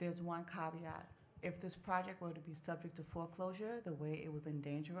 There's one caveat. If this project were to be subject to foreclosure, the way it was in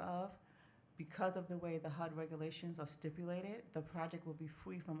danger of, because of the way the HUD regulations are stipulated, the project will be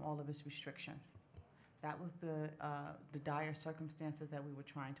free from all of its restrictions. That was the dire circumstances that we were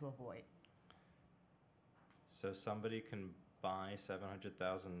trying to avoid. So somebody can buy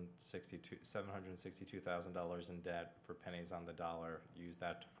 $762,000 in debt for pennies on the dollar, use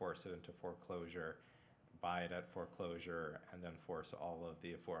that to force it into foreclosure, buy it at foreclosure, and then force all of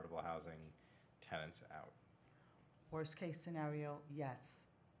the affordable housing tenants out. Worst case scenario, yes.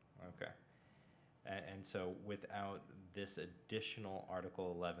 Okay. And so without this additional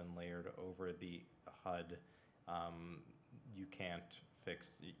Article 11 layered over the HUD, you can't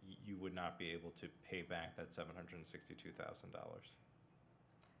you would not be able to pay back that $762,000.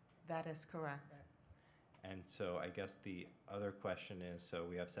 That is correct. And so I guess the other question is, so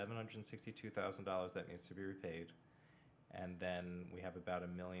we have $762,000 that needs to be repaid, and then we have about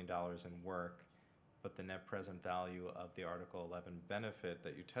 $1 million in work, but the net present value of the Article 11 benefit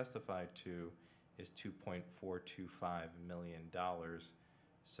that you testified to is $2.425 million.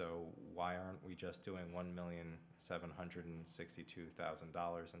 So why aren't we just doing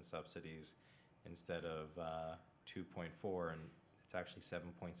 $1,762,000 in subsidies instead of 2.4, and it's actually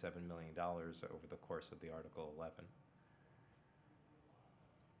 $7.7 million over the course of the Article 11?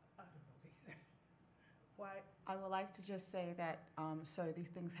 I don't know, Lisa. Why? I would like to just say that, so these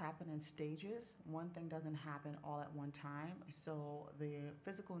things happen in stages. One thing doesn't happen all at one time. So the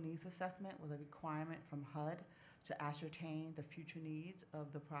physical needs assessment was a requirement from HUD to ascertain the future needs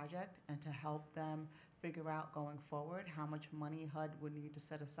of the project and to help them figure out going forward how much money HUD would need to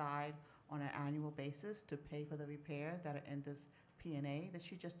set aside on an annual basis to pay for the repairs that are in this P&A that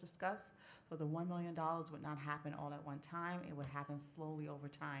she just discussed. So the $1 million would not happen all at one time. It would happen slowly over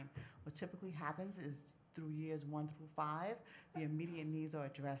time. What typically happens is through years 1 through 5, the immediate needs are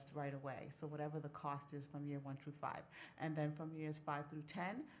addressed right away. So whatever the cost is from year 1 through 5. And then from years 5 through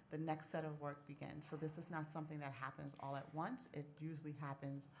 10, the next set of work begins. So this is not something that happens all at once. It usually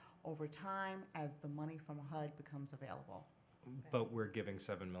happens over time as the money from HUD becomes available. But we're giving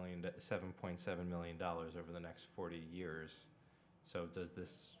 $7.7 million over the next 40 years. So does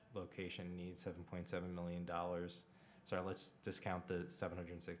this location need $7.7 million? Sorry, let's discount the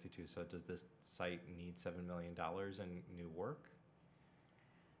 762. So does this site need $7 million in new work?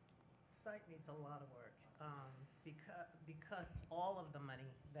 Site needs a lot of work, because all of the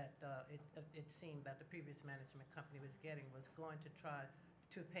money that it seemed that the previous management company was getting was going to try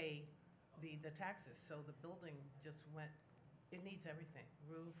to pay the taxes. So the building just went, it needs everything: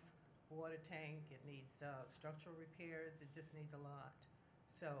 roof, water tank, it needs structural repairs, it just needs a lot.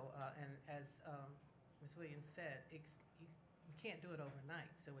 So, and as Ms. Williams said, you can't do it overnight,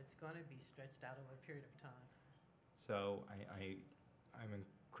 so it's going to be stretched out over a period of time. So I'm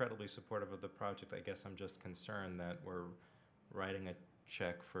incredibly supportive of the project. I guess I'm just concerned that we're writing a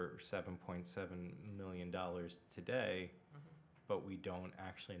check for $7.7 million today, but we don't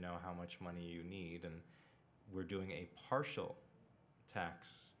actually know how much money you need, and we're doing a partial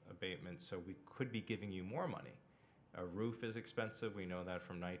tax abatement, so we could be giving you more money. A roof is expensive. We know that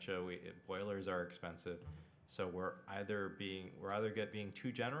from NYCHA. Boilers are expensive. So we're either being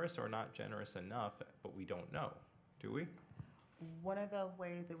too generous or not generous enough, but we don't know, do we? One of the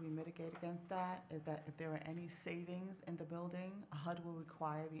ways that we mitigate against that is that if there are any savings in the building, HUD will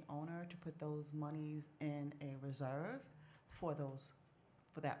require the owner to put those monies in a reserve for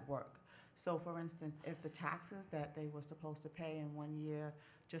that work. So for instance, if the taxes that they were supposed to pay in 1 year,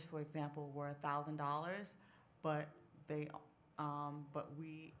 just for example, were $1,000, but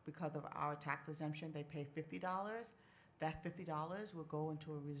we, because of our tax exemption, they pay $50, that $50 will go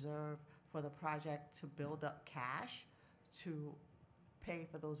into a reserve for the project to build up cash to pay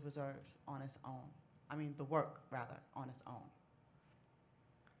for those reserves on its own. I mean, the work, rather, on its own.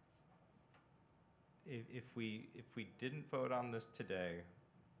 If we didn't vote on this today,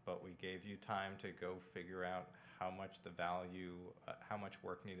 but we gave you time to go figure out how much how much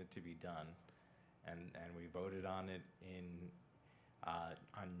work needed to be done, and we voted on it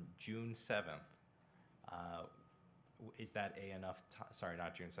on June 7th, is that enough time? Sorry,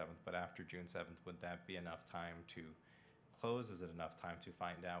 not June 7th, but after June 7th, would that be enough time to close? Is it enough time to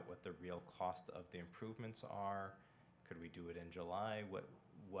find out what the real cost of the improvements are? Could we do it in July?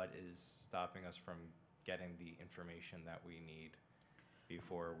 What is stopping us from getting the information that we need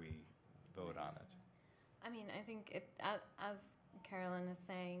before we vote on it? I mean, I think as Carolyn is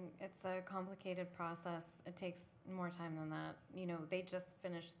saying, it's a complicated process. It takes more time than that. You know, they just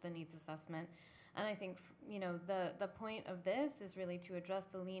finished the needs assessment. And I think, you know, the point of this is really to address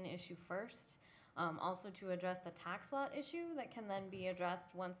the lien issue first, also to address the tax lot issue that can then be addressed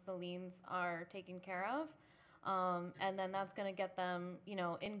once the liens are taken care of. And then that's going to get them, you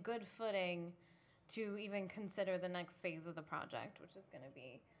know, in good footing to even consider the next phase of the project, which is going to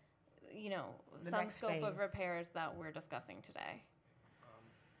be, you know, some scope of repairs that we're discussing today.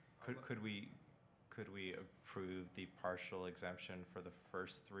 Could we approve the partial exemption for the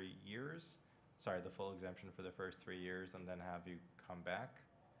first 3 years? Sorry, the full exemption for the first 3 years, and then have you come back?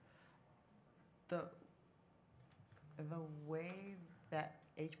 The way that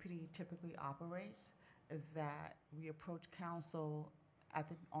HPD typically operates is that we approach council at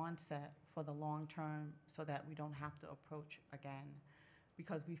the onset for the long term so that we don't have to approach again,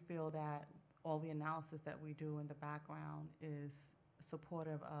 because we feel that all the analysis that we do in the background is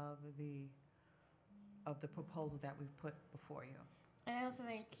supportive of the proposal that we've put before you. And I also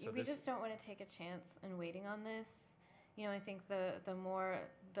think we just don't want to take a chance in waiting on this. You know, I think the more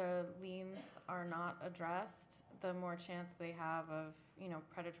the liens are not addressed, the more chance they have of, you know,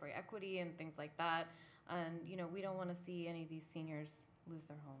 predatory equity and things like that. And, you know, we don't want to see any of these seniors lose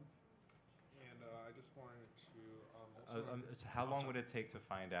their homes. And I just wanted to So how long would it take to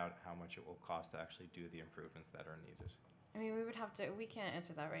find out how much it will cost to actually do the improvements that are needed? I mean, we can't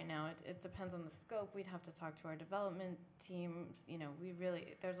answer that right now. It depends on the scope. We'd have to talk to our development teams. You know,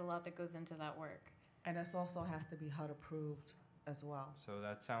 there's a lot that goes into that work. And this also has to be HUD approved as well. So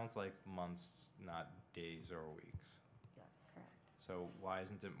that sounds like months, not days or weeks. Yes. Correct. So why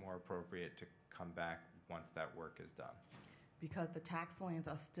isn't it more appropriate to come back once that work is done? Because the tax liens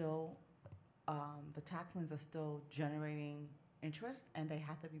are still generating interest, and they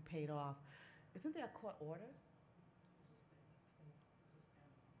have to be paid off. Isn't there a court order?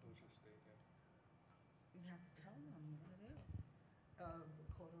 You have to tell them what it is. The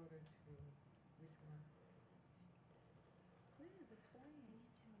court order to which one? Please explain.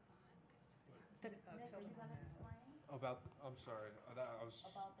 Tell them that. I'm sorry, I was.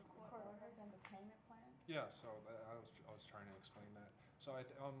 About the court order and the payment plan? Yeah, so I was trying to explain that. So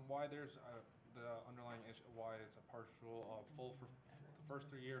why there's the underlying issue, why it's a partial, full for the first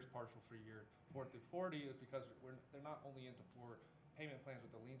 3 years, partial for year 4 through 40 is because they're not only into 4 payment plans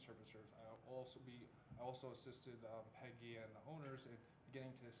with the lien servicers. I also assisted Peggy and the owners in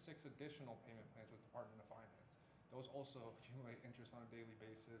getting to 6 additional payment plans with Department of Finance. Those also accumulate interest on a daily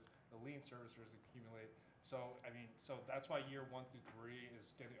basis. The lien servicers accumulate. So that's why year 1 through 3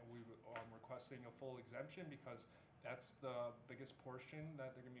 is requesting a full exemption, because that's the biggest portion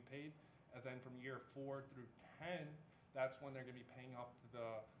that they're going to be paid. And then from year 4 through 10, that's when they're going to be paying off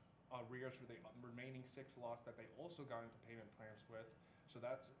the arrears for the remaining 6 lots that they also got into payment plans with. So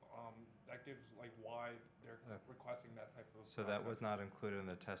that gives like why they're requesting that type of. So that was not included in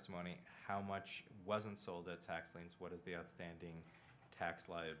the testimony. How much wasn't sold at tax liens? What is the outstanding tax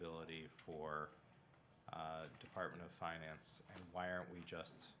liability for Department of Finance? And why aren't we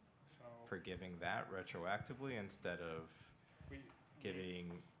just forgiving that retroactively instead of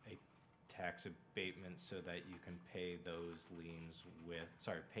giving a tax abatement so that you can pay those liens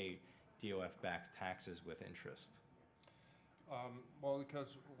pay DOF back's taxes with interest? Well,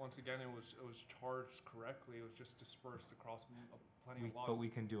 because once again, it was charged correctly. It was just dispersed across plenty of lots. But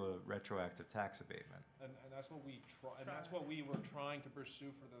we can do a retroactive tax abatement. And that's what we that's what we were trying to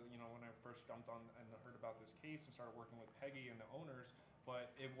pursue for the, when I first jumped on and heard about this case and started working with Peggy and the owners,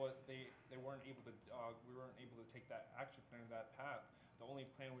 but it was, they weren't able to, we weren't able to take that action plan, that path. The only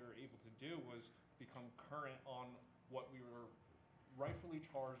plan we were able to do was become current on what we were rightfully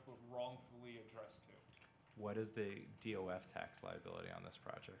charged but wrongfully addressed to. What is the DOF tax liability on this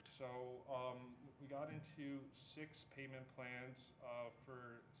project? So we got into 6 payment plans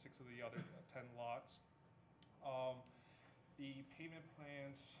for 6 of the other 10 lots. The payment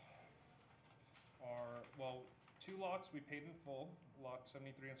plans are, well, 2 lots we paid in full, lot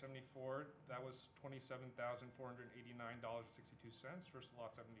 73 and 74. That was $27,489.62 versus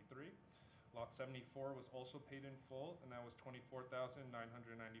lot 73. Lot 74 was also paid in full, and that was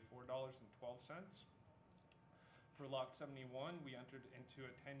 $24,994.12. For lot 71, we entered into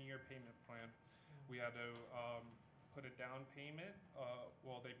a 10-year payment plan. We had to put a down payment.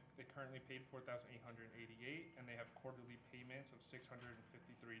 Well, they currently paid $4,888, and they have quarterly payments of $653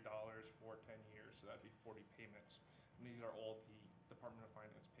 for 10 years. So that'd be 40 payments. And these are all the Department of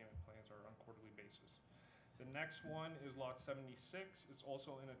Finance payment plans are on quarterly basis. The next one is lot 76. It's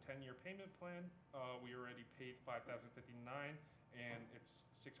also in a 10-year payment plan. We already paid $5,059. And it's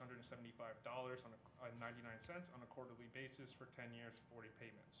 $675 on 99 cents on a quarterly basis for 10 years, 40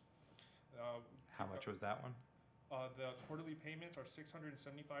 payments. How much was that one? The quarterly payments are $675.99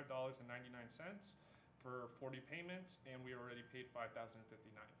 for 40 payments, and we already paid $5,059.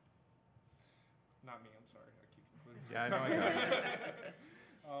 Not me, I'm sorry, I keep including. Yeah, I know, I got it.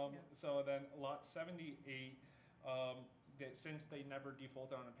 So then lot 78, since they never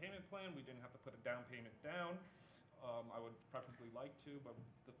defaulted on a payment plan, we didn't have to put a down payment down. I would preferably like to, but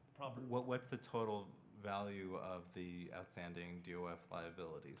the proper. What's the total value of the outstanding DOF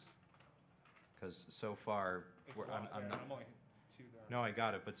liabilities? Because so far, It's I'm not. I'm only 2 there. No, I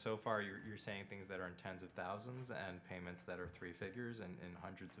got it, but so far you're saying things that are in tens of thousands and payments that are 3 figures and in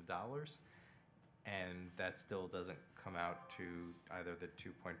hundreds of dollars, and that still doesn't come out to either the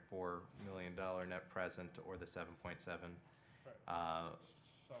 $2.4 million net present or the 7.7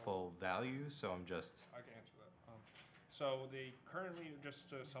 full value. So I'm just. I can answer that. So they currently, just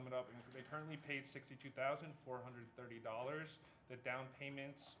to sum it up, they currently paid $62,430. The down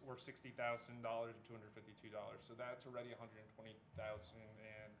payments were $60,252. So that's already $123,000.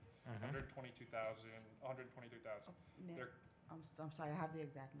 Nick, I'm sorry, I have the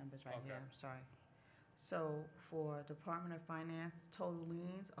exact numbers right here, Okay. I'm sorry. So for Department of Finance, total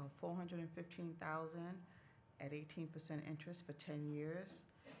liens are $415,000 at 18% interest for 10 years.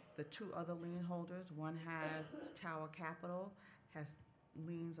 The 2 other lien holders, one has Tower Capital, has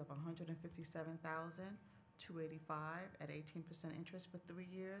liens of $157,285 at 18% interest for 3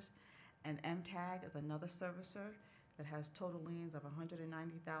 years. And MTAG is another servicer that has total liens of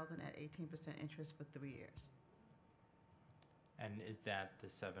 $190,000 at 18% interest for 3 years. And is that the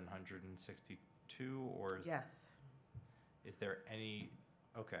 762 or is? Yes. Is there any,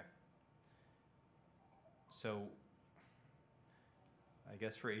 okay. So I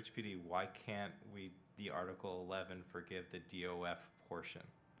guess for HPD, why can't we, the Article 11, forgive the DOF portion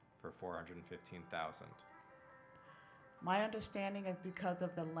for $415,000? My understanding is because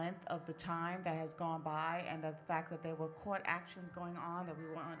of the length of the time that has gone by and the fact that there were court actions going on that we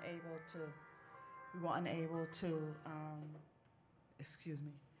were unable to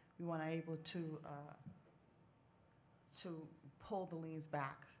pull the liens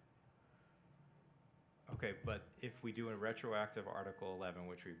back. Okay, but if we do a retroactive Article 11,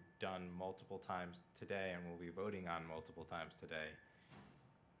 which we've done multiple times today and we'll be voting on multiple times today,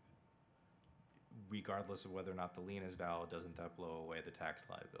 regardless of whether or not the lien is valid, doesn't that blow away the tax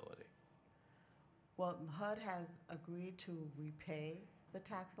liability? Well, HUD has agreed to repay the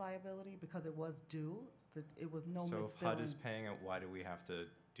tax liability because it was due. It was no misbilling. So if HUD is paying it, why do we have to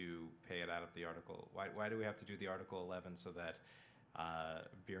pay it out of the article? Why do we have to do the Article 11 so that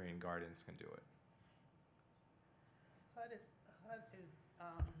Burien Gardens can do it?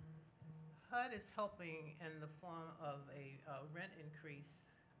 HUD is helping in the form of a rent increase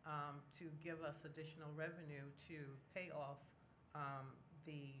to give us additional revenue to pay off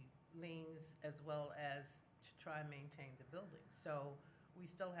the liens as well as to try and maintain the building. So we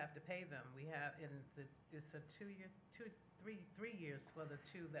still have to pay them. We have it's a 3 years for the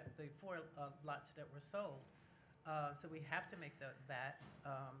 4 lots that were sold. So we have to make that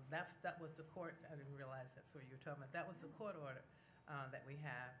was the court. I didn't realize that's what you were talking about. That was the court order that we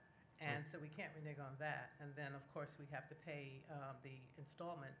have, and so we can't renege on that. And then of course we have to pay the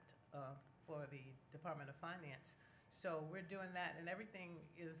installment for the Department of Finance So we're doing that, and everything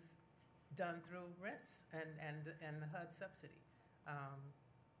is done through rents and the HUD subsidy.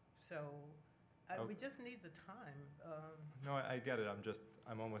 So we just need the time. No, I get it.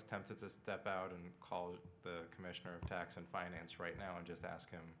 I'm almost tempted to step out and call the Commissioner of Tax and Finance right now and just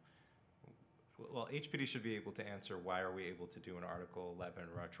ask him, well, HPD should be able to answer why are we able to do an Article 11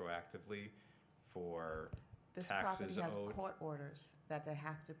 retroactively for This taxes property has owed. court orders that they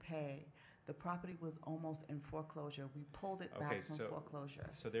have to pay. The property was almost in foreclosure. We pulled it Okay, back from so- foreclosure.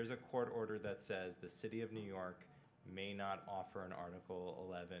 So there's a court order that says the City of New York may not offer an Article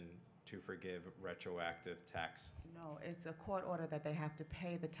 11 to forgive retroactive tax. No, it's a court order that they have to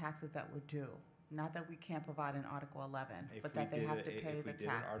pay the taxes that were due. Not that we can't provide an Article 11, If but we that they did have a- to pay If the we did an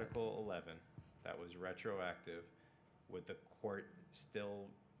taxes. Article 11 that was retroactive, would the court still,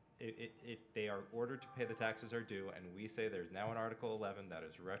 if they are ordered to pay the taxes are due, and we say there's now an Article 11 that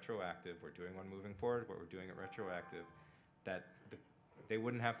is retroactive, we're doing one moving forward, but we're doing it retroactive, that they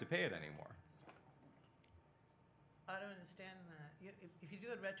wouldn't have to pay it anymore? I don't understand that. If you do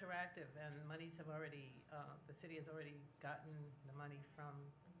it retroactive and monies have already, the city has already gotten the money from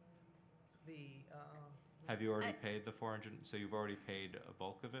the, Have you already I- paid the 400, so you've already paid a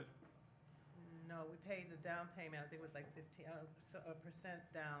bulk of it? no, we paid the down payment, I think it was like 15, a percent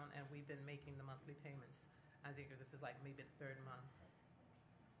down, and we've been making the monthly payments. I think this is like maybe the third month.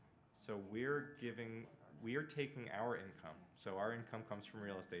 So we're taking our income, so our income comes from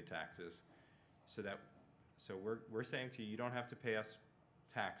real estate taxes, so we're saying to you, you don't have to pay us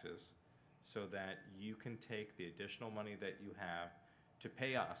taxes, so that you can take the additional money that you have to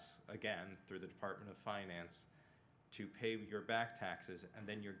pay us, again, through the Department of Finance, to pay your back taxes, and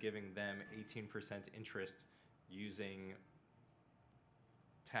then you're giving them 18% interest using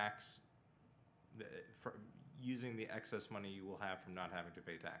using the excess money you will have from not having to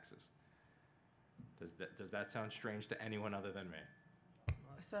pay taxes. Does that sound strange to anyone other than me?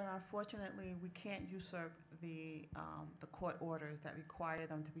 Sir, unfortunately, we can't usurp the court orders that require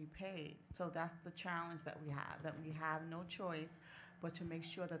them to be paid. So that's the challenge that we have no choice but to make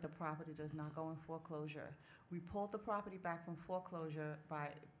sure that the property does not go in foreclosure. We pulled the property back from foreclosure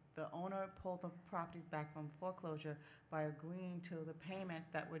the owner pulled the properties back from foreclosure by agreeing to the payments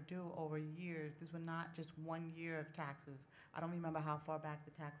that were due over years. These were not just 1 year of taxes. I don't remember how far back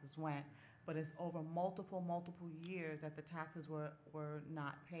the taxes went, but it's over multiple years that the taxes were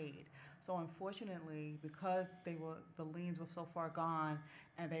not paid. So unfortunately, because the liens were so far gone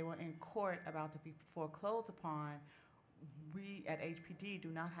and they were in court about to be foreclosed upon, we at HPD do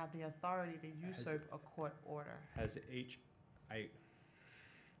not have the authority to usurp a court order. Has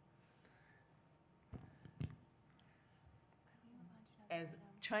As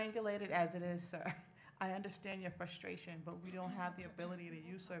triangulated as it is, sir, I understand your frustration, but we don't have the ability to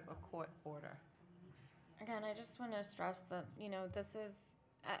usurp a court order. Again, I just want to stress that, this is,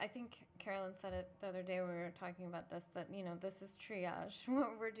 I think Carolyn said it the other day when we were talking about this, that, this is triage.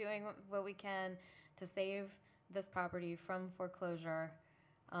 We're doing what we can to save this property from foreclosure.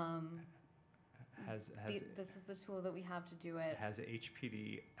 This is the tool that we have to do it. Has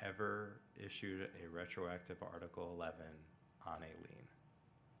HPD ever issued a retroactive Article 11 on a lien?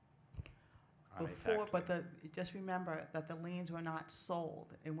 On a tax lien? Just remember that the liens were not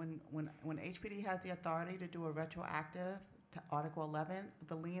sold. And when HPD has the authority to do a retroactive to Article 11,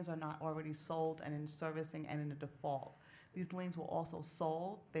 the liens are not already sold and in servicing and in a default. These liens were also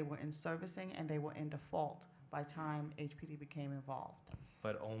sold, they were in servicing, and they were in default by time HPD became involved.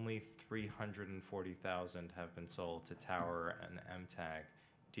 But only 340,000 have been sold to Tower and MTAG.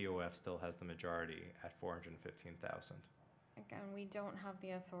 DOF still has the majority at 415,000. Again, we don't have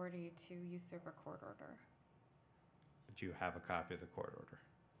the authority to usurp a court order. Do you have a copy of the court order?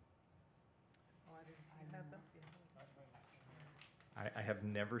 Oh, I didn't have them? Yeah. I have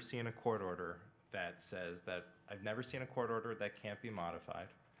never seen a court order that says that, I've never seen a court order that can't be modified.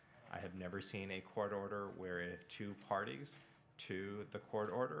 I have never seen a court order where if two parties to the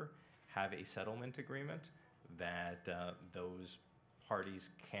court order have a settlement agreement, that those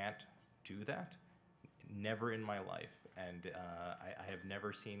parties can't do that. Never in my life. And I have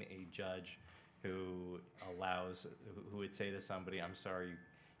never seen a judge who would say to somebody, I'm sorry,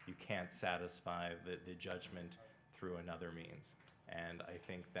 you can't satisfy the judgment through another means. And I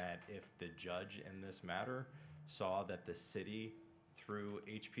think that if the judge in this matter saw that the city through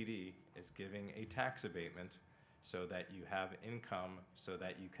HPD is giving a tax abatement so that you have income, so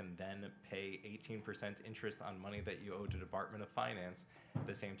that you can then pay 18% interest on money that you owe to Department of Finance, at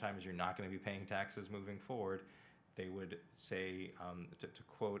the same time as you're not going to be paying taxes moving forward, they would say, to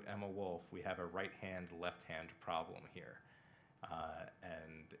quote Emma Wolf, we have a right hand, left hand problem here.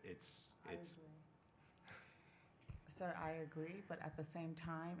 And it's Sir, I agree, but at the same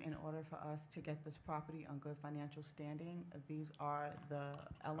time, in order for us to get this property on good financial standing, these are the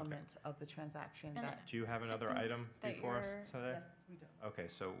elements of the transaction And that. Do you have another think item that before us you're- today? Yes, we do. Okay,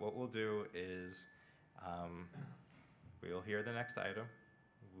 so what we'll do is, we'll hear the next item.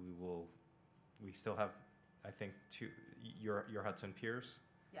 We still have, I think, your Hudson Pierce.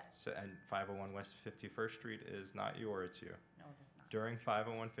 Yes. So, and 501 West 51st Street is not you, or it's you? No, it is not. During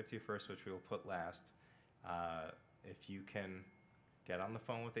 501 51st, which we will put last, if you can get on the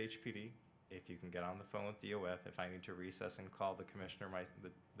phone with HPD, if you can get on the phone with DOF, if I need to recess and call the commissioner,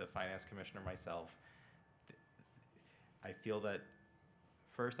 the finance commissioner myself, I feel that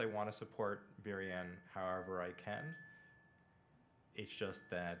first I want to support Birrianne however I can. It's just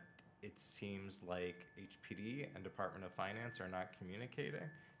that it seems like HPD and Department of Finance are not communicating.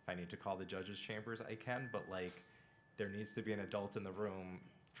 If I need to call the judges' chambers, I can, but like, there needs to be an adult in the room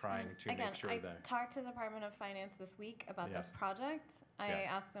trying to make sure Again, that. I talked to Department of Finance this week about this Yes. project. I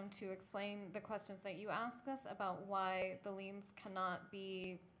Yeah. asked them to explain the questions that you asked us about why the liens cannot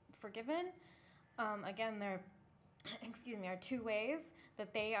be forgiven. Again, there, excuse me, are two ways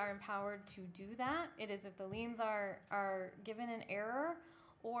that they are empowered to do that. It is if the liens are given in error,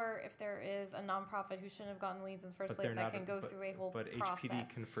 or if there is a nonprofit who shouldn't have gotten the liens in the first But place they're that not- can go but- through a whole But process. HPD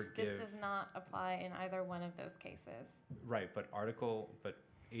can This forgive, does not apply in either one of those cases. right, but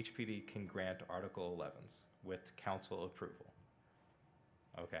HPD can grant Article 11s with council approval.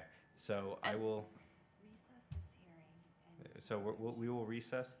 Okay, so I And- will, Recess this hearing and. so we will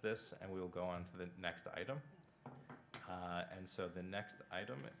recess this and we will go on to the next item. And so the next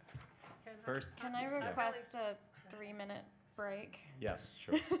item, first, Can I Yeah. request a 3-minute break? yes,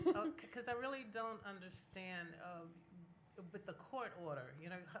 sure. Because I really don't understand with the court order, you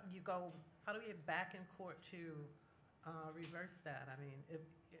know, how do we get back in court to reverse that? I mean, if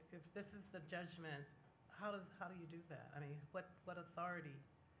this is the judgment, how do you do that? I mean, what authority?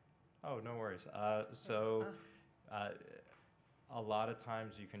 Oh, no worries. So, a lot of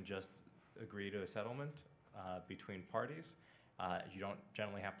times you can just agree to a settlement between parties. You don't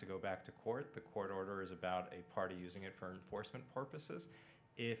generally have to go back to court. The court order is about a party using it for enforcement purposes.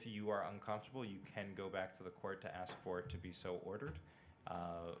 If you are uncomfortable, you can go back to the court to ask for it to be so ordered.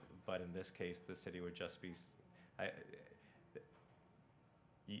 But in this case, the city would just be, So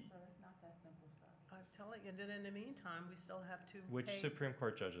it's not that simple, sir. I'm telling you, and then in the meantime, we still have to which pay. Supreme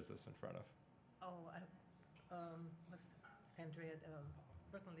Court judge is this in front of? What's Andrea,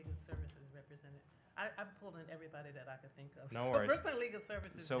 Brooklyn Legal Services represented. I pulled in everybody that I could think of. No So worries. Brooklyn Legal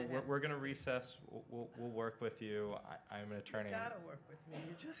Services. So did have- we're gonna recess. We'll work with you. I'm an attorney. You gotta work with me.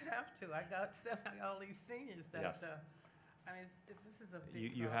 You just have to. I got all these seniors that. Yes. I mean, this is a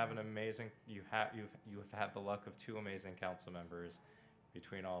big. You have an problem. amazing. You've had the luck of 2 amazing council members.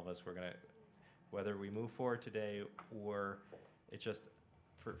 Between all of us, we're gonna, whether we move forward today or it's just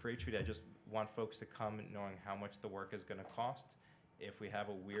for HPD. I just want folks to come knowing how much the work is gonna cost. If we have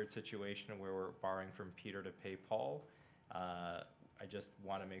a weird situation where we're borrowing from Peter to pay Paul, I just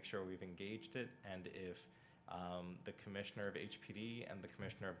want to make sure we've engaged it. And if the commissioner of HPD and the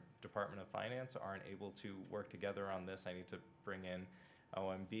commissioner of Department of Finance aren't able to work together on this, I need to bring in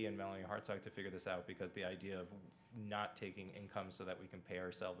OMB and Melanie Hartzog to figure this out, because the idea of not taking income so that we can pay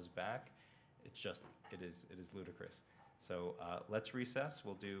ourselves back, it is ludicrous. So let's recess.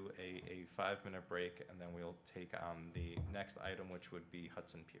 We'll do a 5-minute break, and then we'll take on the next item, which would be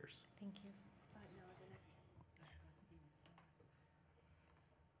Hudson Pierce. Thank you.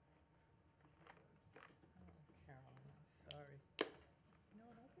 Carolyn, sorry. No,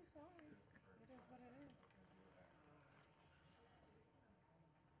 don't be sorry. It is what it is.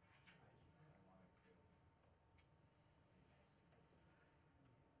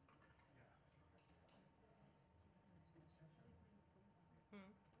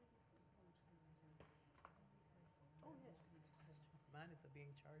 Mine is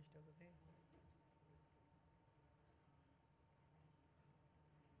being charged over there.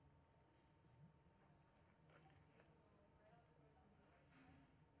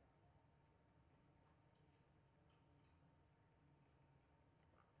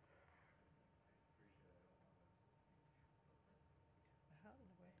 How in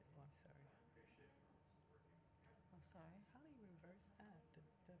the world oh, I'm sorry. I'm sorry. How do you reverse that?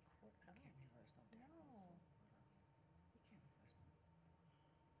 The court, I don't. Can't reverse no No. You can't reverse no.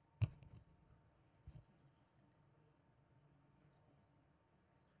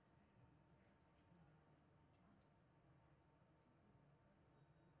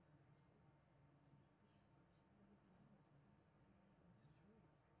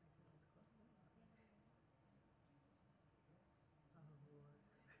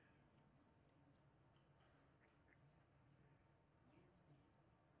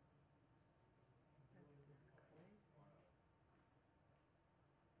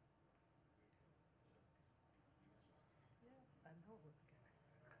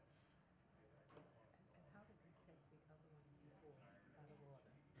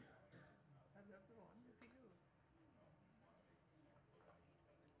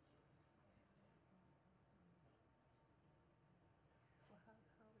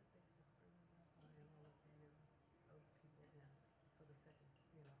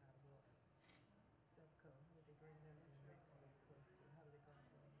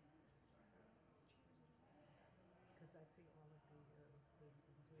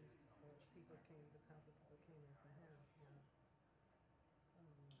 came, the council people came in for him, you know.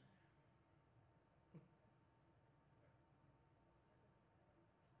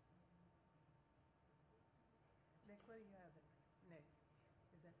 Nick, what do you have? Nick,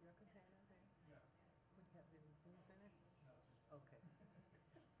 is that your container there? Yeah. Would you have any booze in it? No, it's just. Okay.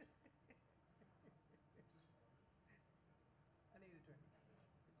 I need a drink.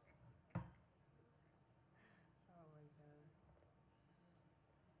 Oh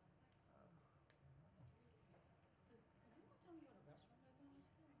my God.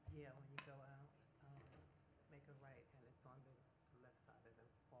 Yeah, when you go out, make a right, and it's on the left side of the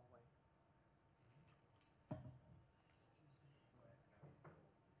hallway. Oh my God.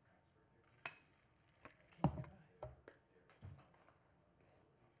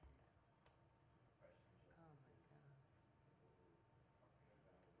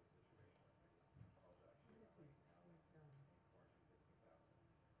 What is he? He's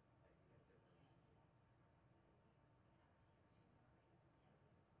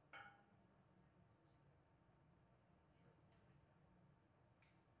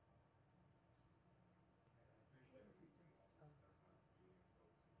what does he do? Oh.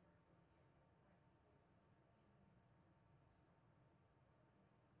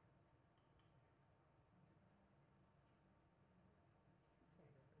 Can't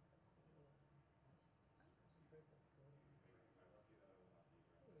reverse a quarter. Reverse a quarter.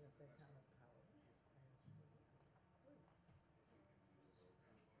 Yeah, that kind of power is just crazy. Ooh.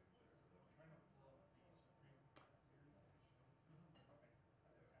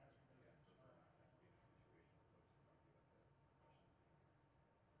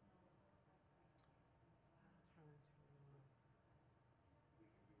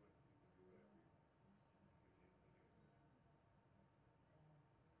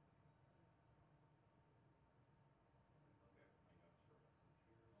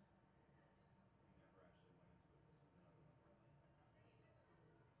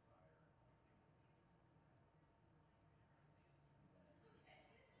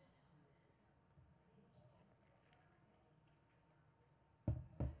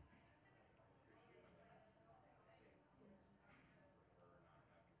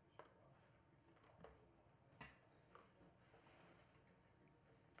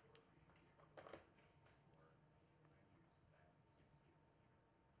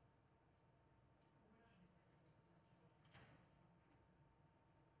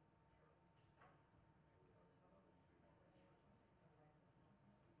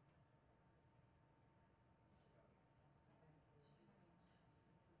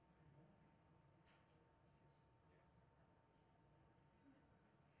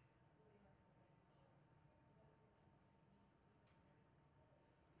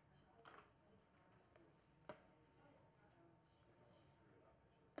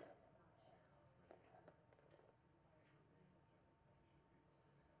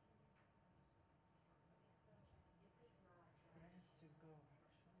 Trying to, to go.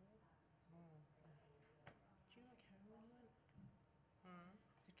 Do you know Carolyn went? Hmm?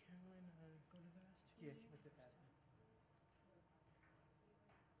 Did Carolyn go to the last two? Yeah, she went to that.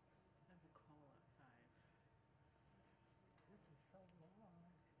 I have a call at 5. This is so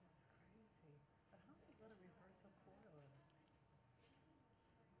long. It's crazy. But how do you go to reverse a quarter? Well,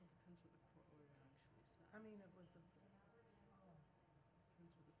 it depends what the court order actually says. I mean, it was a. Depends what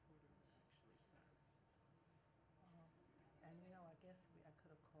the court order actually says. And you know, I guess I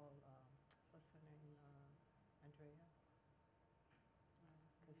could have called, what's her name, Andrea?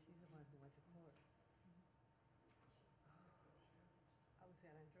 Because she's the one who went to court. I was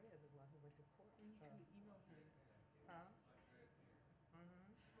saying Andrea is the one who went to court. And you can email her. Huh?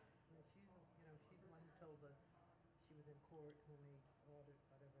 Mm-hmm. And she's, you know, she's the one who told us she was in court when they ordered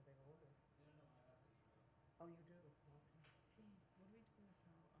whatever they ordered. Oh, you do? Okay. Hey, what do we do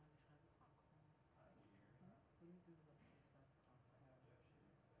about the 5 o'clock call? Huh? What do we do about the 5 o'clock call?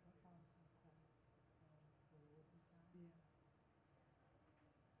 What phone? Okay. For the witness out? Yeah.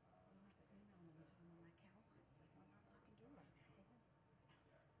 I don't have the email number to them on my council. That's why I'm not talking to her right now.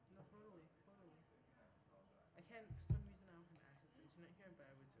 No, totally. I can't, for some reason I don't have access to internet here, but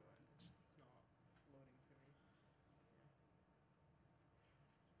I would do it. It's not loading for me.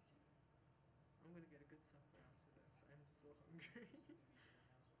 Yeah. I'm gonna get a good supper after this. I'm so hungry.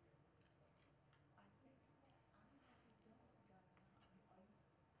 I think, I don't know if we're done with that.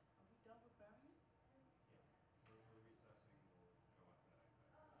 Are we done with Barry? We're recessing, we'll go on to the next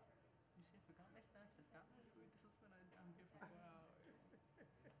item. You see, I forgot my snacks, I forgot my food. This is when I'm here for 4 hours.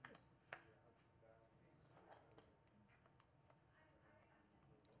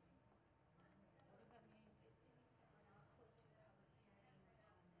 So does that mean, it means that we're now closing the public hearing on this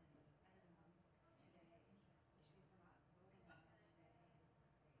item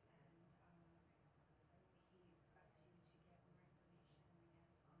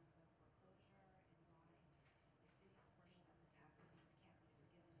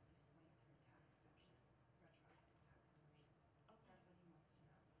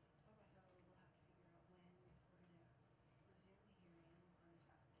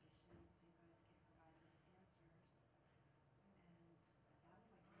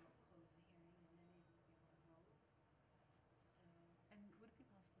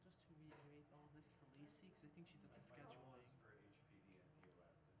because I think she does the scheduling. For HPD and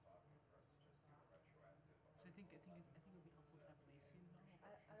DOF to talk and for us to just do a retroactive. So I think it would be helpful to have Lacey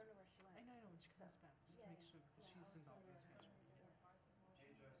involved. I don't know where she went. I know when she comes back, just to make sure because she's involved in the scheduling.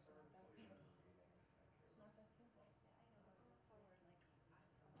 Hey, Jeff, sorry to pull you out of the meeting. It's not that simple. Yeah, I know, but going forward, like, I was on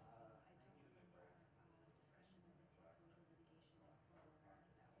the call, I don't remember, discussion of the foreclosure litigation in court order, that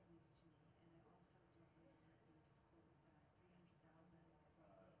was news to me, and I also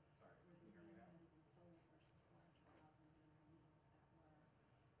don't remember it being disclosed that 300,000 roughly were the liens that had been sold versus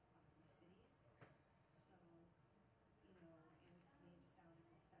 400,000 being the liens that were, the cities. So, you know, it was made to sound as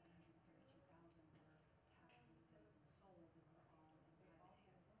if 732,000 were tax liens that had been sold and were all in private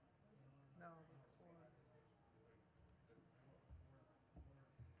hands. No, before. I understand that the jury is not as unfortunate. I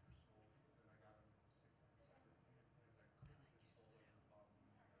understand that that's still it's a quality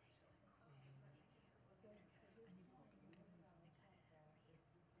of life. City's $400,000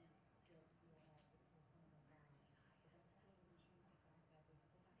 portion of this before agreeing to move or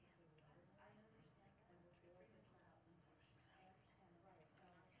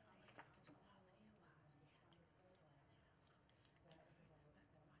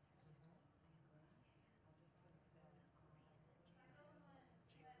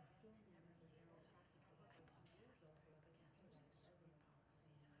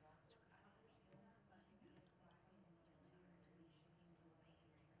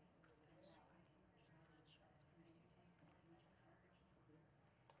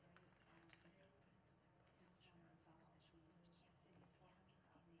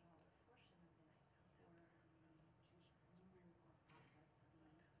process the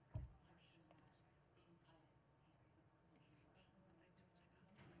portion that is in private hands, the foreclosure portion.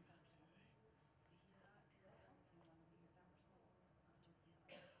 Liens that were sold. So he's not helping on the liens that were sold until he understands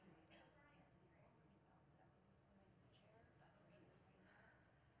that he can't figure out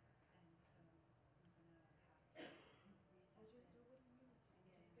 400,000. That's Mr. Chair, that's where he is right now. And so we're gonna have to recess Just it do what he needs. and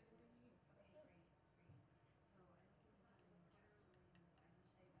get Just into get what he this. needs. Okay, great, great. So I don't think we'll have any more testimony on this item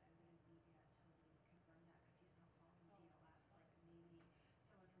today, but I wouldn't leave yet till we confirm that, because he's now calling DLF, like maybe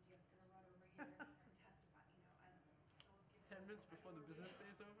someone from DLF's gonna run over here and testify, you know, I don't know. So we'll give 10 minutes before the business day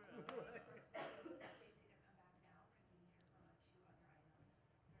is over? Casey to come back now, because we need her for our two other items.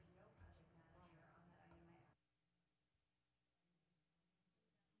 There's no project manager on that item.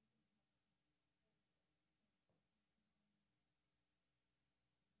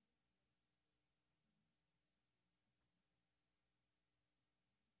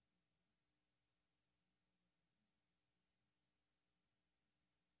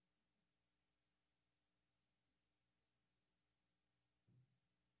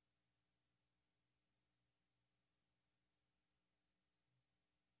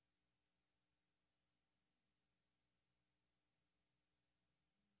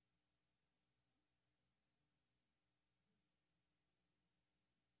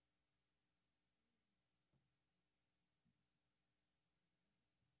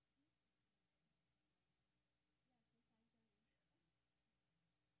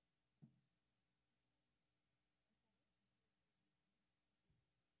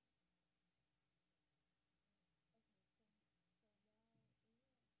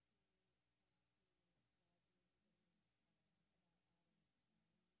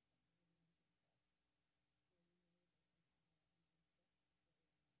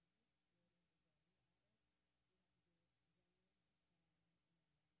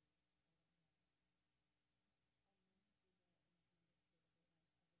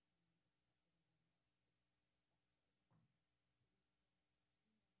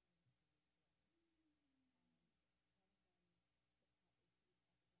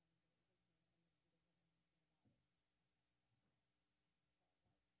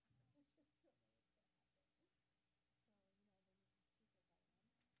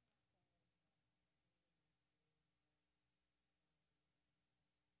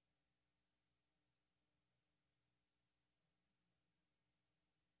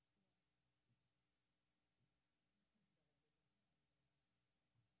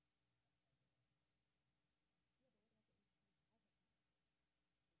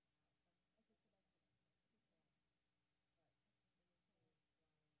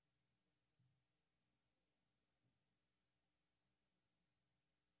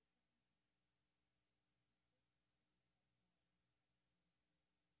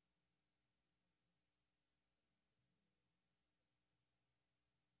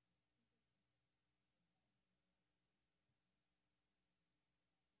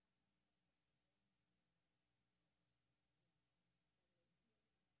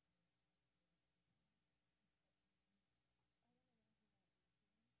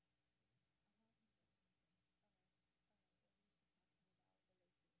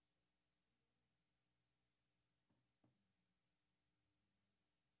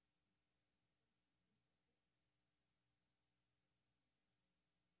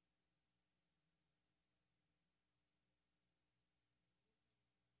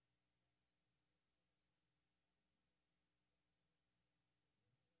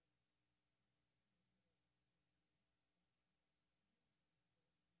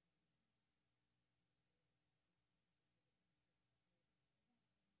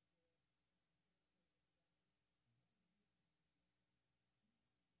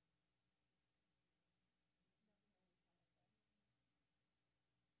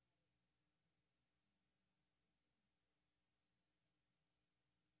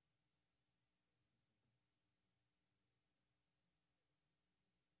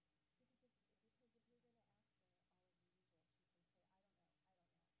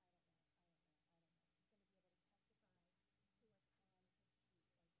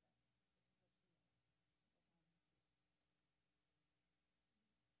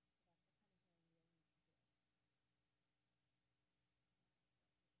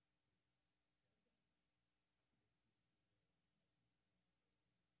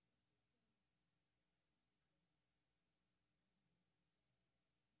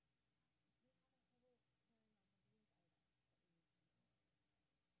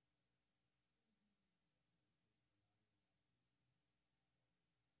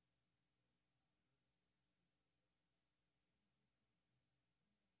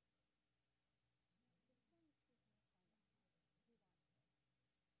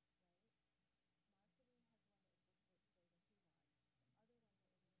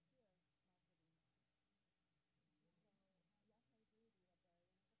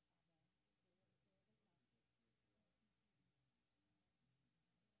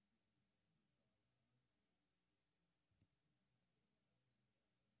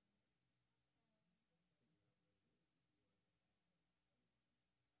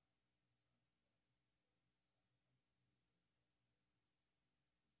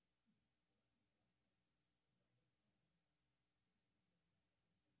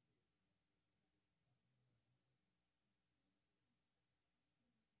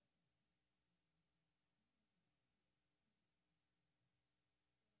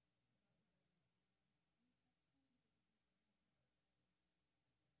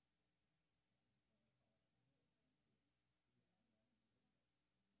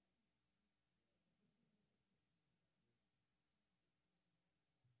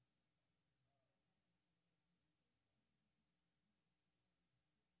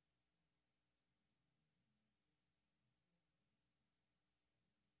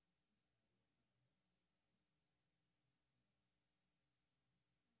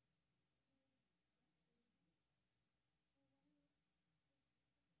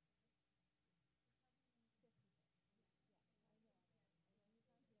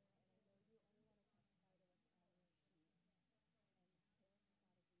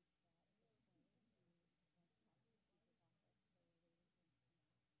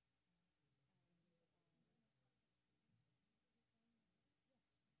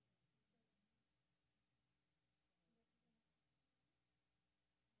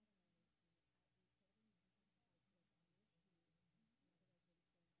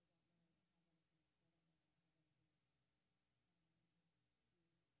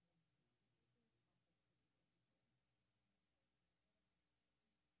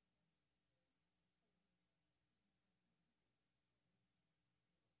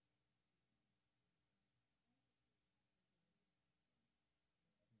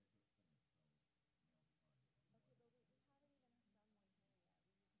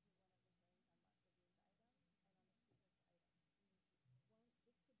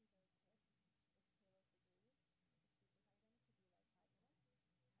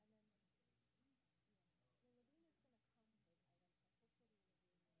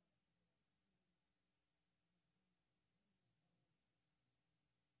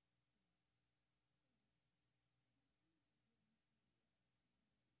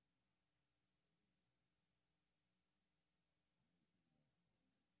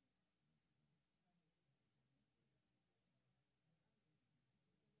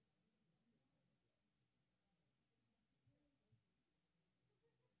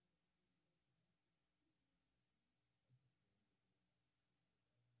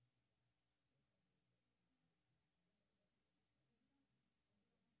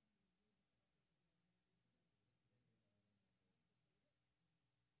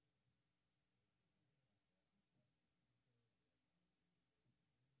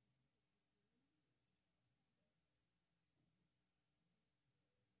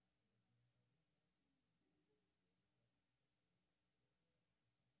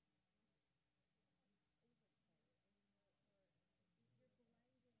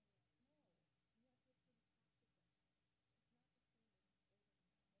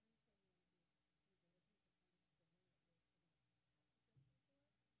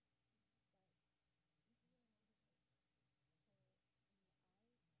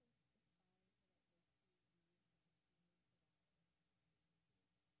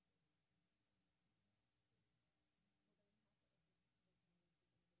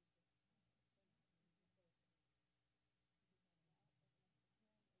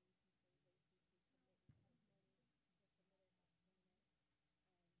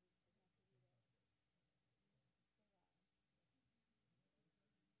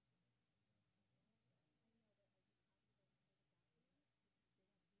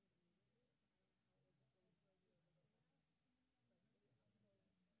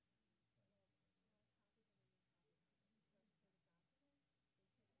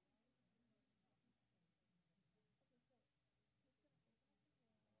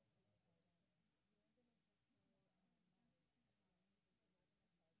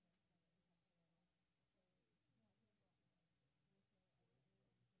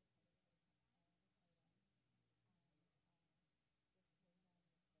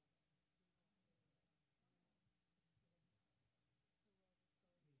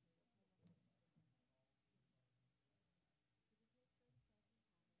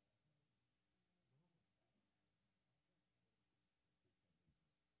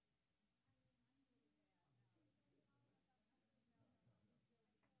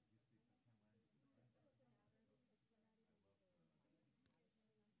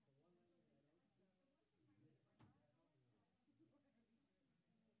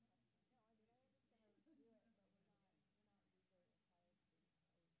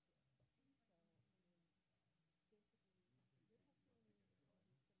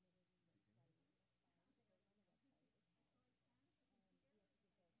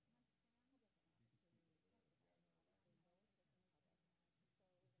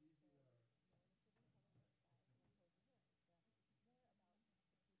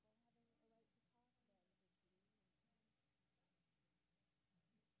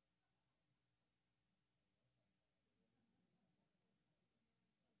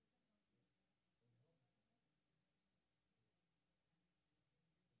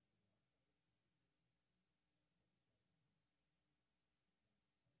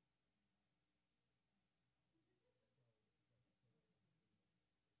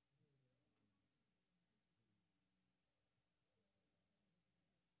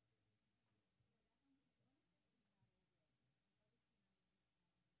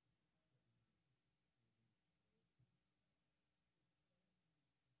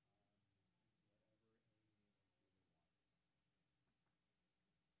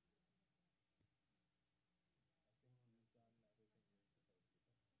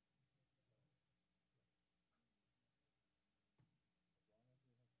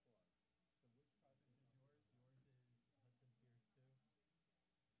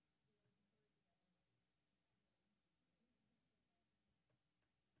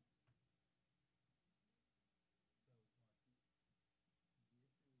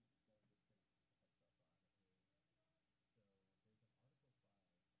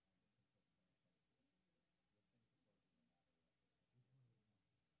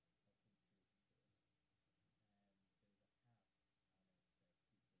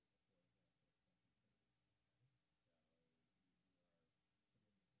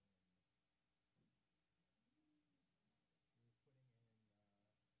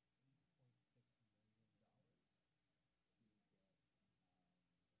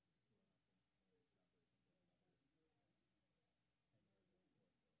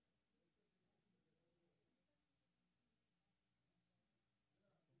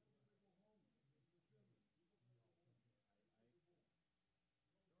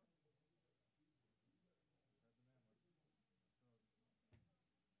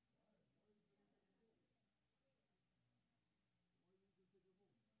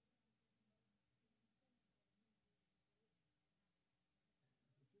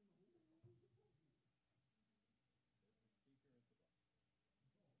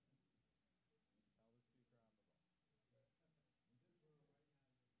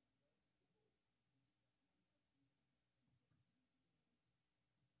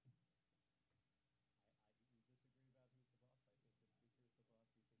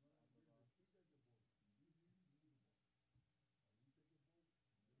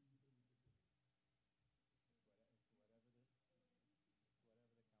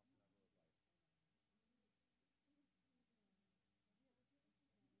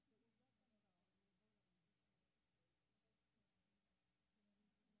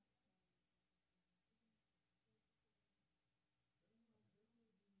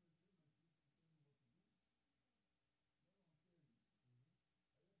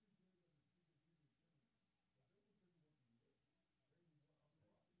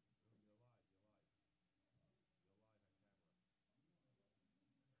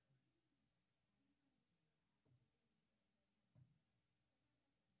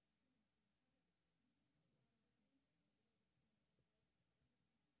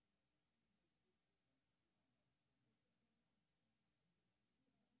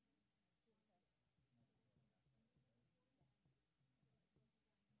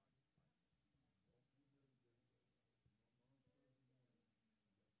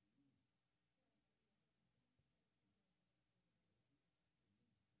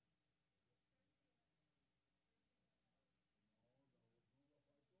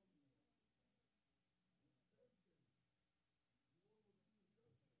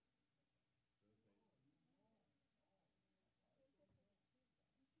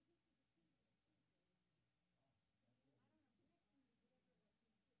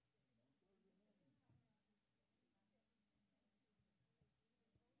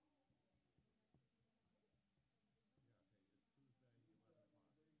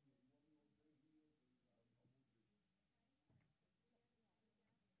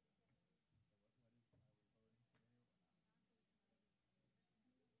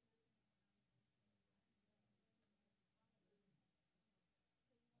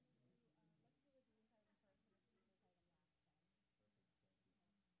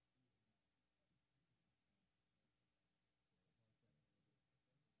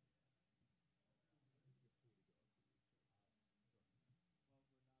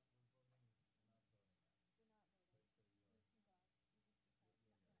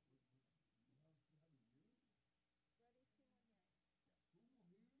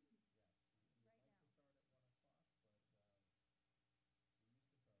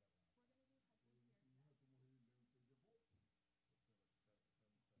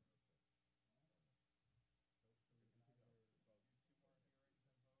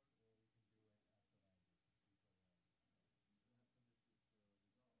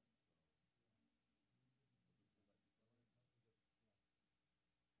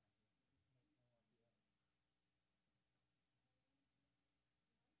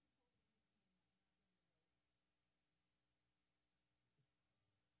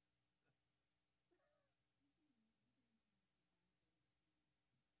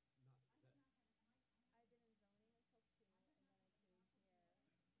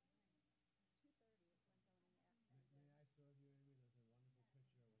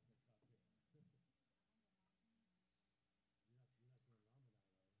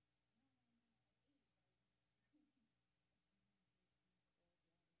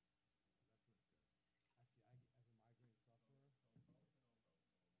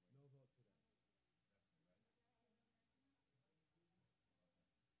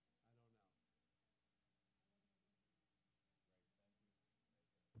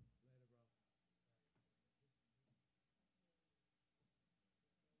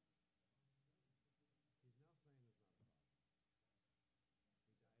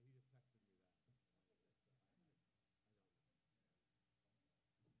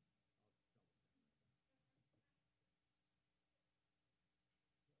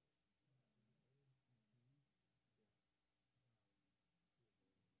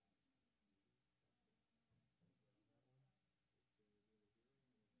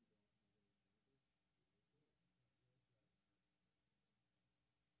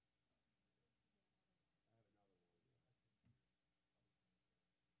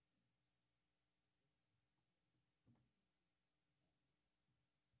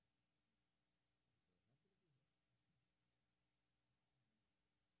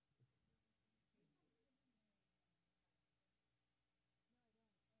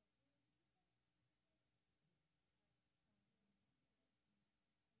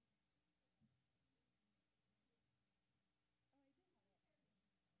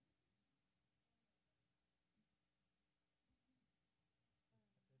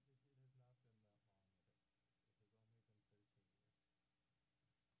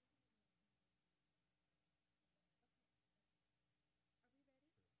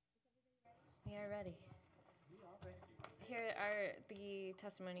 We are ready. Here are the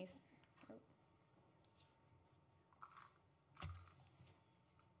testimonies. Oh.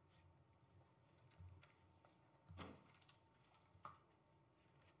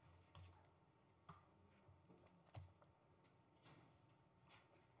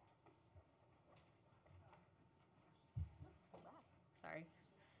 Sorry.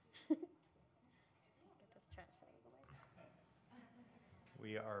 Get this trash out of the way.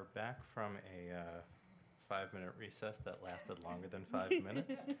 We are back from a 5-minute recess that lasted longer than 5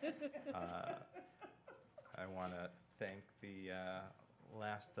 minutes. I want to thank the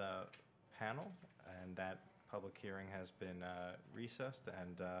last panel, and that public hearing has been recessed,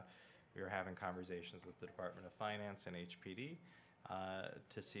 and we are having conversations with the Department of Finance and HPD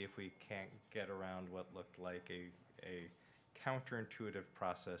to see if we can't get around what looked like a counterintuitive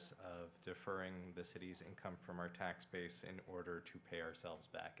process of deferring the city's income from our tax base in order to pay ourselves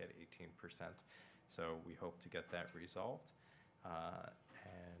back at 18%. So we hope to get that resolved.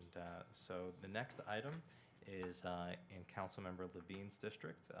 So the next item is in Councilmember Levine's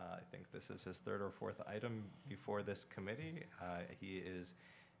district. I think this is his third or fourth item before this committee. He is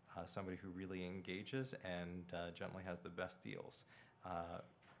somebody who really engages and generally has the best deals.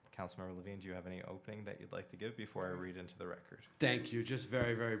 Councilmember Levine, do you have any opening that you'd like to give before I read into the record? Thank you. Just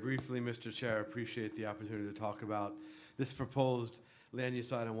very, very briefly, Mr. Chair, I appreciate the opportunity to talk about this proposed land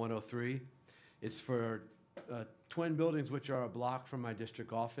use item 103. It's for twin buildings which are a block from my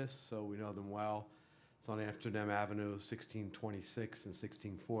district office, so we know them well. It's on Amsterdam Avenue, 1626 and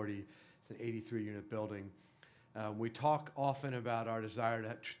 1640. It's an 83-unit building. We talk often about our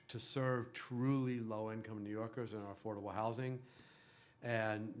desire to serve truly low-income New Yorkers in our affordable housing.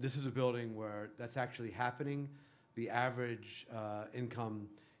 And this is a building where that's actually happening. The average income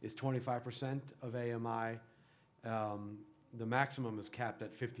is 25% of AMI. The maximum is capped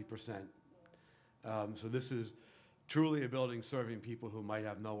at 50%. So this is truly a building serving people who might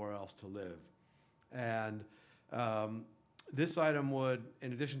have nowhere else to live. And this item would,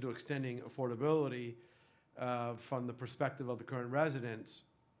 in addition to extending affordability from the perspective of the current residents,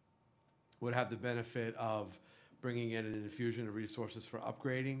 would have the benefit of bringing in an infusion of resources for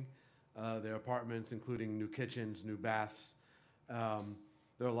upgrading their apartments, including new kitchens, new baths. There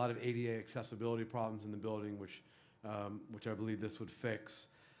are a lot of ADA accessibility problems in the building, which I believe this would fix.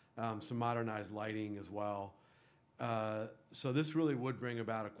 Some modernized lighting as well. So this really would bring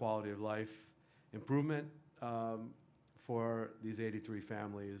about a quality of life improvement for these 83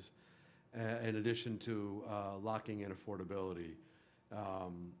 families, in addition to locking in affordability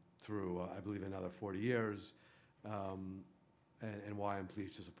through, I believe, another 40 years. And why I'm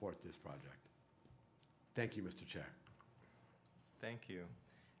pleased to support this project. Thank you, Mr. Chair. Thank you.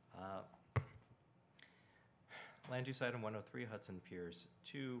 Land use item 103, Hudson Piers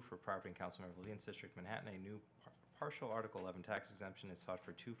 2, for property in Councilmember Levine's district, Manhattan. A new partial Article 11 tax exemption is sought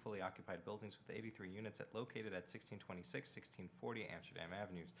for 2 fully occupied buildings with 83 units located at 1626, 1640 Amsterdam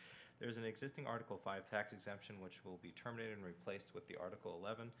Avenues. There is an existing Article 5 tax exemption which will be terminated and replaced with the Article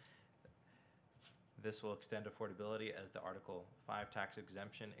 11. This will extend affordability as the Article 5 tax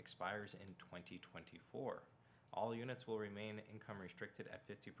exemption expires in 2024. All units will remain income restricted at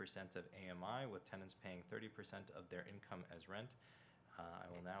 50% of AMI, with tenants paying 30% of their income as rent.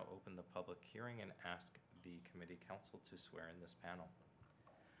 I will now open the public hearing and ask the committee counsel to swear in this panel.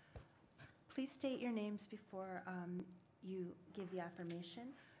 Please state your names before you give the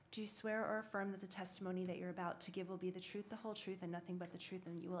affirmation. Do you swear or affirm that the testimony that you're about to give will be the truth, the whole truth, and nothing but the truth,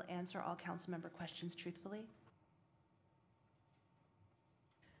 and you will answer all council member questions truthfully?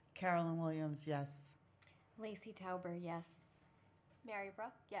 Carolyn Williams, yes. Lacey Tauber, yes. Mary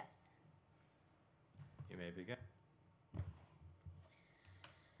Brook, yes. You may begin.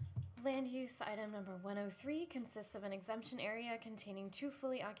 Land use item number 103 consists of an exemption area containing 2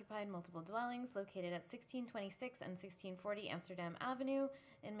 fully occupied multiple dwellings located at 1626 and 1640 Amsterdam Avenue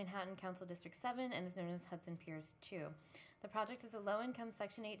in Manhattan Council District 7 and is known as Hudson Piers 2. The project is a low-income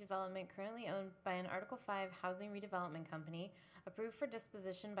Section 8 development currently owned by an Article 5 housing redevelopment company, approved for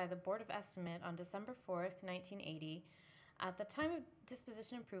disposition by the Board of Estimate on December 4th, 1980. At the time of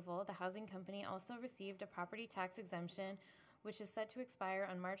disposition approval, the housing company also received a property tax exemption, which is set to expire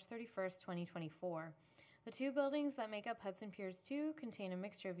on March 31st, 2024. The 2 buildings that make up Hudson Piers 2 contain a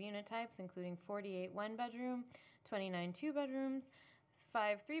mixture of unit types, including 48 one-bedroom, 29 two-bedrooms,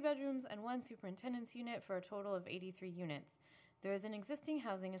 5 three-bedrooms, and 1 superintendent's unit for a total of 83 units. There is an existing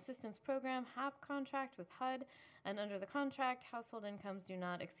housing assistance program, HAP, contract with HUD, and under the contract, household incomes do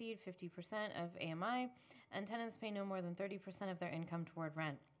not exceed 50% of AMI, and tenants pay no more than 30% of their income toward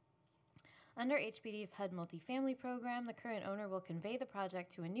rent. Under HPD's HUD multifamily program, the current owner will convey the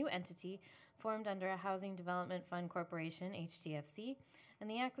project to a new entity formed under a Housing Development Fund Corporation, HDFC, and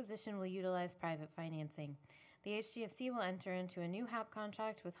the acquisition will utilize private financing. The HDFC will enter into a new HAP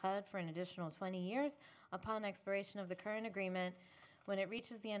contract with HUD for an additional 20 years upon expiration of the current agreement when it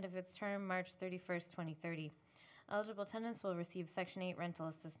reaches the end of its term, March 31st, 2030. Eligible tenants will receive Section 8 rental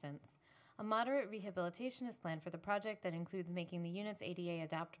assistance. A moderate rehabilitation is planned for the project that includes making the units ADA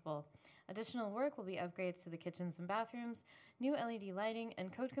adaptable. Additional work will be upgrades to the kitchens and bathrooms, new LED lighting,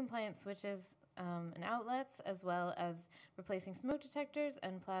 and code-compliant switches and outlets, as well as replacing smoke detectors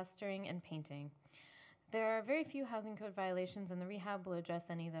and plastering and painting. There are very few housing code violations, and the rehab will address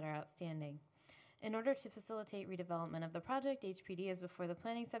any that are outstanding. In order to facilitate redevelopment of the project, HPD is before the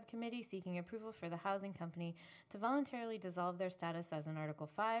Planning Subcommittee seeking approval for the housing company to voluntarily dissolve their status as an Article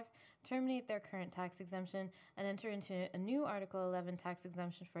 5, terminate their current tax exemption, and enter into a new Article 11 tax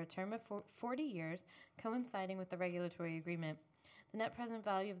exemption for a term of 40 years, coinciding with the regulatory agreement. The net present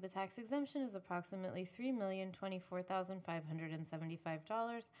value of the tax exemption is approximately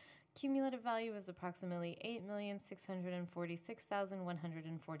 $3,024,575. Cumulative value is approximately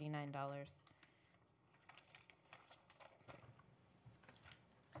 $8,646,149.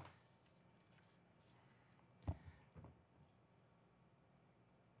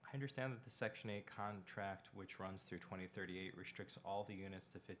 I understand that the Section 8 contract, which runs through 2038, restricts all the units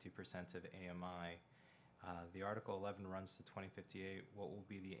to 50% of AMI. The Article 11 runs to 2058. What will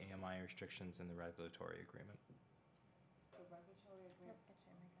be the AMI restrictions in the regulatory agreement?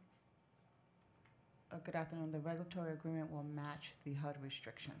 Good afternoon. The regulatory agreement will match the HUD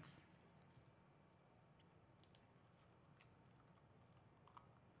restrictions.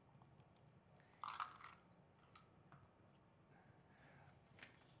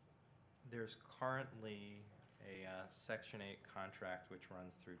 There's currently a Section 8 contract which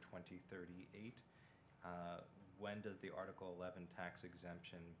runs through 2038. When does the Article 11 tax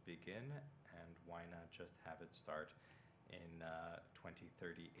exemption begin, and why not just have it start in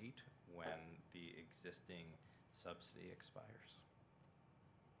 2038 when the existing subsidy expires?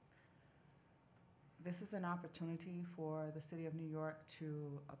 This is an opportunity for the City of New York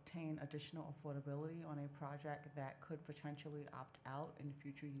to obtain additional affordability on a project that could potentially opt out in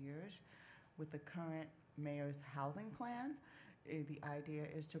future years. With the current mayor's housing plan, the idea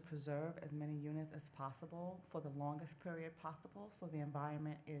is to preserve as many units as possible for the longest period possible, so the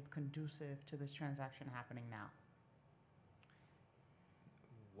environment is conducive to this transaction happening now.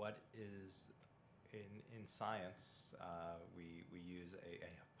 What is, in science, we use a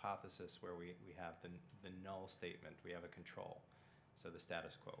hypothesis where we have the null statement, we have a control, so the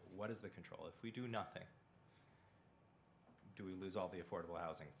status quo. What is the control? If we do nothing, do we lose all the affordable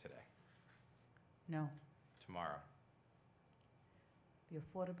housing today? No. Tomorrow? The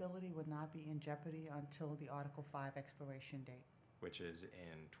affordability would not be in jeopardy until the Article 5 expiration date. Which is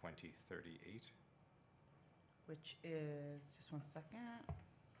in 2038? Which is, just one second.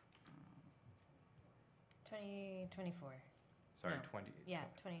 2024. Sorry, No.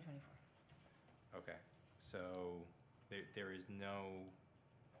 2024. Okay, so there is no,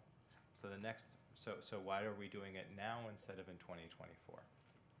 so the next, so why are we doing it now instead of in 2024?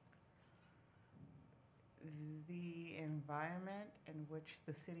 The environment in which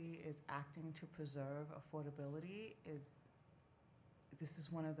the city is acting to preserve affordability this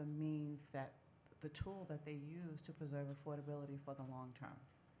is one of the means that, the tool that they use to preserve affordability for the long term.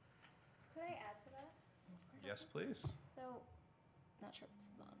 Could I add to that? Yes, please. So, not sure if this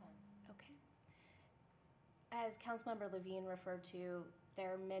is on. Okay. As Councilmember Levine referred to,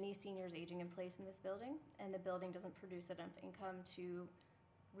 there are many seniors aging in place in this building, and the building doesn't produce enough income to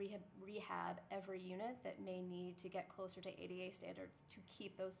rehab every unit that may need to get closer to ADA standards to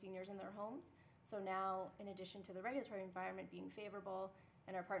keep those seniors in their homes. So now, in addition to the regulatory environment being favorable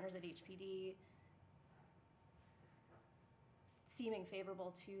and our partners at HPD seeming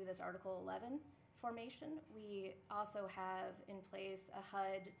favorable to this Article 11 formation, we also have in place a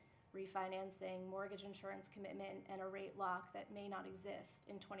HUD refinancing, mortgage insurance commitment, and a rate lock that may not exist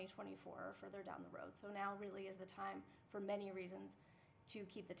in 2024 or further down the road. So now really is the time, for many reasons, to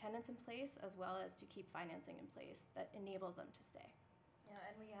keep the tenants in place as well as to keep financing in place that enables them to stay. Yeah,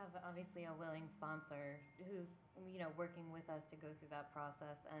 and we have obviously a willing sponsor who's, working with us to go through that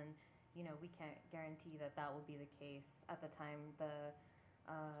process, and, we can't guarantee that that will be the case at the time the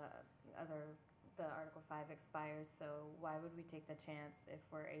Article 5 expires, so why would we take the chance if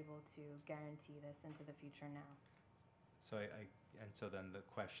we're able to guarantee this into the future now? So so then the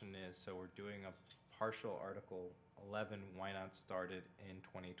question is, so we're doing a partial Article 11, why not start it in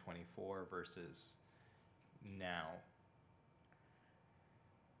 2024 versus now?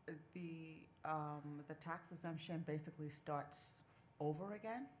 The the tax exemption basically starts over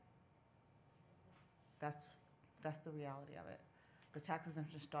again. That's the reality of it. The tax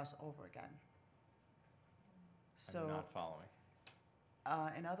exemption starts over again. I'm So, not following.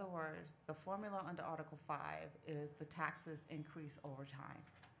 in other words, the formula under Article 5 is the taxes increase over time.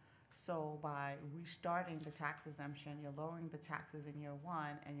 So by restarting the tax exemption, you're lowering the taxes in year 1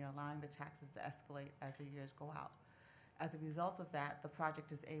 and you're allowing the taxes to escalate as the years go out. As a result of that, the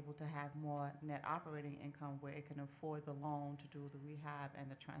project is able to have more net operating income where it can afford the loan to do the rehab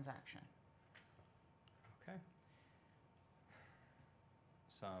and the transaction. Okay.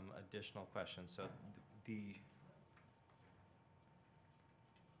 Some additional questions. So the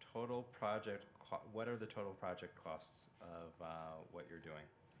total project, what are the total project costs of what you're doing?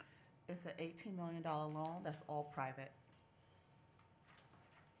 It's an $18 million loan, that's all private.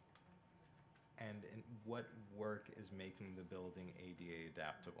 And what work is making the building ADA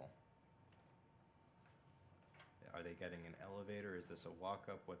adaptable? Are they getting an elevator? Is this a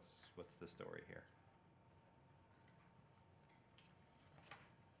walk-up? What's the story here?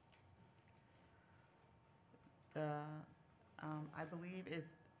 I believe it's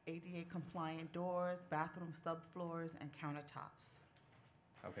ADA compliant doors, bathroom subfloors, and countertops.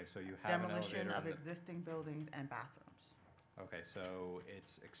 Okay, so you have an elevator. Demolition of in the- existing buildings and bathrooms. Okay, so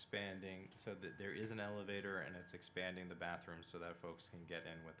it's expanding, so there is an elevator and it's expanding the bathroom so that folks can get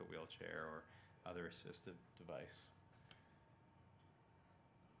in with a wheelchair or other assistive device.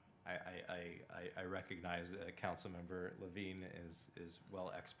 I recognize Councilmember Levine is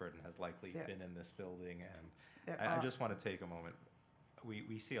well expert and has likely There- been in this building, and There I are- just want to take a moment.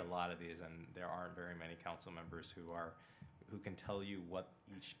 We see a lot of these, and there aren't very many council members who can tell you what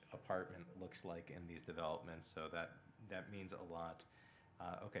each apartment looks like in these developments, so that means a lot.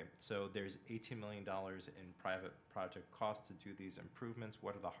 Okay, so there's $18 million in private project costs to do these improvements.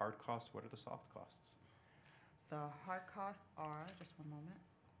 What are the hard costs? What are the soft costs? The hard costs are, just one moment.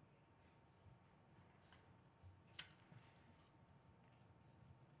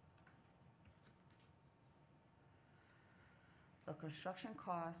 The construction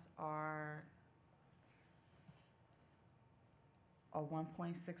costs are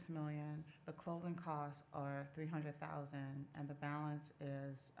 1.6 million. The closing costs are 300,000, and the balance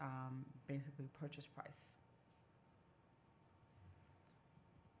is basically purchase price.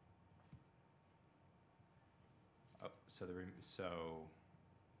 Oh, so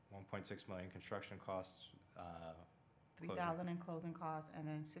 1.6 million construction costs, 3,000 in closing costs, and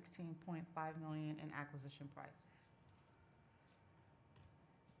then 16.5 million in acquisition price.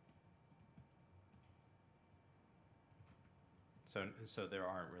 so there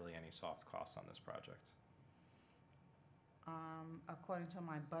aren't really any soft costs on this project. According to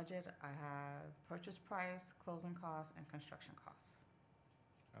my budget, I have purchase price, closing costs, and construction costs.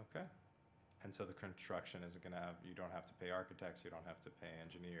 Okay. And so the construction isn't gonna have, you don't have to pay architects, you don't have to pay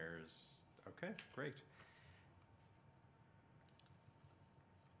engineers. Okay, great.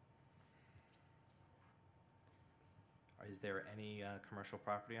 Is there any commercial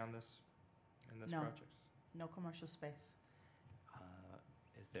property on this, in this No. project? No commercial space.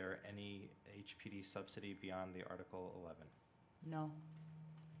 Is there any HPD subsidy beyond the Article 11? No.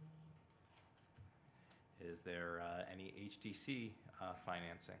 Is there any HDC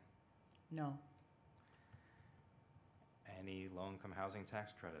financing? No. Any low-income housing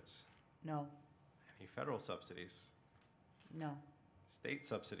tax credits? No. Any federal subsidies? No. State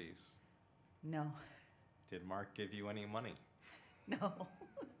subsidies? No. Did Mark give you any money? No.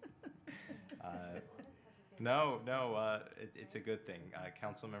 It's a good thing.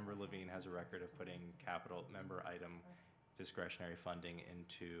 Councilmember Levine has a record of putting capital member item discretionary funding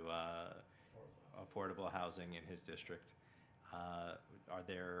into affordable housing in his district.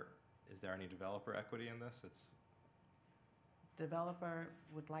 Is there any developer equity in this? Developer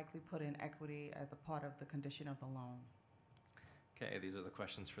would likely put in equity as a part of the condition of the loan. Okay, these are the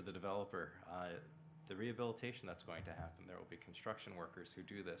questions for the developer. The rehabilitation that's going to happen, there will be construction workers who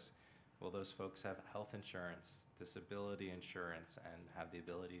do this. Will those folks have health insurance, disability insurance, and have the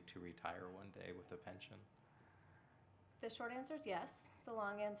ability to retire one day with a pension? The short answer is yes. The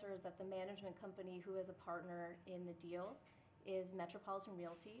long answer is that the management company who is a partner in the deal is Metropolitan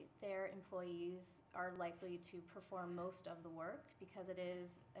Realty. Their employees are likely to perform most of the work because it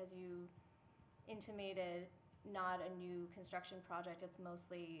is, as you intimated, not a new construction project. It's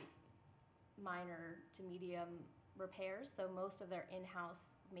mostly minor to medium repairs, so most of their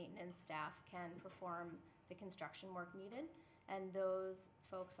in-house maintenance staff can perform the construction work needed, and those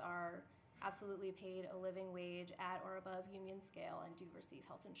folks are absolutely paid a living wage at or above union scale and do receive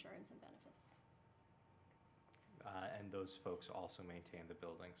health insurance and benefits. And those folks also maintain the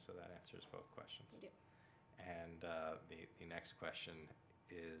buildings, so that answers both questions. We do. And the next question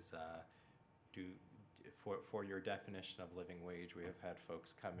is, for your definition of living wage, we have had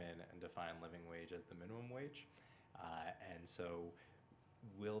folks come in and define living wage as the minimum wage. And so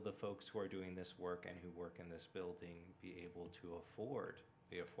will the folks who are doing this work and who work in this building be able to afford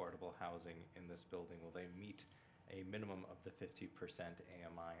the affordable housing in this building? Will they meet a minimum of the 50%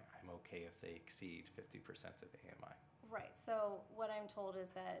 AMI? I'm okay if they exceed 50% of AMI. Right, so what I'm told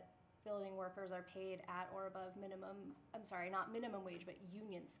is that building workers are paid at or above not minimum wage, but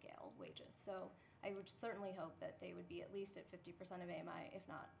union scale wages. So I would certainly hope that they would be at least at 50% of AMI, if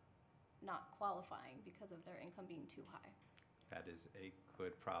not qualifying because of their income being too high. That is a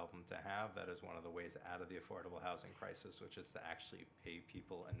good problem to have. That is one of the ways out of the affordable housing crisis, which is to actually pay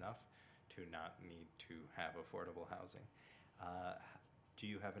people enough to not need to have affordable housing. Do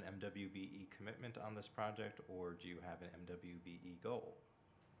you have an MWBE commitment on this project, or do you have an MWBE goal?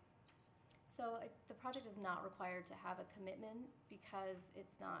 So the project is not required to have a commitment because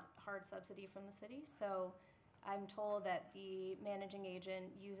it's not hard subsidy from the city. So I'm told that the managing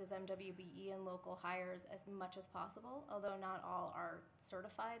agent uses MWBE and local hires as much as possible, although not all are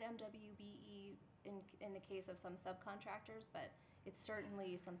certified MWBE in the case of some subcontractors, but it's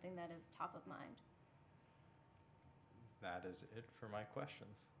certainly something that is top of mind. That is it for my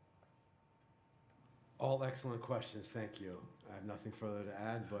questions. All excellent questions, thank you. I have nothing further to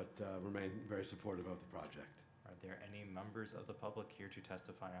add, but remain very supportive of the project. Are there any members of the public here to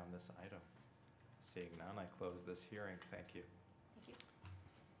testify on this item? Seeing none, I close this hearing. Thank you. Thank you.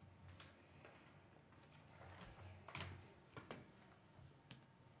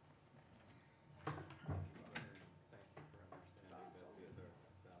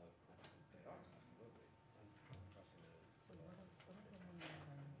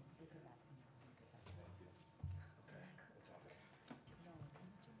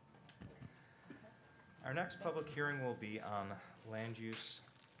 Our next public hearing will be on land use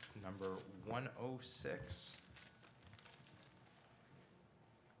number 106.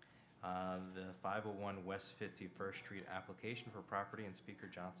 The 501 West 51st Street application for property in Speaker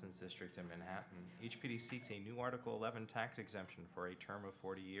Johnson's district in Manhattan. HPD seeks a new Article 11 tax exemption for a term of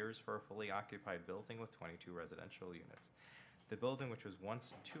 40 years for a fully occupied building with 22 residential units. The building, which was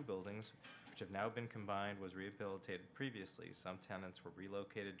once two buildings, which have now been combined, was rehabilitated previously. Some tenants were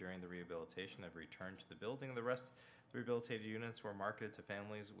relocated during the rehabilitation, have returned to the building. The rest of the rehabilitated units were marketed to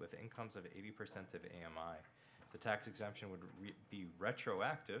families with incomes of 80% of AMI. The tax exemption would be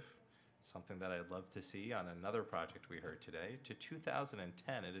retroactive, something that I'd love to see on another project we heard today, to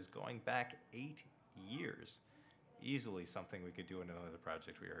 2010. It is going back 8 years. Easily something we could do in another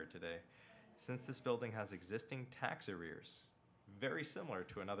project we heard today. Since this building has existing tax arrears, very similar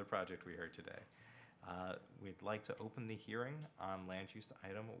to another project we heard today, we'd like to open the hearing on land use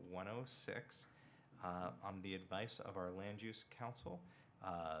item 106 on the advice of our land use council.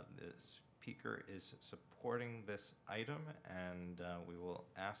 The speaker is supporting this item, and we will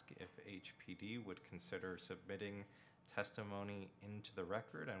ask if HPD would consider submitting testimony into the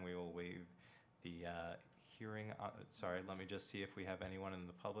record, and we will waive the hearing. Sorry, let me just see if we have anyone in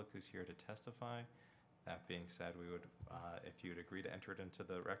the public who's here to testify. That being said, we would, if you'd agree to enter it into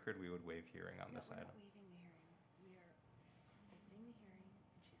the record, we would waive hearing on this item. We're not waiving the hearing. We are opening the hearing,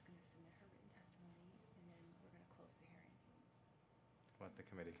 and she's going to submit her written testimony, and then we're going to close the hearing. What the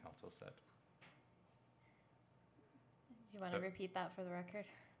committee council said. Do you want to repeat that for the record?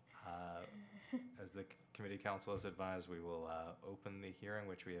 As the committee council has advised, we will open the hearing,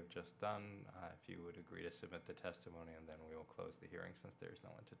 which we have just done. If you would agree to submit the testimony, and then we will close the hearing since there is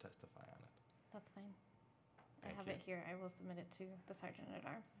no one to testify on it. That's fine. Thank I have you. it here. I will submit it to the Sergeant at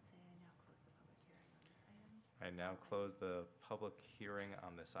Arms. Say I now close the public hearing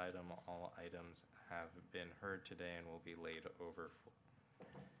on this item. I now close the public hearing on this item. All items have been heard today and will be laid over.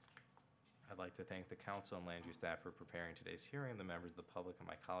 I'd like to thank the council and land use staff for preparing today's hearing, the members of the public and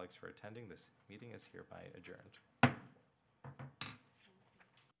my colleagues for attending. This meeting is hereby adjourned.